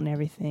ironed out and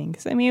everything.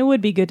 'Cause, I mean, it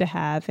would be good to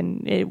have,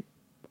 and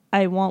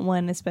I want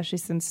one, especially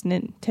since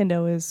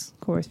Nintendo is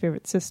Corey's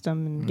favorite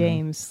system and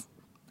games,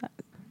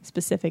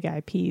 specific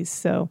IPs.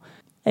 So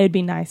it'd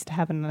be nice to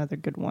have another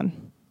good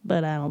one.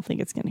 But I don't think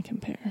it's going to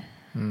compare.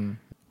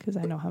 Because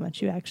I know how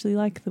much you actually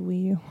like the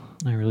Wii U.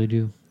 I really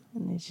do.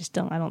 And I just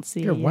don't, I don't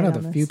see You're it one yet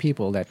of the on few this.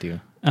 people that do.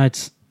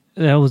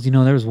 There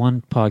was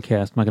one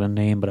podcast I'm not going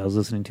to name, but I was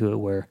listening to it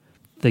where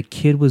the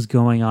kid was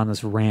going on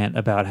this rant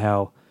about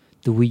how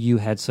the Wii U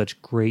had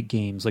such great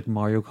games like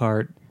Mario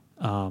Kart,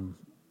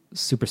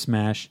 Super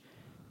Smash,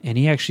 and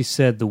he actually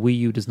said the Wii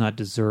U does not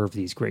deserve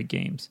these great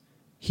games.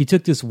 He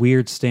took this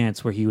weird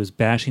stance where he was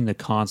bashing the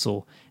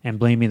console and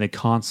blaming the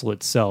console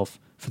itself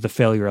for the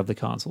failure of the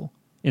console,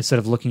 instead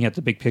of looking at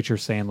the big picture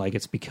saying like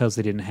it's because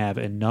they didn't have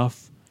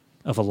enough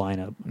of a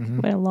lineup.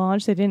 When it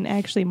launched, they didn't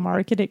actually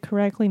market it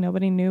correctly.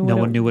 Nobody knew No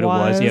what one knew what it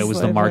was. Yeah, it was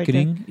the Like,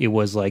 marketing. It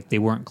was like they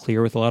weren't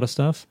clear with a lot of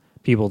stuff.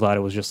 People thought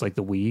it was just like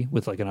the Wii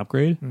with like an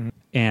upgrade.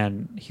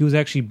 And he was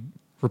actually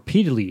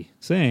repeatedly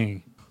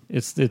saying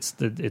it's the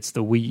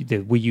Wii. The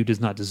Wii U does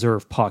not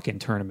deserve Pokken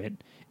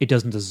Tournament. It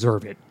doesn't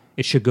deserve it.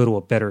 it should go to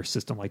a better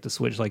system like the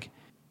Switch. Like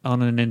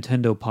on a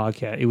Nintendo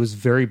podcast, it was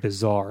very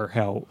bizarre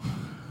how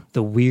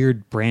the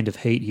weird brand of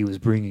hate he was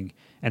bringing.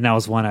 And that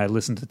was when I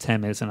listened to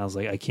 10 minutes and I was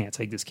like, I can't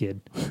take this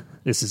kid.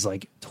 This is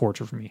like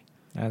torture for me.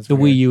 The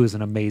Wii U is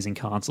an amazing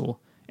console.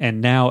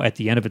 And now at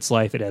the end of its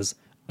life, it has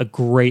a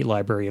great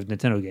library of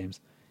Nintendo games.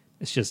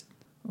 It's just,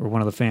 we're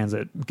one of the fans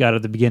that got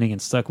at the beginning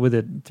and stuck with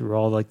it through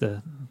all like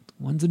the,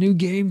 when's a new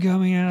game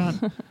coming out?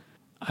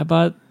 I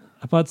bought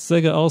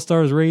Sega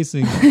All-Stars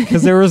Racing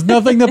because there was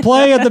nothing to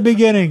play at the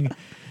beginning.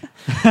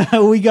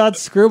 We got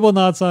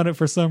Scribblenauts on it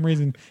for some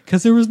reason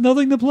because there was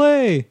nothing to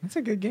play. It's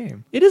a good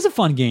game. It is a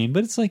fun game,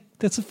 but it's like,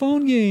 that's a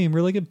phone game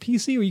or like a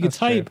PC where you can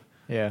type.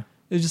 True. Yeah.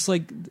 It's just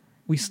like,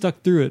 we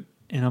stuck through it,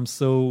 and I'm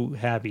so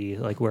happy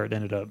like where it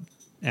ended up.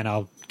 And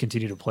I'll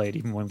continue to play it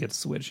even when we get the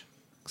Switch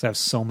because I have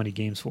so many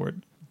games for it.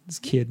 This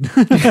kid.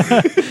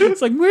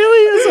 It's like,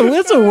 really?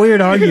 That's a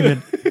weird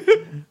argument.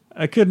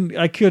 I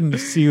couldn't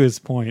see his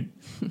point.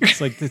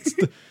 It's like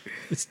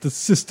it's the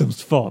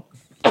system's fault.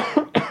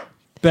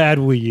 Bad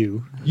Wii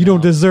U. You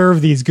don't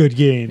deserve these good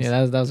games.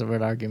 Yeah, that was a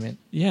weird argument.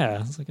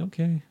 Yeah, it's like,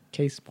 okay.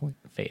 Case point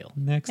fail.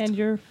 Next. And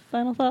your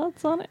final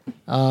thoughts on it?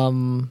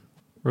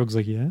 Rogue's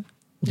like, yeah.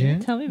 Yeah.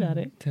 Tell me about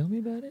it. Tell me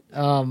about it.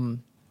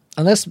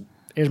 Unless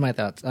here's my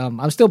thoughts.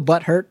 I'm still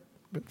butthurt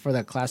for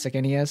the classic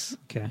NES.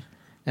 Okay.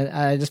 And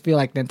I just feel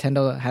like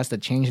Nintendo has to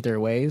change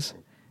their ways.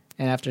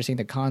 And after seeing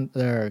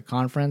their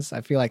conference, I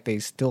feel like they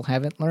still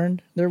haven't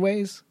learned their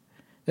ways.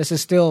 This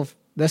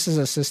is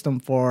a system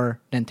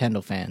for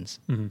Nintendo fans.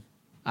 Mm-hmm.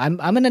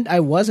 I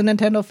was a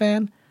Nintendo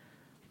fan,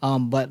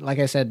 but like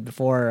I said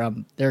before,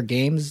 their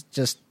games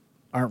just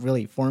aren't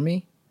really for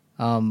me.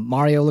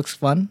 Mario looks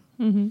fun.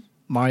 Mm-hmm.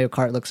 Mario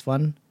Kart looks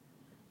fun,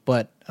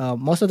 but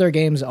most of their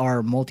games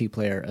are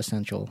multiplayer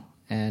essential,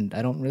 and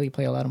I don't really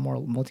play a lot of more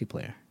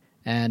multiplayer.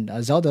 And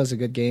Zelda is a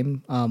good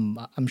game.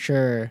 I'm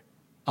sure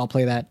I'll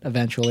play that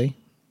eventually.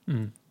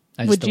 Mm.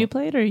 Would you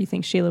play it, or you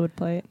think Sheila would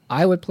play it?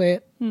 I would play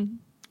it.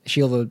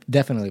 Sheila would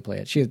definitely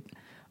play it.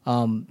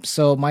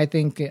 So my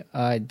thing,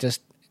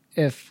 just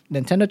if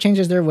Nintendo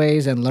changes their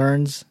ways and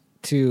learns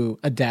to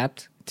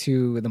adapt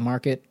to the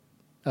market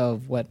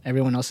of what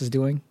everyone else is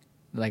doing,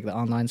 like the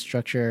online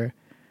structure,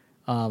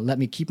 let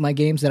me keep my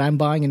games that I'm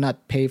buying and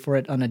not pay for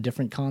it on a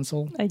different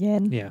console.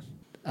 Again. Yeah.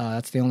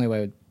 That's the only way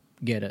I would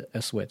get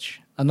a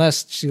Switch.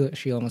 Unless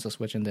Sheila wants a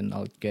Switch, and then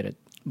I'll get it.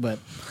 But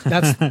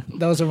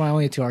those are my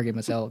only two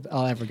arguments. I'll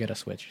ever get a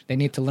Switch. They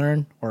need to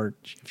learn, or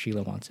if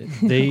Sheila wants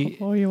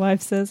it. Or your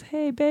wife says,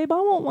 "Hey, babe, I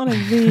want one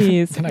of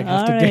these." Then I All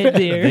have to right, get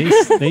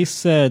dear. They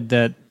said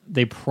that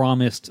they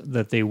promised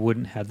that they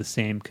wouldn't have the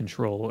same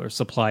control or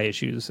supply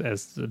issues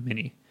as the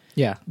Mini.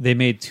 Yeah. They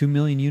made 2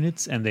 million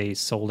units and they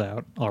sold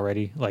out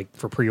already, like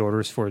for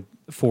pre-orders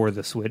for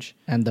the Switch.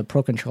 And the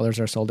Pro controllers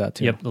are sold out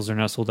too. Yep, those are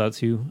now sold out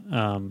too.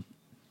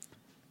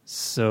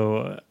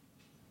 So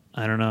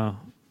I don't know.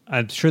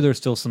 I'm sure there's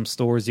still some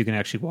stores you can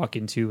actually walk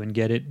into and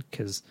get it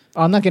because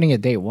I'm not getting it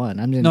day one.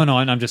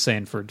 I'm just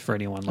saying for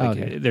anyone.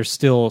 Like there's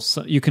still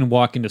you can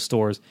walk into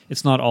stores.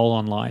 It's not all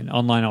online.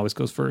 Online always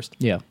goes first.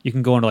 Yeah. You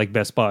can go into like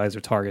Best Buys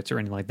or Targets or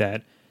anything like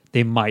that.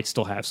 They might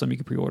still have some you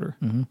can pre-order.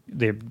 Mm-hmm.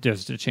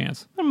 There's a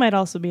chance. There might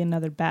also be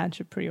another batch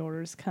of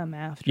pre-orders come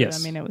after. Yes.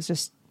 I mean, it was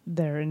just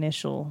their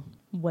initial,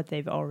 what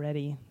they've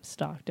already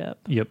stocked up.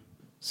 Yep.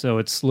 So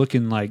it's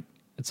looking like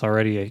it's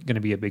already going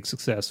to be a big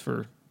success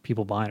for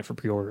people buying it for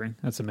pre-ordering.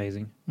 That's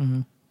amazing.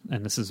 Mm-hmm.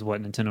 And this is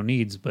what Nintendo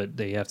needs, but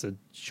they have to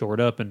shore it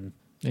up and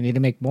they need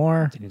to make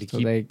more. They need to so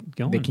keep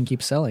going. They can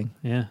keep selling.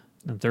 Yeah.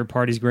 And third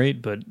party's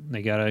great, but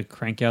they got to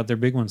crank out their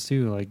big ones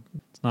too. Like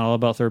it's not all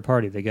about third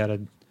party. They got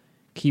to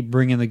keep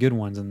bringing the good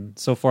ones. And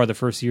so far the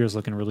first year is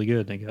looking really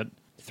good. They got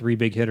 3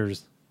 big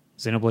hitters,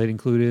 Xenoblade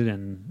included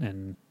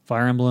and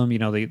Fire Emblem. You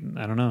know, I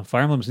don't know.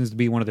 Fire Emblem seems to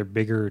be one of their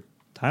bigger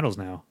titles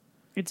now.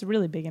 It's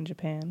really big in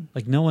Japan.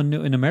 Like no one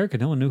knew in America.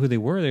 No one knew who they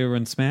were. They were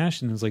in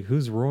Smash, and it's like,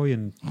 who's Roy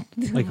and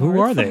like who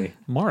are they?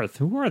 Marth.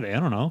 Who are they? I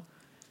don't know.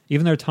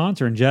 Even their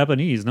taunts are in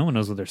Japanese. No one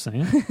knows what they're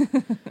saying.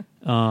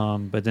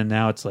 But then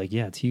now it's like,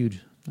 yeah, it's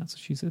huge. That's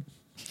what she said.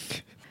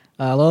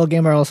 Lowell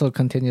Gamer also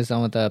continues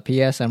on with the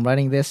PS. I'm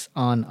writing this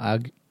on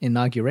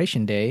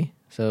Inauguration Day,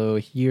 so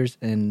here's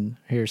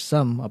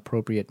some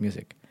appropriate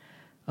music.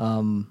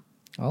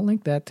 I'll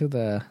link that to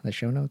the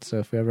show notes, so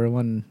if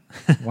everyone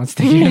wants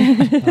to hear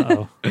it.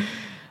 Uh-oh.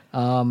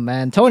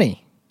 And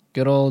Tony,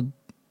 good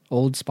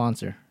old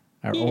sponsor,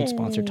 our old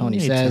sponsor, Tony,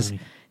 Hey, says,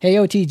 Tony. "Hey,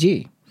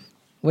 OTG,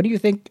 what do you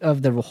think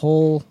of the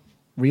whole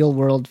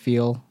real-world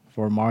feel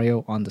for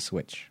Mario on the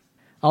Switch?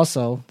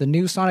 Also, the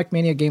new Sonic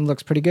Mania game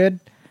looks pretty good,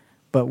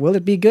 but will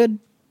it be good?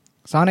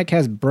 Sonic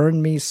has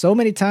burned me so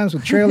many times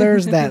with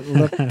trailers that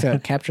look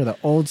to capture the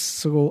old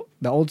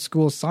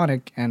school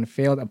Sonic and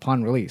failed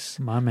upon release.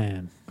 My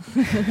man.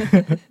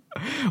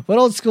 What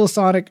old school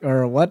Sonic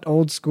or what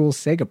old school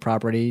Sega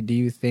property do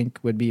you think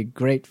would be a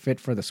great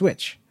fit for the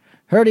Switch?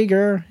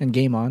 Herdiger and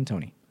Game On,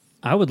 Tony."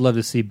 I would love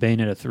to see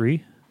Bayonetta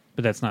 3,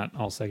 but that's not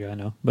all Sega, I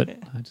know. But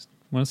I just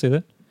want to say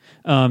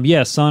that.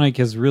 Yeah, Sonic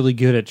is really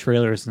good at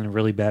trailers and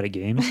really bad at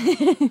games.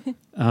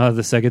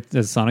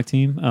 The Sonic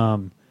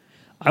team.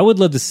 I would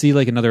love to see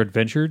like another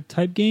adventure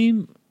type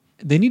game.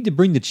 They need to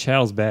bring the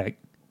Chows back.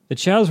 The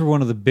Chows were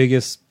one of the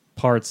biggest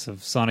parts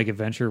of Sonic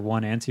Adventure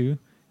 1 and 2.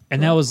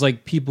 And that was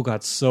like, people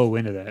got so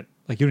into that.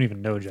 Like, you don't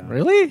even know, John.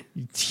 Really?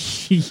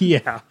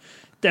 Yeah.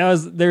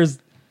 That's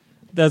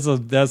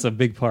a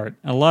big part.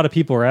 And a lot of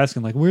people are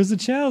asking, like, where's the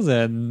Chows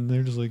at? And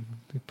they're just like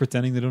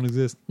pretending they don't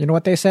exist. You know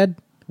what they said?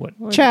 What?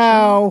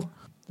 Ciao.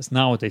 That's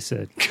not what they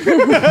said.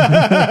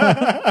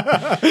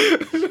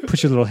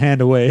 Put your little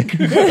hand away.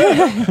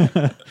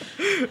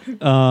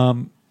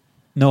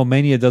 No,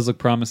 Mania does look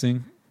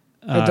promising.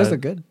 It does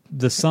look good.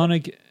 The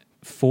Sonic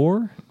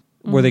 4,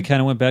 where they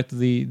kind of went back to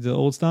the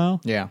old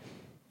style. Yeah.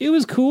 It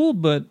was cool,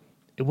 but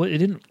it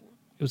didn't.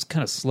 It was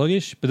kind of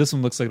sluggish. But this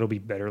one looks like it'll be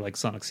better, like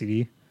Sonic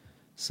CD.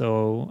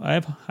 So I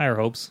have higher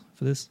hopes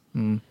for this.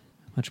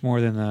 Much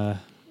more than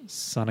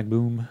Sonic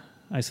Boom,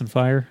 Ice and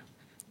Fire.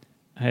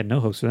 I had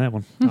no hopes for that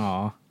one.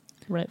 Aw.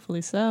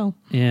 Rightfully so.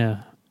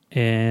 Yeah.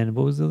 And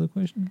what was the other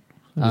question?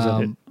 Or was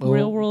that it?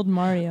 Real World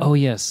Mario. Oh,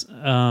 yes.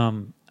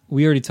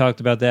 We already talked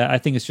about that. I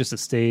think it's just a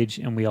stage,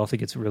 and we all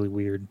think it's really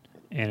weird.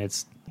 And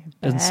it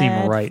doesn't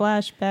seem right.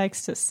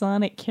 Flashbacks to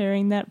Sonic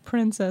carrying that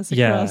princess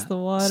across the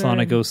water.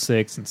 Sonic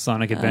 06 and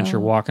Sonic Adventure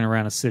walking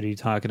around a city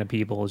talking to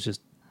people is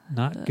just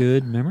not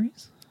good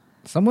memories.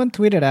 Someone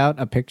tweeted out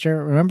a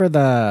picture. Remember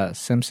the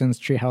Simpsons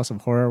Treehouse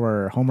of Horror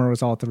where Homer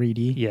was all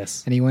 3D?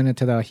 Yes. And he went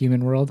into the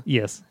human world?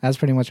 Yes. That's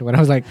pretty much what I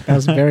was like. That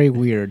was very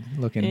weird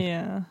looking.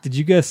 Yeah. Did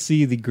you guys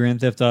see the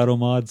Grand Theft Auto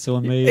mod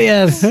someone made?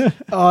 Yes.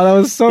 Oh, that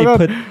was so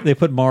good. They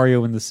put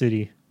Mario in the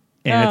city.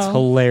 And it's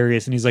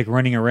hilarious. And he's like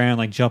running around,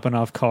 like jumping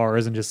off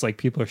cars, and just like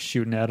people are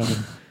shooting at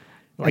him.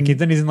 And,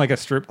 then he's in like a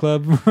strip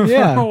club for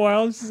a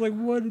while. It's just like,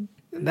 what?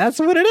 That's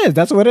what it is.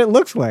 That's what it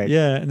looks like.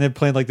 Yeah. And they're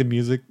playing like the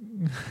music.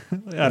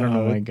 I don't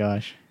know. Oh my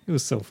gosh. It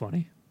was so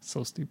funny.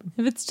 So stupid.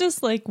 If it's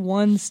just like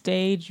one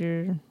stage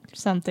or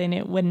something,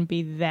 it wouldn't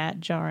be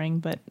that jarring.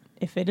 But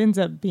if it ends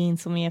up being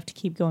something you have to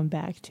keep going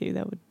back to,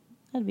 that'd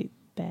be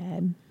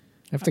bad.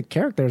 If the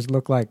characters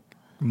look like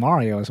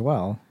Mario as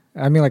well,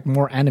 I mean, like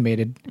more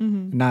animated,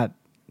 not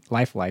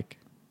lifelike.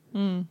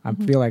 I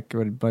feel like it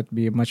would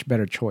be a much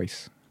better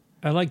choice.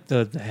 I like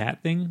the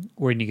hat thing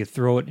where you could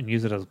throw it and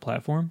use it as a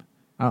platform.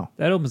 Oh,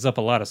 that opens up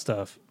a lot of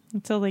stuff.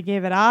 Until they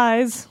gave it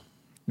eyes.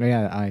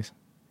 Yeah, the eyes.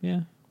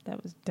 Yeah.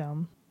 That was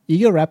dumb.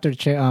 Ego Raptor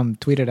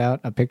tweeted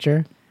out a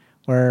picture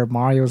where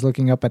Mario was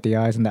looking up at the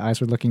eyes and the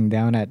eyes were looking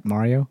down at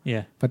Mario.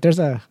 Yeah. But there's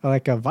a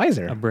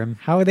visor. A brim.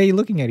 How are they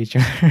looking at each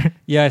other?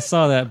 Yeah, I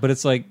saw that, but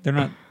it's like they're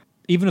not...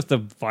 Even if the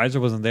visor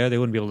wasn't there, they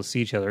wouldn't be able to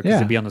see each other because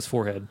it'd be on his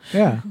forehead.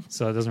 Yeah.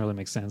 So it doesn't really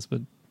make sense.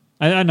 But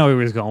I know he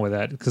was going with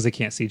that because they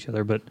can't see each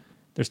other, but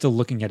they're still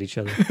looking at each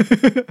other.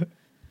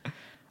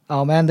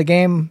 Oh, man, the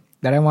game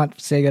that I want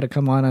Sega to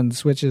come on the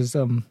Switch is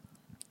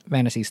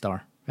Phantasy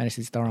Star.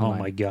 Phantasy Star Online.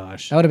 Oh my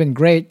gosh. That would have been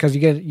great because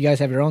you guys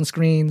have your own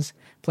screens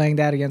playing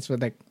that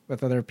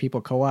with other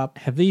people co-op.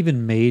 Have they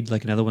even made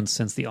like another one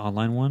since the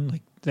online one?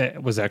 Like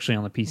that was actually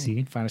on the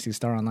PC? Phantasy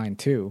Star Online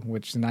 2,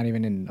 which is not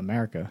even in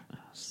America.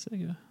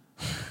 Sega.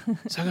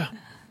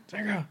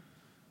 Sega.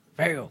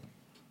 Fail.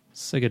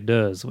 Sega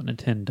does what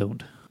Nintendo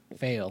don't.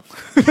 Fail.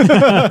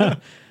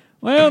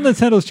 Well,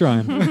 Nintendo's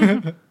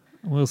trying.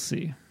 We'll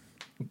see.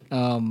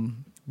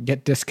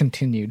 Get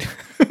discontinued.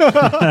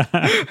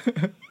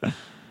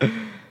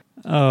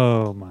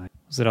 Oh my.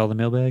 Was that all the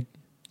mailbag?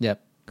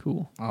 Yep.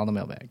 Cool. All the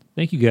mailbag.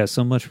 Thank you guys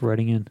so much for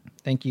writing in.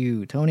 Thank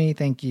you, Tony.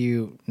 Thank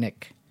you,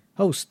 Nick,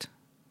 host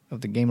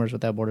of the Gamers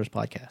Without Borders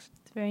podcast.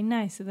 It's very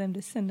nice of them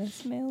to send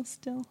us mail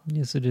still.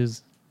 Yes, it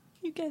is.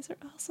 You guys are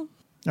awesome.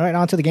 All right,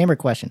 on to the gamer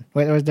question.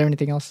 Wait, was there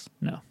anything else?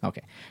 No.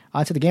 Okay.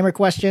 On to the gamer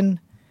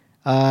question.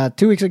 2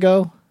 weeks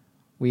ago,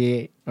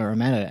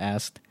 Amanda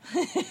asked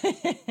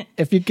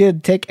if you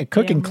could take a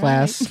cooking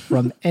class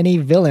from any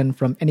villain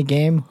from any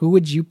game, who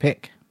would you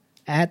pick?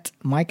 At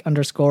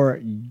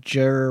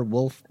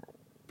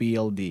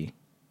Mike_Jerwolf_BLD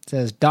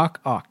says Doc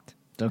Oct.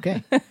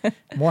 Okay.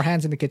 More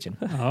hands in the kitchen.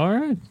 All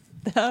right.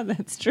 Oh,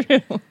 that's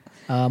true.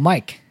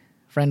 Mike,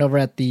 friend over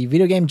at the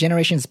Video Game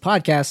Generations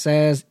podcast,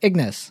 says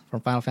Ignis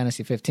from Final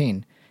Fantasy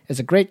 15 is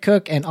a great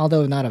cook, and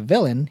although not a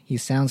villain, he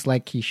sounds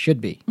like he should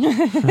be.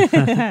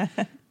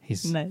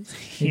 He's nice.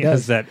 He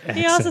does that accent.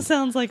 He also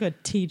sounds like a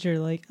teacher,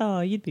 like, oh,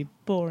 you'd be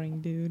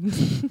boring, dude.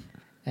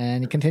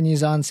 And he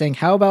continues on saying,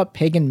 how about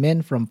Pagan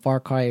Min from Far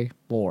Cry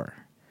 4?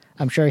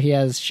 I'm sure he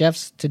has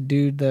chefs to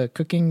do the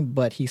cooking,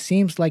 but he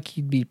seems like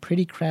he'd be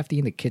pretty crafty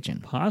in the kitchen.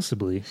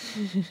 Possibly.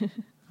 I'd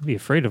be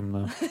afraid of him,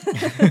 though.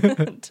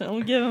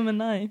 Don't give him a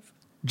knife.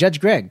 Judge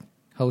Greg,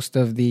 host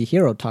of the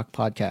Hero Talk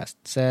podcast,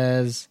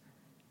 says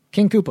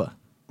King Koopa.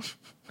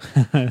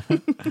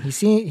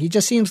 He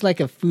just seems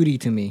like a foodie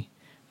to me.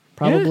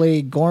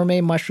 Probably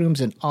gourmet mushrooms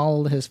in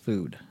all his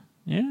food.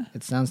 Yeah.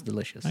 It sounds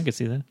delicious. I could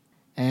see that.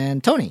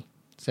 And Tony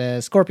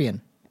says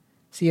Scorpion.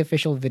 See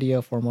official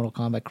video for Mortal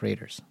Kombat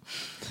creators.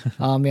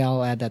 Yeah,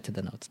 I'll add that to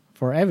the notes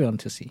for everyone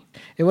to see.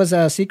 It was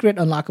a secret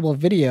unlockable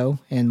video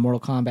in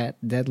Mortal Kombat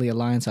Deadly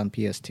Alliance on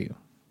PS2.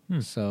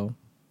 So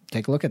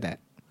take a look at that.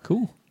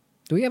 Cool.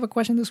 Do we have a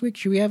question this week?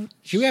 Should we have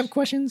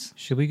questions?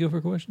 Should we go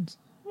for questions?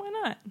 Why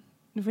not?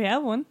 If we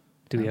have one.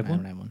 Do we I have don't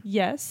one? have one.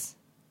 Yes,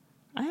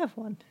 I have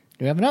one.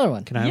 Do we have another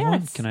one? Can I have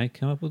one? Yes. Can I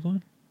come up with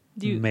one?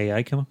 Do you, May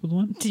I come up with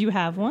one? do you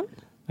have one?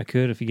 I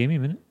could if you gave me a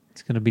minute.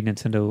 It's going to be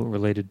Nintendo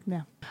related.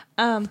 No.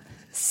 I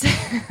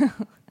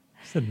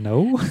said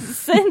no.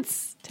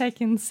 Since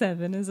Tekken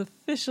 7 is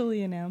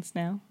officially announced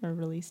now, or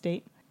release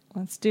date,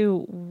 let's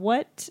do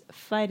what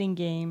fighting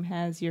game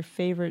has your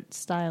favorite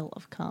style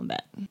of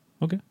combat?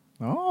 Okay.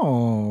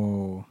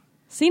 Oh.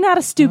 See, not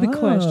a stupid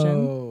question.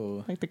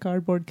 Oh. Like the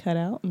cardboard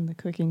cutout in the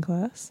cooking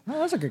class. Oh,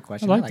 that's a good I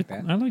question. I like, like the,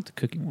 that. I like the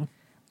cooking one.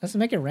 Let's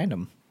make it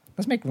random.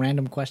 Let's make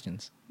random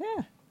questions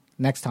Yeah.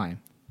 next time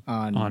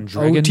on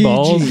Dragon OTG.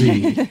 Ball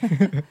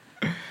Z.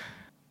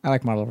 I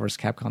like Marvel vs.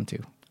 Capcom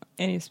too.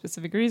 Any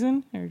specific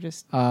reason? Or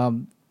just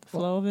the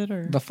flow of it?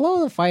 Or The flow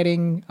of the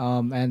fighting,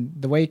 and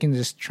the way you can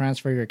just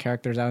transfer your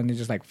characters out and you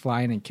just like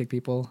fly in and kick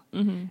people,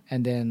 and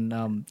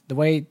then the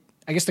way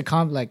I guess the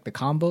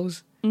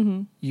combos,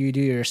 you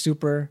do your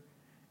super,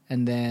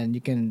 and then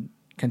you can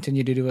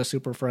continue to do a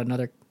super for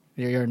another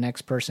your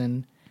next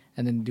person,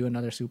 and then do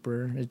another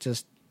super. It's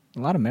just a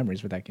lot of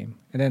memories with that game.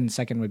 And then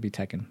second would be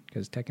Tekken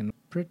because Tekken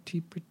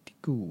pretty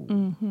cool,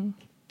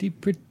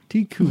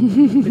 pretty cool,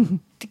 pretty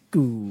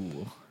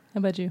cool. how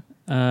about you?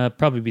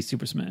 Probably be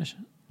Super Smash.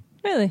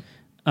 Really?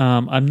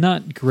 I'm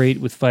not great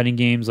with fighting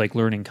games like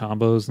learning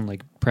combos and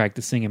like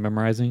practicing and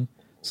memorizing.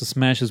 So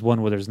Smash is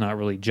one where there's not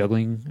really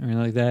juggling or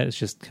anything like that. It's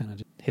just kind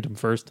of hit them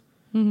first.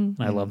 And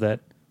I love that.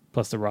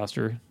 Plus the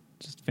roster,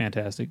 just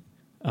fantastic.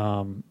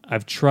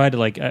 I've tried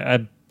to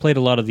I played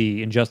a lot of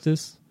the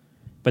Injustice,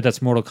 but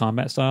that's Mortal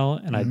Kombat style,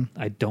 and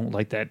I don't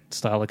like that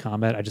style of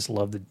combat. I just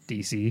love the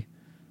DC,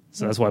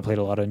 so that's why I played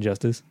a lot of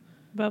Injustice.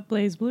 About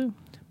Blaze Blue?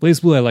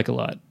 Blaze Blue I like a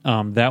lot.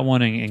 That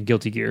one and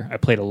Guilty Gear I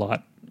played a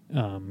lot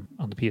on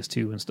the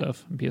PS2 and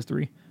stuff, and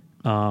PS3.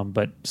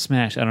 But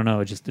Smash, I don't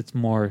know. It's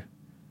more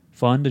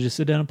fun to just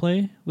sit down and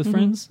play with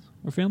friends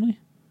or family.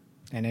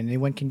 And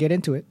anyone can get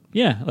into it.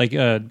 Yeah, like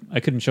I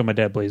couldn't show my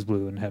dad Blaze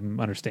Blue and have him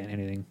understand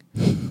anything.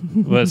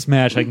 But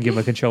Smash, I can give him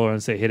a controller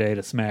and say hit A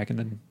to smack,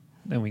 and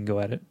then we can go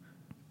at it.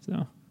 So,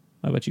 how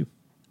about you?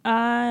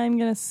 I'm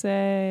going to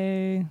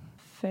say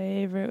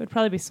favorite would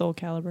probably be Soul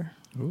Calibur.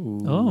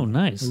 Ooh. Oh,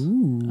 nice.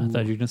 Ooh. I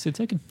thought you were going to say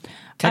Tekken.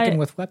 Tekken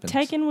with weapons.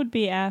 Tekken would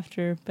be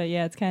after, but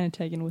yeah, it's kind of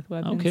Tekken with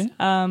weapons. Okay.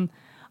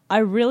 I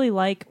really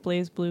like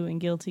Blaze Blue and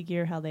Guilty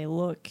Gear, how they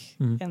look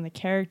and the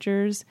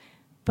characters,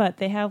 but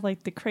they have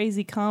like the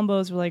crazy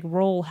combos where like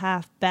roll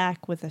half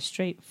back with a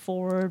straight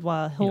forward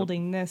while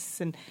holding this,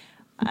 and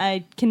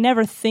I can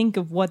never think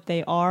of what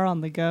they are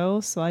on the go,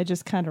 so I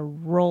just kind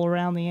of roll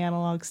around the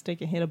analog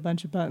stick and hit a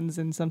bunch of buttons,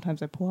 and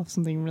sometimes I pull off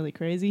something really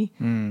crazy,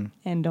 and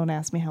don't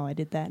ask me how I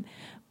did that.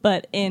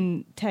 But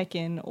in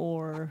Tekken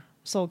or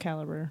Soul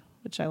Calibur,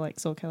 which I like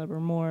Soul Calibur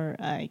more,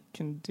 I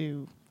can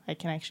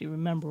actually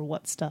remember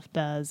what stuff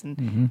does,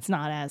 and it's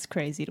not as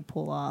crazy to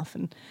pull off,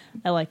 and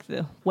I like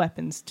the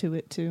weapons to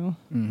it too.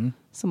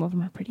 Some of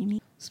them are pretty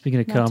neat. Speaking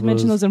of Not combos, to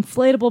mention those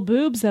inflatable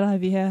boobs that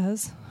Ivy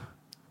has.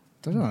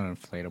 Those are not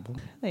inflatable.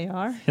 They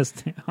are. yes,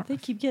 they are. They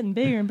keep getting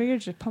bigger and bigger.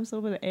 Just pumps a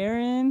little bit of air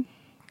in.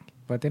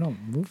 But they don't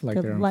move like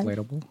The they're light-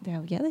 inflatable.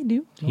 Yeah, they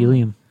do.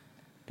 Helium.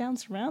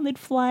 Bounce around. They'd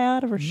fly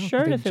out of her No,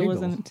 shirt they if it jiggle.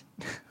 wasn't.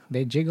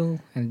 They jiggle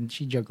and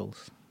she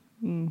juggles.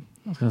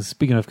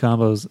 Speaking of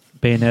combos,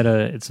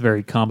 Bayonetta, it's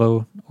very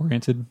combo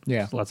oriented.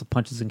 Yeah. Lots of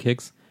punches and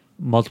kicks.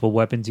 Multiple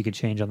weapons you can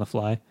change on the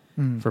fly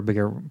for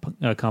bigger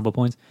combo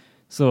points.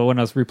 So when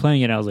I was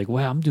replaying it, I was like,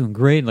 wow, I'm doing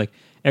great. Like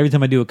every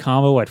time I do a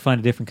combo, I'd find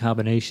a different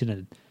combination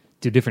and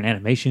do different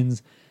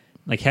animations.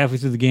 Like halfway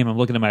through the game, I'm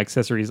looking at my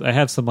accessories. I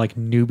have some like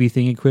newbie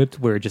thing equipped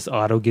where it just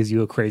auto gives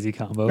you a crazy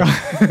combo.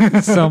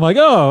 So I'm like,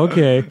 oh,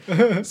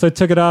 okay. So I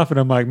took it off and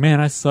I'm like, man,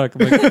 I suck.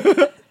 I'm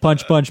like,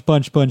 punch, punch,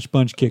 punch, punch,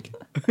 punch, kick.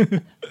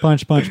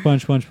 Punch, punch,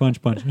 punch, punch,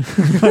 punch, punch.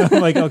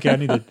 I'm like, okay,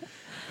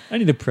 I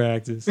need to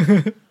practice.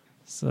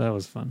 So that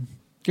was fun.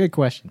 Good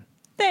question.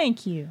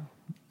 Thank you.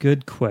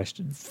 Good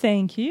question.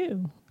 Thank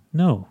you.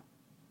 No.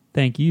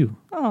 Thank you.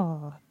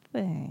 Oh,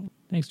 thanks.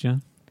 Thanks,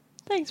 John.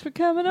 Thanks for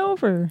coming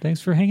over.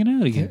 Thanks for hanging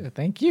out again.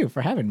 Thank you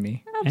for having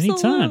me. Anytime,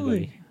 Absolutely.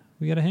 buddy.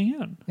 We got to hang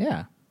out.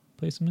 Yeah.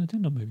 Play some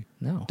Nintendo, maybe.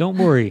 No. Don't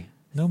worry.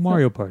 No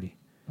Mario Party.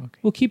 Okay.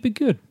 We'll keep it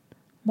good.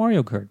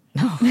 Mario Kart.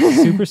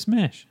 Super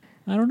Smash.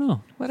 I don't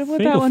know. What about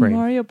Fatal when Frame.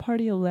 Mario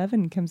Party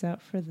 11 comes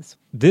out for this?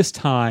 This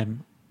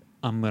time,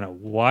 I'm going to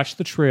watch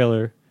the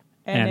trailer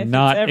and if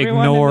not it's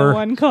everyone in ignore. the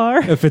one car.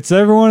 If it's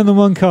everyone in the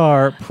one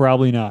car,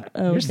 probably not.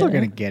 Okay. You're still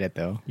going to get it,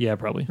 though. Yeah,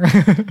 probably.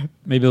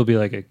 Maybe it'll be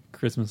like a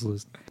Christmas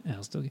list.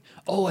 I'll still get.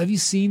 Oh, have you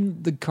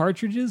seen the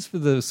cartridges for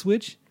the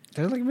Switch?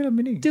 They're like little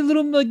mini. They're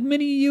little like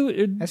mini.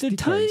 They're SD tiny.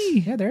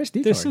 cards. Yeah, they're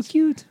SD They're cards. so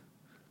cute.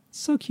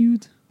 So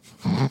cute.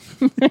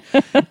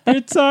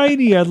 They're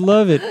tiny. I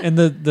love it. And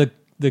the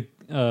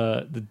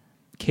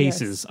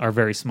cases are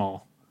very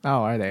small.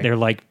 Oh, are they? They're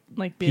like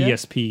Like beer?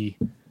 PSP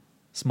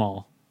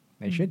small.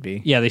 They should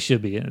be. Yeah, they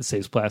should be. And it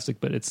saves plastic,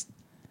 but it's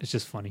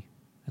just funny.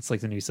 It's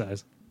like the new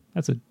size.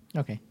 That's it.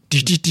 Okay.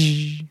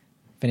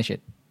 Finish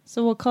it.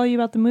 So we'll call you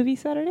about the movie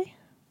Saturday?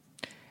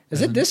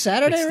 Is it this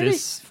Saturday It's already?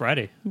 this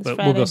Friday. This But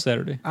Friday. we'll go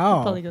Saturday. We'll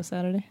Oh. probably go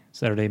Saturday.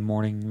 Saturday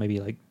morning,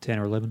 maybe like 10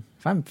 or 11.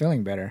 If I'm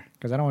feeling better,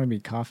 because I don't want to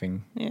be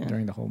coughing Yeah.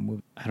 during the whole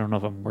movie. I don't know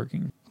if I'm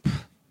working.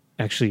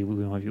 Actually,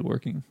 we might be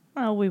working.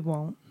 Oh, we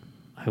won't.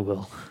 I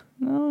will.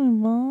 No, we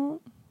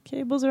won't.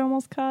 Cables are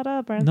almost caught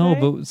up, aren't No,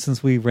 they? but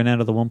since we ran out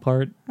of the one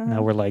part,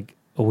 now we're like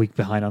a week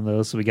behind on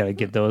those, so we got to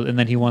get those. And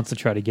then he wants to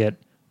try to get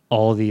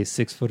all the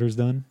 6-footers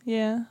done.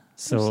 Yeah.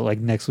 So like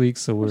next week,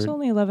 so There's we're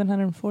only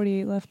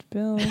 1,148 left to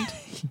build.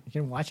 You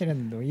can watch it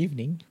in the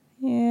evening.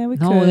 Yeah, we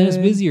no, could. then it's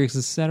busier because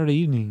it's Saturday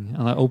evening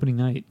on the opening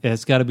night.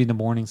 It's got to be in the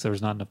morning, so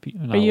there's not enough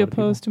people. Are you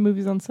opposed to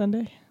movies on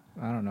Sunday?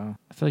 I don't know.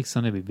 I feel like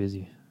Sunday would be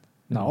busy.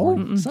 In the No,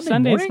 morning. Sunday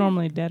Sunday's morning?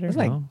 normally deader. It's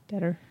like- No.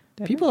 deader.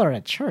 People are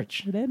at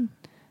church. We're dead.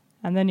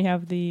 And then you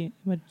have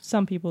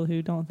some people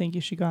who don't think you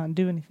should go out and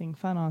do anything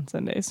fun on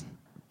Sundays.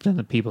 Then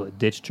the people that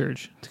ditch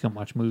church to come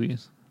watch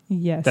movies.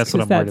 Yes, That's what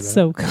 'cause I'm worried that's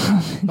so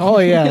common. Oh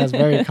yeah, that's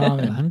very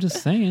common. I'm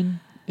just saying,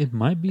 it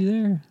might be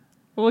there.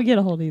 We'll get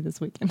a hold of you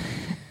this weekend.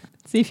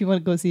 See if you want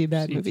to go see a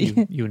bad See if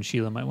movie. you and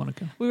Sheila might want to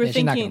come. We were Yeah,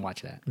 she's not thinking gonna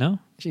watch that. No?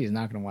 She is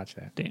not gonna watch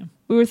that. Damn.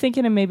 we were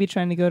thinking of maybe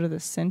trying to go to the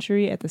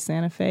Century at the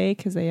Santa Fe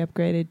because they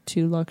upgraded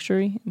to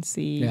luxury and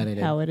see Yeah, they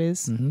did. how it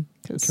is. Mm-hmm.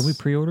 'Cause- Can we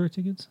pre-order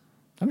tickets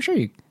I'm sure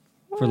you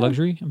for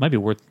luxury? It might be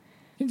worth.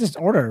 can just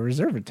order a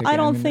reserve ticket. I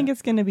don't mean, think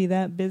it's going to be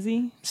that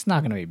busy. it's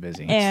not gonna be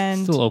busy.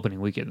 And Still opening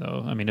weekend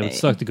though. I mean, it would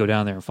suck to go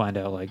down there and find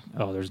out like,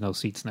 oh, there's no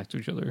seats next to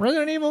each other.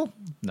 Resident Evil?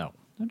 No,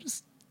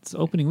 It's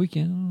opening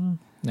weekend.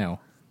 no.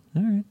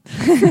 All right.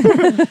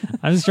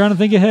 I'm just trying to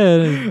think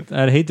ahead.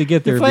 I'd hate to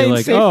get there You're and be playing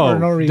like, safe for oh,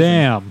 no reason.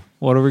 damn,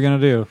 what are we gonna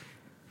do?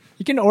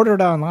 You can order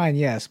it online,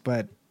 yes,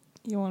 but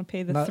you want to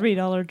pay the Not-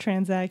 $3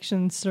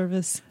 transaction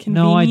service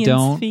No, I convenience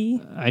don't.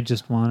 fee? I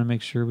just want to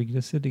make sure we can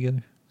just sit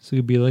together. So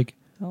you'd be like,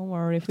 Don't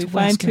worry. If we It's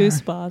find two Wesker.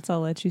 spots, I'll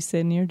let you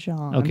sit near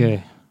John.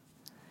 okay,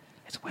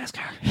 it's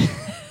Wesker.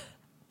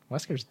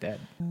 Wesker's dead.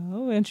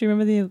 Oh, don't you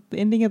remember the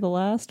ending of the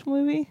last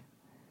movie?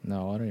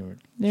 No, I don't even.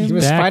 They're He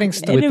was Back fighting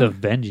stuff. with It- a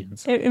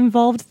vengeance. It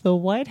involved the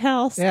White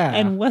House Yeah.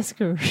 and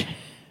Wesker.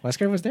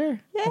 Wesker was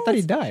there. I thought he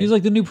Yes. died. He's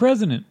like the new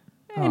president.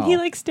 And he Oh.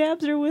 like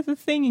stabs her with a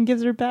thing and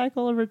gives her back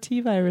all of her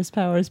T-virus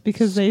powers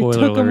because they Spoiler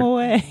took him alert.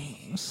 away.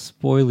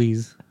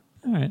 Spoilies.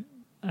 All right,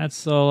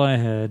 that's all I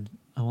had.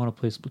 I want to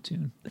play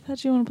Splatoon. I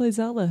thought you want to play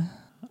Zelda.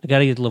 I got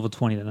to get to level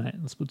 20 tonight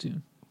in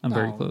Splatoon. I'm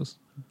very No. close.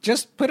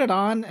 Just put it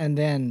on and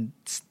then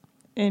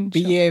And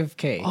be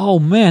AFK. Oh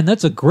man,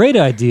 that's a great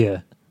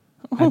idea.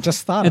 I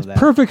just thought It's of that.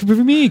 perfect for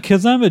me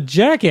because I'm a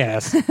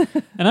jackass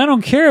and I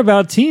don't care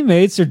about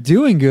teammates or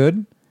doing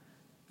good.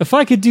 If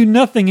I could do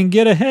nothing and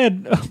get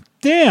ahead, oh,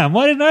 damn,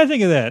 why didn't I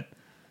think of that?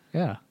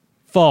 Yeah.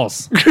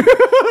 False.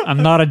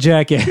 I'm not a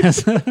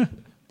jackass.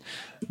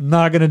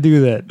 Not going to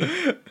do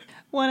that.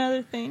 one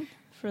other thing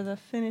for the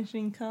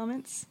finishing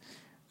comments.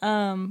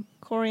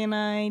 Corey and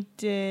I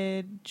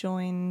did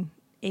join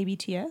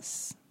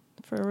ABTS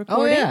for a Oh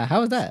recording. yeah.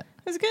 How was that?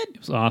 It was good. It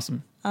was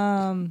awesome.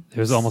 There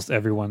was almost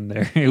everyone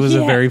there. It was a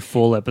Yeah. very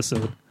full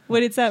episode.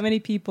 When it's that many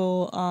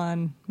people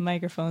on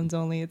microphones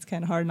only, it's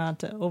kind of hard not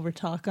to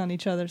overtalk on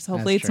each other. So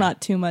hopefully That's it's true.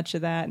 not too much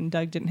of that, and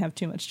Doug didn't have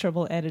too much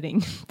trouble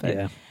editing. But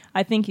Yeah.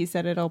 I think he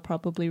said it'll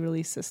probably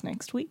release this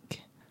next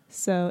week.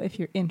 So if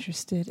you're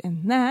interested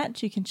in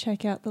that, you can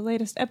check out the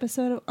latest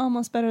episode of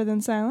Almost Better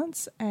Than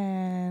Silence,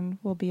 and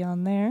we'll be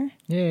on there.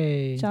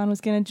 Yay. John was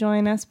going to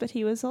join us, but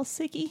he was all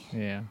sicky.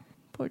 Yeah.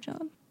 Poor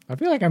John. I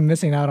feel like I'm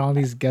missing out on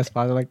these guest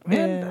spots. Like,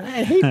 man,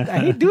 Yeah. I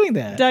hate doing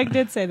that. Doug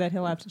did say that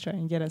he'll have to try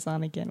and get us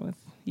on again with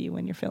you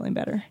when you're feeling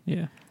better.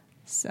 Yeah.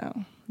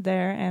 So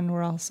there, and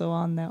we're also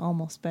on the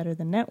Almost Better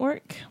Than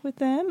Network with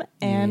them,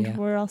 and Yeah.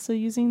 we're also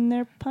using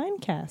their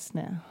Pinecast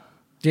now.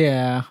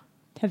 Yeah.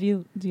 Do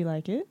you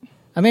like it?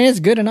 I mean, it's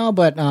good and all,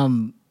 but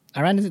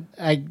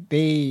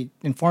they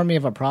informed me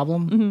of a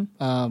problem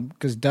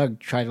because Doug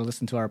tried to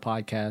listen to our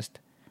podcast,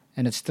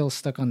 and it's still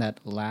stuck on that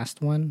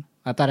last one.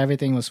 I thought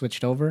everything was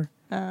switched over,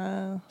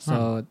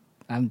 so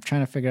I'm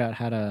trying to figure out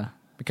how to,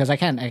 because I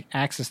can't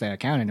access that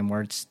account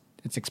anymore. It's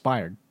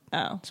expired,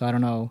 Oh. so I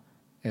don't know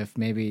if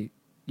maybe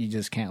you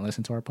just can't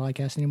listen to our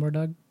podcast anymore,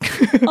 Doug.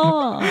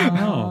 Oh,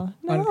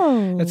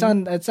 no. It's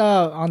on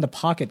the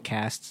Pocket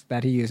Casts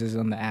that he uses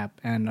on the app,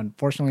 and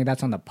unfortunately,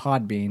 that's on the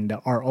Podbean,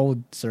 our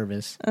old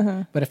service.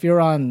 But if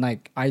you're on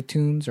like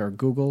iTunes or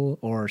Google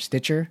or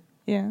Stitcher,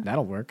 Yeah.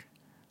 that'll work.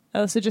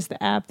 Oh, so just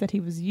the app that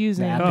he was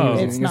using, app he was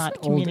it's using is not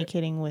older.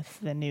 communicating with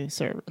the new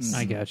service.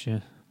 I got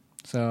you.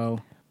 So,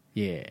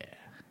 yeah,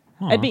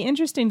 It'd be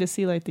interesting to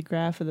see like the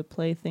graph of the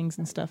play things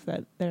and stuff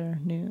that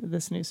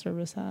this new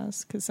service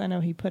has, because I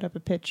know he put up a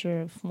picture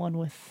of one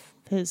with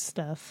his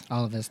stuff.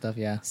 all of this stuff.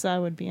 Yeah, So I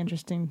would be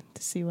interesting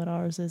to see what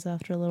ours is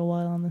after a little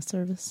while on the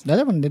service. the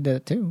other one did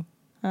that too.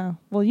 Oh,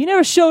 well, you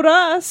never showed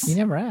us. You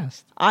never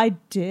asked. I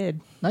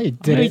did. No, you I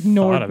didn't.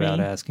 ignored Thought about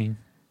me. asking,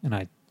 and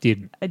I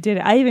didn't. I did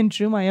it. I even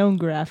drew my own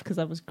graph because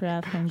I was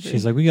graph hungry.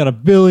 She's like, we got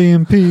 1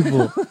 billion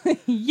people.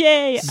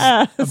 Yay, us.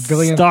 A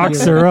billion Stocks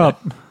people. are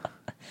up.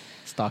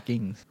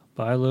 Stockings.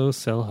 Buy low,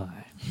 sell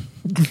high.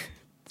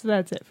 So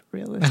that's it for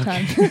real this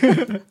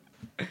time.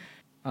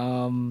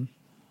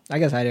 I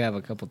guess I do have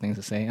a couple things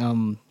to say.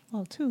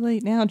 Well, too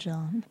late now,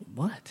 John.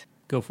 What?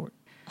 Go for it.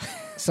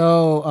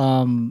 So,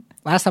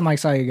 last time I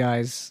saw you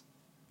guys,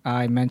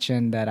 I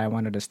mentioned that I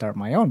wanted to start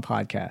my own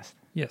podcast,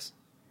 Yes.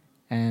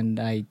 and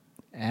I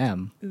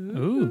am.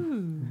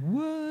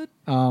 Ooh.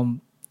 What?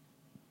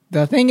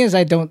 The thing is,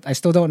 I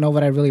still don't know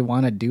what I really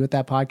want to do with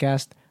that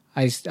podcast.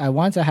 I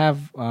want to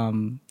have,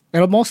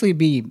 it'll mostly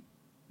be,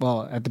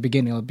 well, at the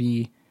beginning, it'll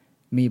be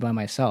me by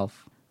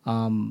myself,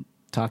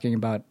 talking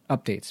about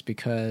updates,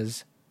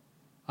 because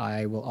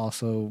I will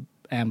also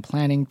am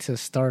planning to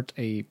start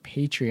a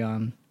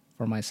Patreon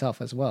for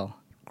myself as well,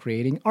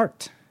 creating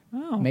art,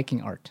 Oh,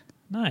 making art.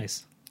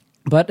 nice.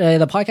 But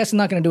the podcast is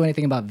not going to do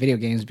anything about video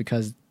games,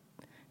 because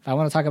if I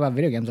want to talk about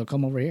video games, I'll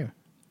come over here.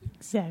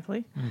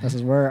 Exactly. This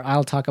is where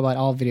I'll talk about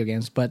all video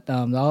games. But the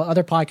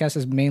other podcast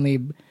is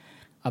mainly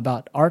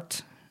about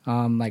art,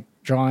 like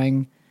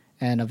drawing,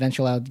 and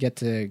eventually I'll get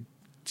to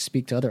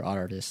speak to other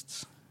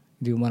artists,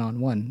 do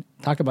one-on-one,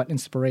 talk about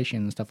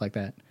inspiration and stuff like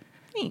that.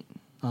 Neat.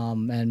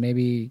 And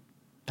maybe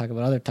talk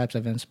about other types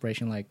of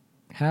inspiration, like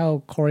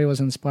how Corey was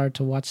inspired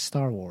to watch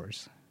Star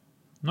Wars,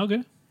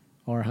 Okay.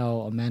 or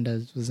how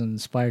Amanda was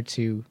inspired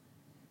to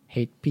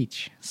hate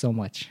Peach so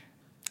much.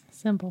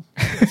 Simple.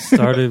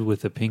 Started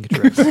with a pink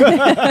dress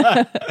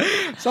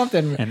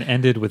Something. and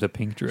ended with a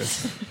pink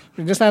dress.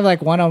 We just have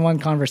like one-on-one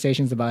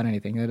conversations about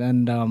anything.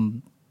 And I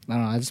don't know,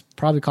 I'd just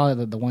probably call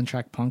it the One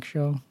Track Punk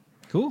Show.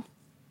 Cool.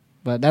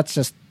 But that's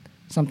just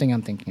something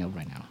I'm thinking of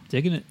right now.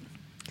 Digging it.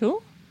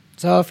 Cool.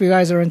 So if you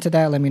guys are into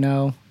that, let me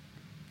know.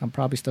 I'm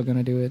probably still going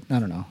to do it. I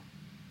don't know.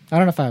 I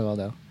don't know if I will,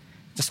 though.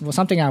 Just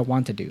something I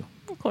want to do.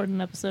 Record an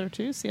episode or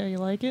two. See how you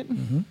like it.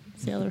 Mm-hmm.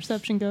 See how the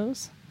reception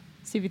goes.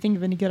 See if you think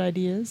of any good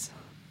ideas.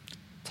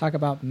 Talk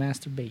about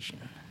masturbation.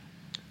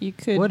 You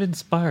could. What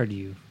inspired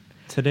you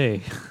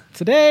today?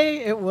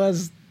 Today, it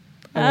was...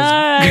 All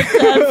right,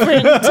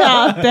 different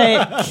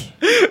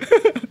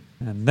topic.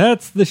 And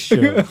that's the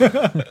show.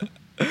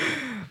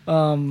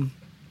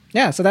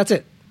 Yeah, so that's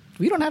it.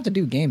 We don't have to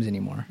do games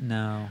anymore.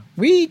 No.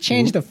 We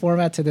changed the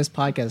format to this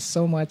podcast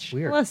so much.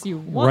 We are Unless you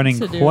want running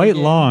to do quite a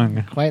game.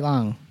 long. Quite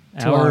long.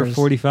 2 Hour hours.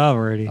 45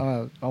 already.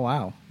 Oh,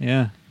 wow.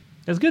 Yeah.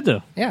 That's good,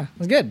 though. Yeah, it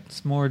was good.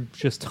 It's more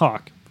just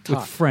talk with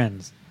Talk.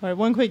 friends. All right,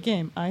 one quick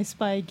game. I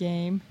Spy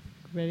game.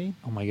 Ready?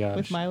 Oh, my gosh.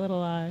 With my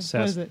little eye. Sass-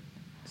 What is it?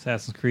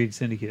 Assassin's Creed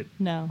Syndicate.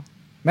 No.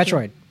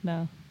 Metroid.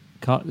 No.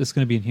 This is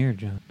going to be in here,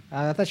 John.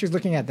 I thought she was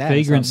looking at that.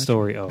 Vagrant It's not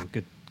Story. Oh,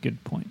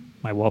 good point.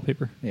 My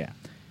wallpaper. Metroid. Yeah.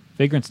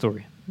 Vagrant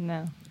Story.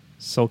 No.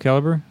 Soul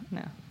Calibur.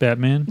 No.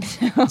 Batman.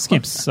 This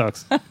game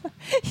sucks.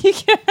 You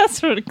can't ask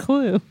for a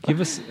clue. Give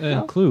us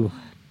a clue.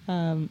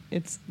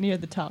 It's near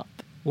the top.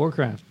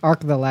 Warcraft.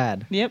 Ark the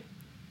Lad. Yep.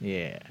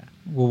 Yeah.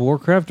 Well,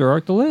 Warcraft or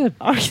Ark the Lad?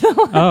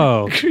 Archelaus.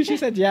 Oh. She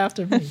said yeah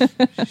after me.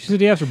 She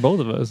said yeah after both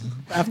of us.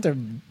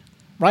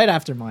 Right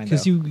after mine,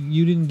 Because though.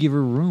 you didn't give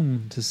her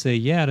room to say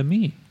yeah to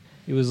me.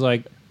 It was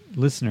like,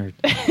 listener,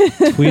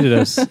 tweeted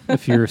us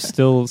if you're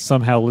still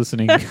somehow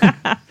listening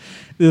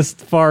this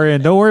far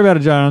in. Don't worry about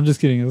it, John. I'm just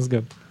kidding. Let's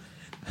go.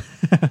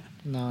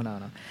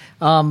 No.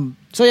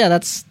 So yeah,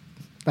 that's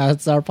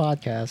our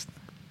podcast.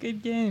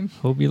 Good game.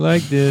 Hope you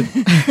liked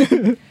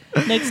it.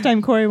 Next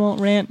time Corey won't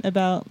rant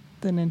about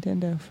the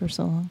Nintendo for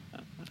so long. I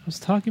was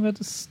talking about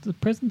the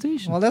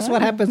presentation. Well, that's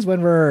what happens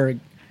when we're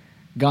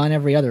gone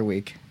every other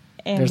week.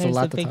 And There's there's, a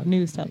lot a to big talk-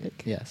 news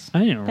topic Yes. I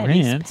didn't that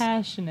he's rant.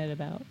 passionate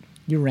about.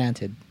 You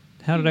ranted.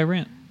 How did I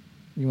rant?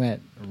 You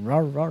went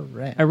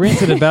rant. I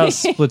ranted about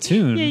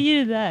Splatoon. Yeah,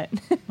 you did that.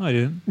 No, I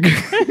didn't.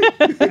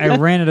 I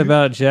ranted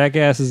about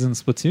jackasses in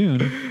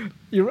Splatoon.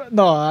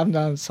 No,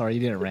 I'm sorry. You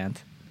didn't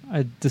rant.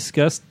 I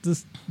discussed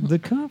the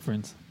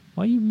conference.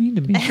 Why are you mean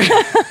to me?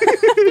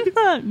 I'm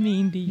not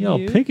mean to you.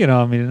 Y'all picking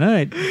on me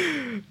tonight.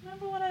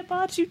 Remember when I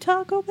bought you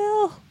Taco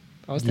Bell?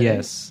 That was today.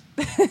 Yes.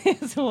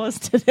 Yes, it was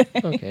today.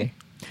 Okay.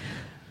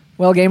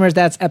 Well, gamers,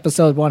 that's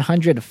episode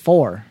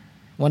 104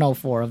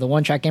 of the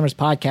One Track Gamers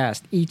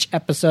podcast. Each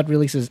episode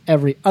releases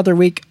every other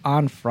week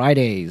on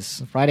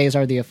Fridays. Fridays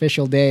are the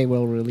official day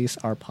we'll release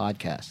our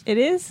podcast. It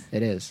is?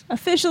 It is.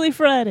 Officially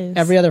Fridays.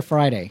 Every other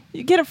Friday.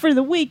 You get it for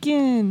the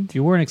weekend. If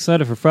you weren't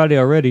excited for Friday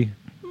already,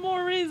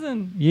 More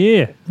reason.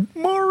 yeah.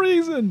 More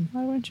reason.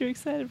 Why weren't you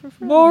excited for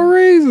Friday? More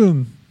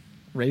reason.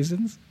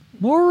 Raisins?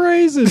 More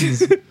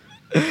raisins.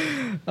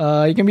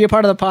 You can be a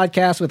part of the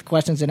podcast with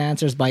questions and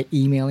answers by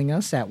emailing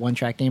us at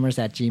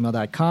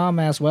onetrackgamers@gmail.com,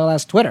 as well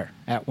as Twitter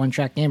at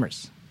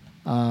onetrackgamers.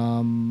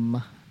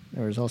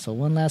 There was also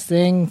one last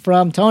thing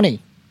from Tony.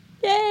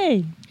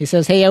 Yay. He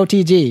says, "Hey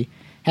OTG,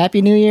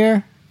 Happy New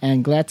Year,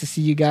 and glad to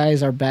see you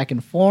guys are back in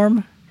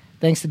form.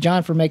 Thanks to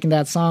John for making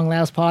that song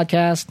last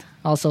podcast.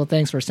 Also,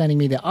 thanks for sending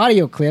me the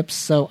audio clips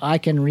so I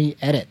can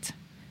re-edit.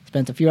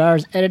 Spent a few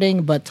hours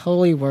editing, but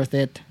totally worth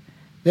it.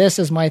 This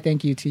is my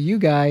thank you to you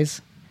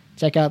guys.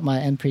 Check out my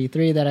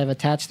MP3 that I've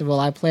attached while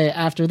I play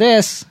after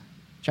this.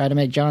 Try to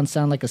make John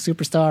sound like a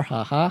superstar.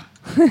 Haha.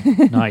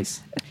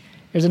 Nice.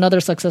 Here's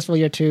another successful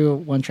year to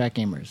One Track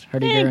Gamers.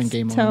 Heard it here on Thanks,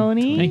 Game On.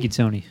 Tony. Thank you,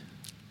 Tony.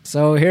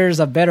 So here's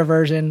a better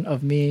version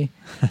of me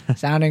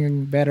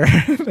sounding better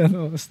than the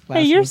last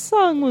Hey, your one.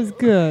 song was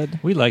good.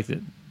 We liked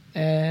it.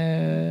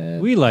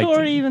 We liked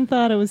Corey it. even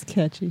thought it was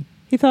catchy.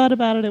 He thought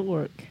about it at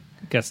work.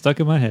 Got stuck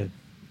in my head.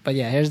 But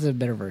yeah, here's the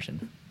better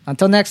version.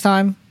 Until next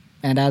time,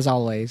 And as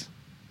always,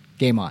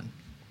 game on.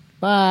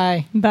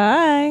 Bye.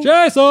 Bye.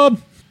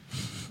 Jason!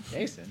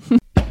 Jason.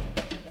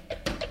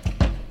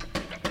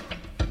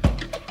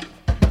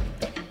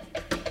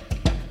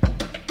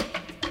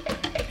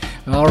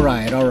 All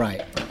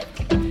right.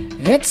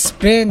 It's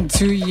been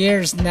 2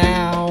 years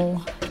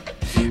now.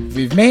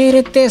 We've made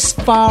it this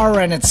far,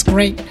 and it's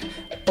great.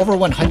 Over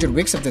 100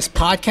 weeks of this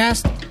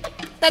podcast.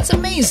 That's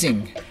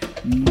amazing.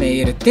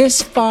 Made it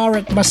this far,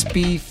 it must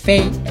be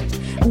fate.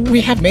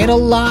 We have made a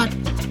lot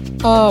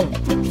of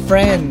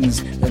friends.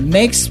 It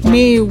makes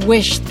me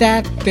wish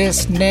that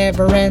this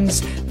never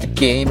ends. The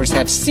gamers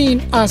have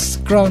seen us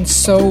grown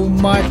so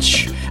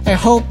much. I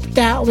hope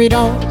that we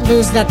don't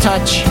lose that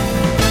touch.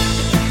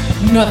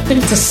 Nothing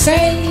to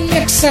say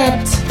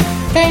except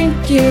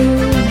thank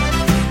you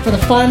for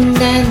the fun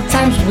and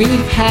times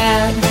we've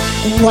had.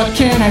 What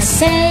can I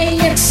say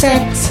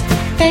except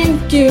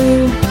thank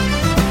you?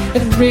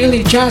 It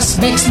really just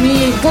makes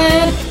me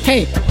glad.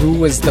 Hey,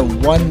 who is the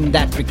one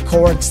that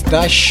records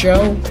the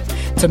show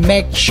to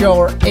make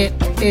sure it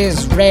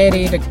is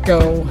ready to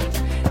go?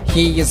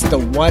 He is the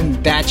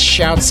one that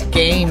shouts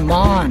game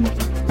on.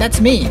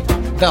 That's me,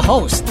 the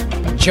host,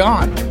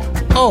 John.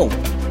 Oh,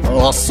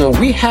 also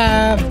we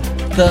have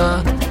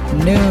the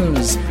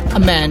news.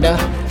 Amanda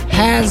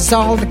has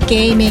all the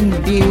gaming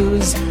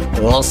views.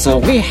 Also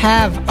we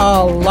have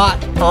a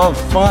lot of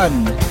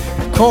fun.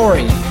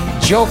 Corey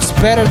jokes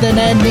better than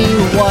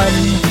anyone.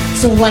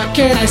 So what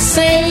can I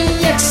say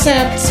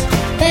except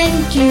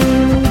thank you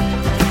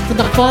for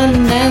the fun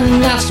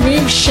and laughs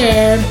we've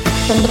shared.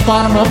 From the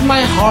bottom of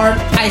my heart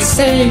I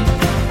say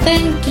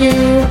thank you.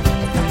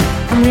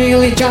 I'm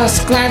really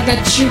just glad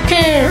that you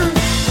care.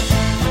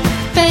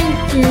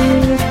 Thank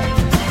you.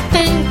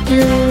 Thank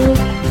you.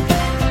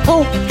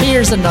 Oh,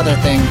 here's another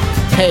thing.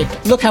 Hey,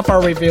 look how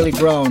far we've really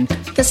grown.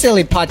 The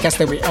silly podcast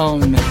that we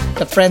own.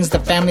 The friends, the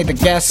family, the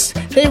guests,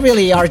 they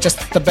really are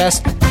just the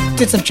best.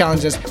 Did some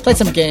challenges, played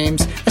some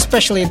games,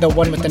 especially the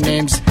one with the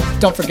names.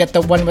 Don't forget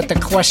the one with the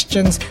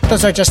questions.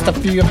 Those are just a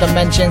few of the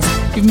mentions.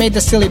 You've made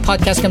the silly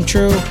podcast come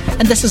true,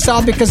 and this is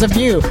all because of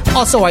you.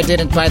 Also, I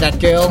didn't buy that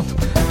gill.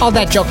 All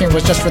that joking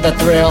was just for the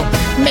thrill.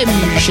 Maybe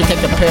you should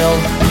take a pill.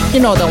 You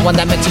know, the one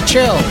that makes you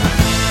chill.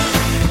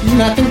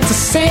 Nothing to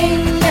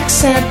say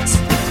except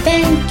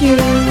thank you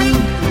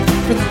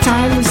for the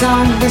times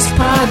on this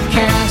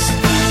podcast.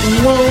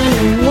 Well,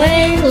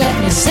 anyway, let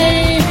me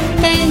say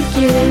thank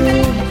you.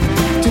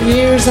 2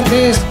 years of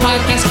this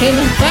podcast came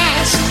in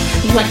fast.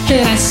 What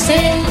can I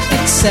say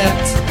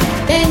except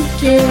thank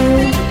you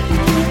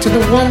to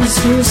the ones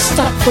who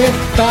stuck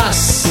with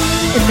us?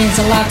 It means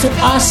a lot to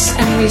us,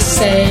 and we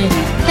say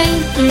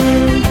thank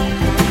you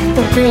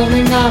for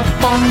building up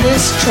on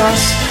this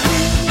trust.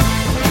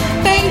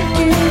 Thank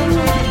you.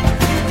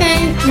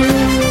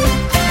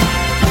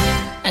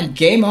 And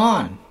game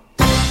on.